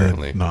 that's it.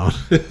 Apparently. Then. No.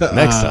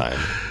 Next time.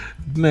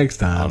 Next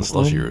time. On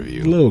Slushy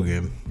Review.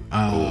 Logan.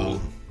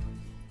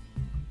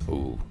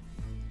 Ooh.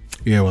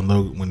 Yeah,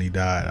 when he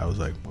died, I was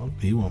like, well,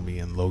 he won't be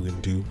in Logan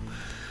 2.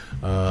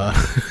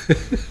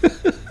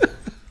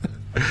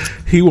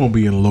 He won't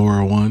be in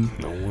Laura 1.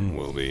 No one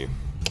will be.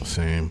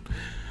 Same.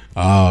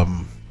 Yeah,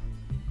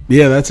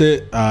 that's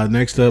it.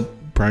 Next up,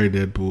 probably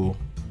Deadpool.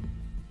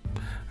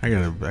 I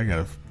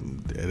gotta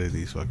edit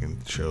these fucking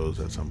shows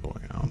at some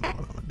point. I don't know what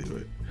I'm gonna do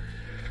it.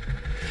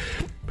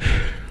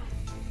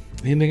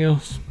 Anything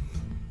else?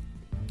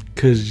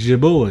 Cause your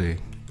boy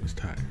is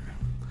tired.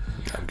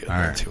 I'm getting All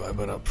that right. too. I've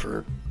been up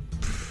for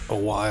a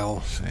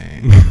while.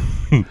 Same.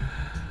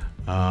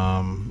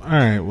 All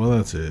right. Well,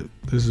 that's it.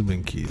 This has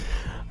been Keith,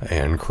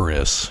 And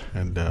Chris.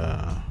 and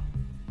I'll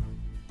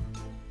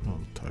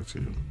talk to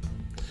you.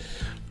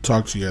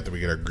 Talk to you after we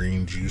get our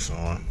green juice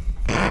on.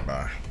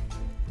 Bye.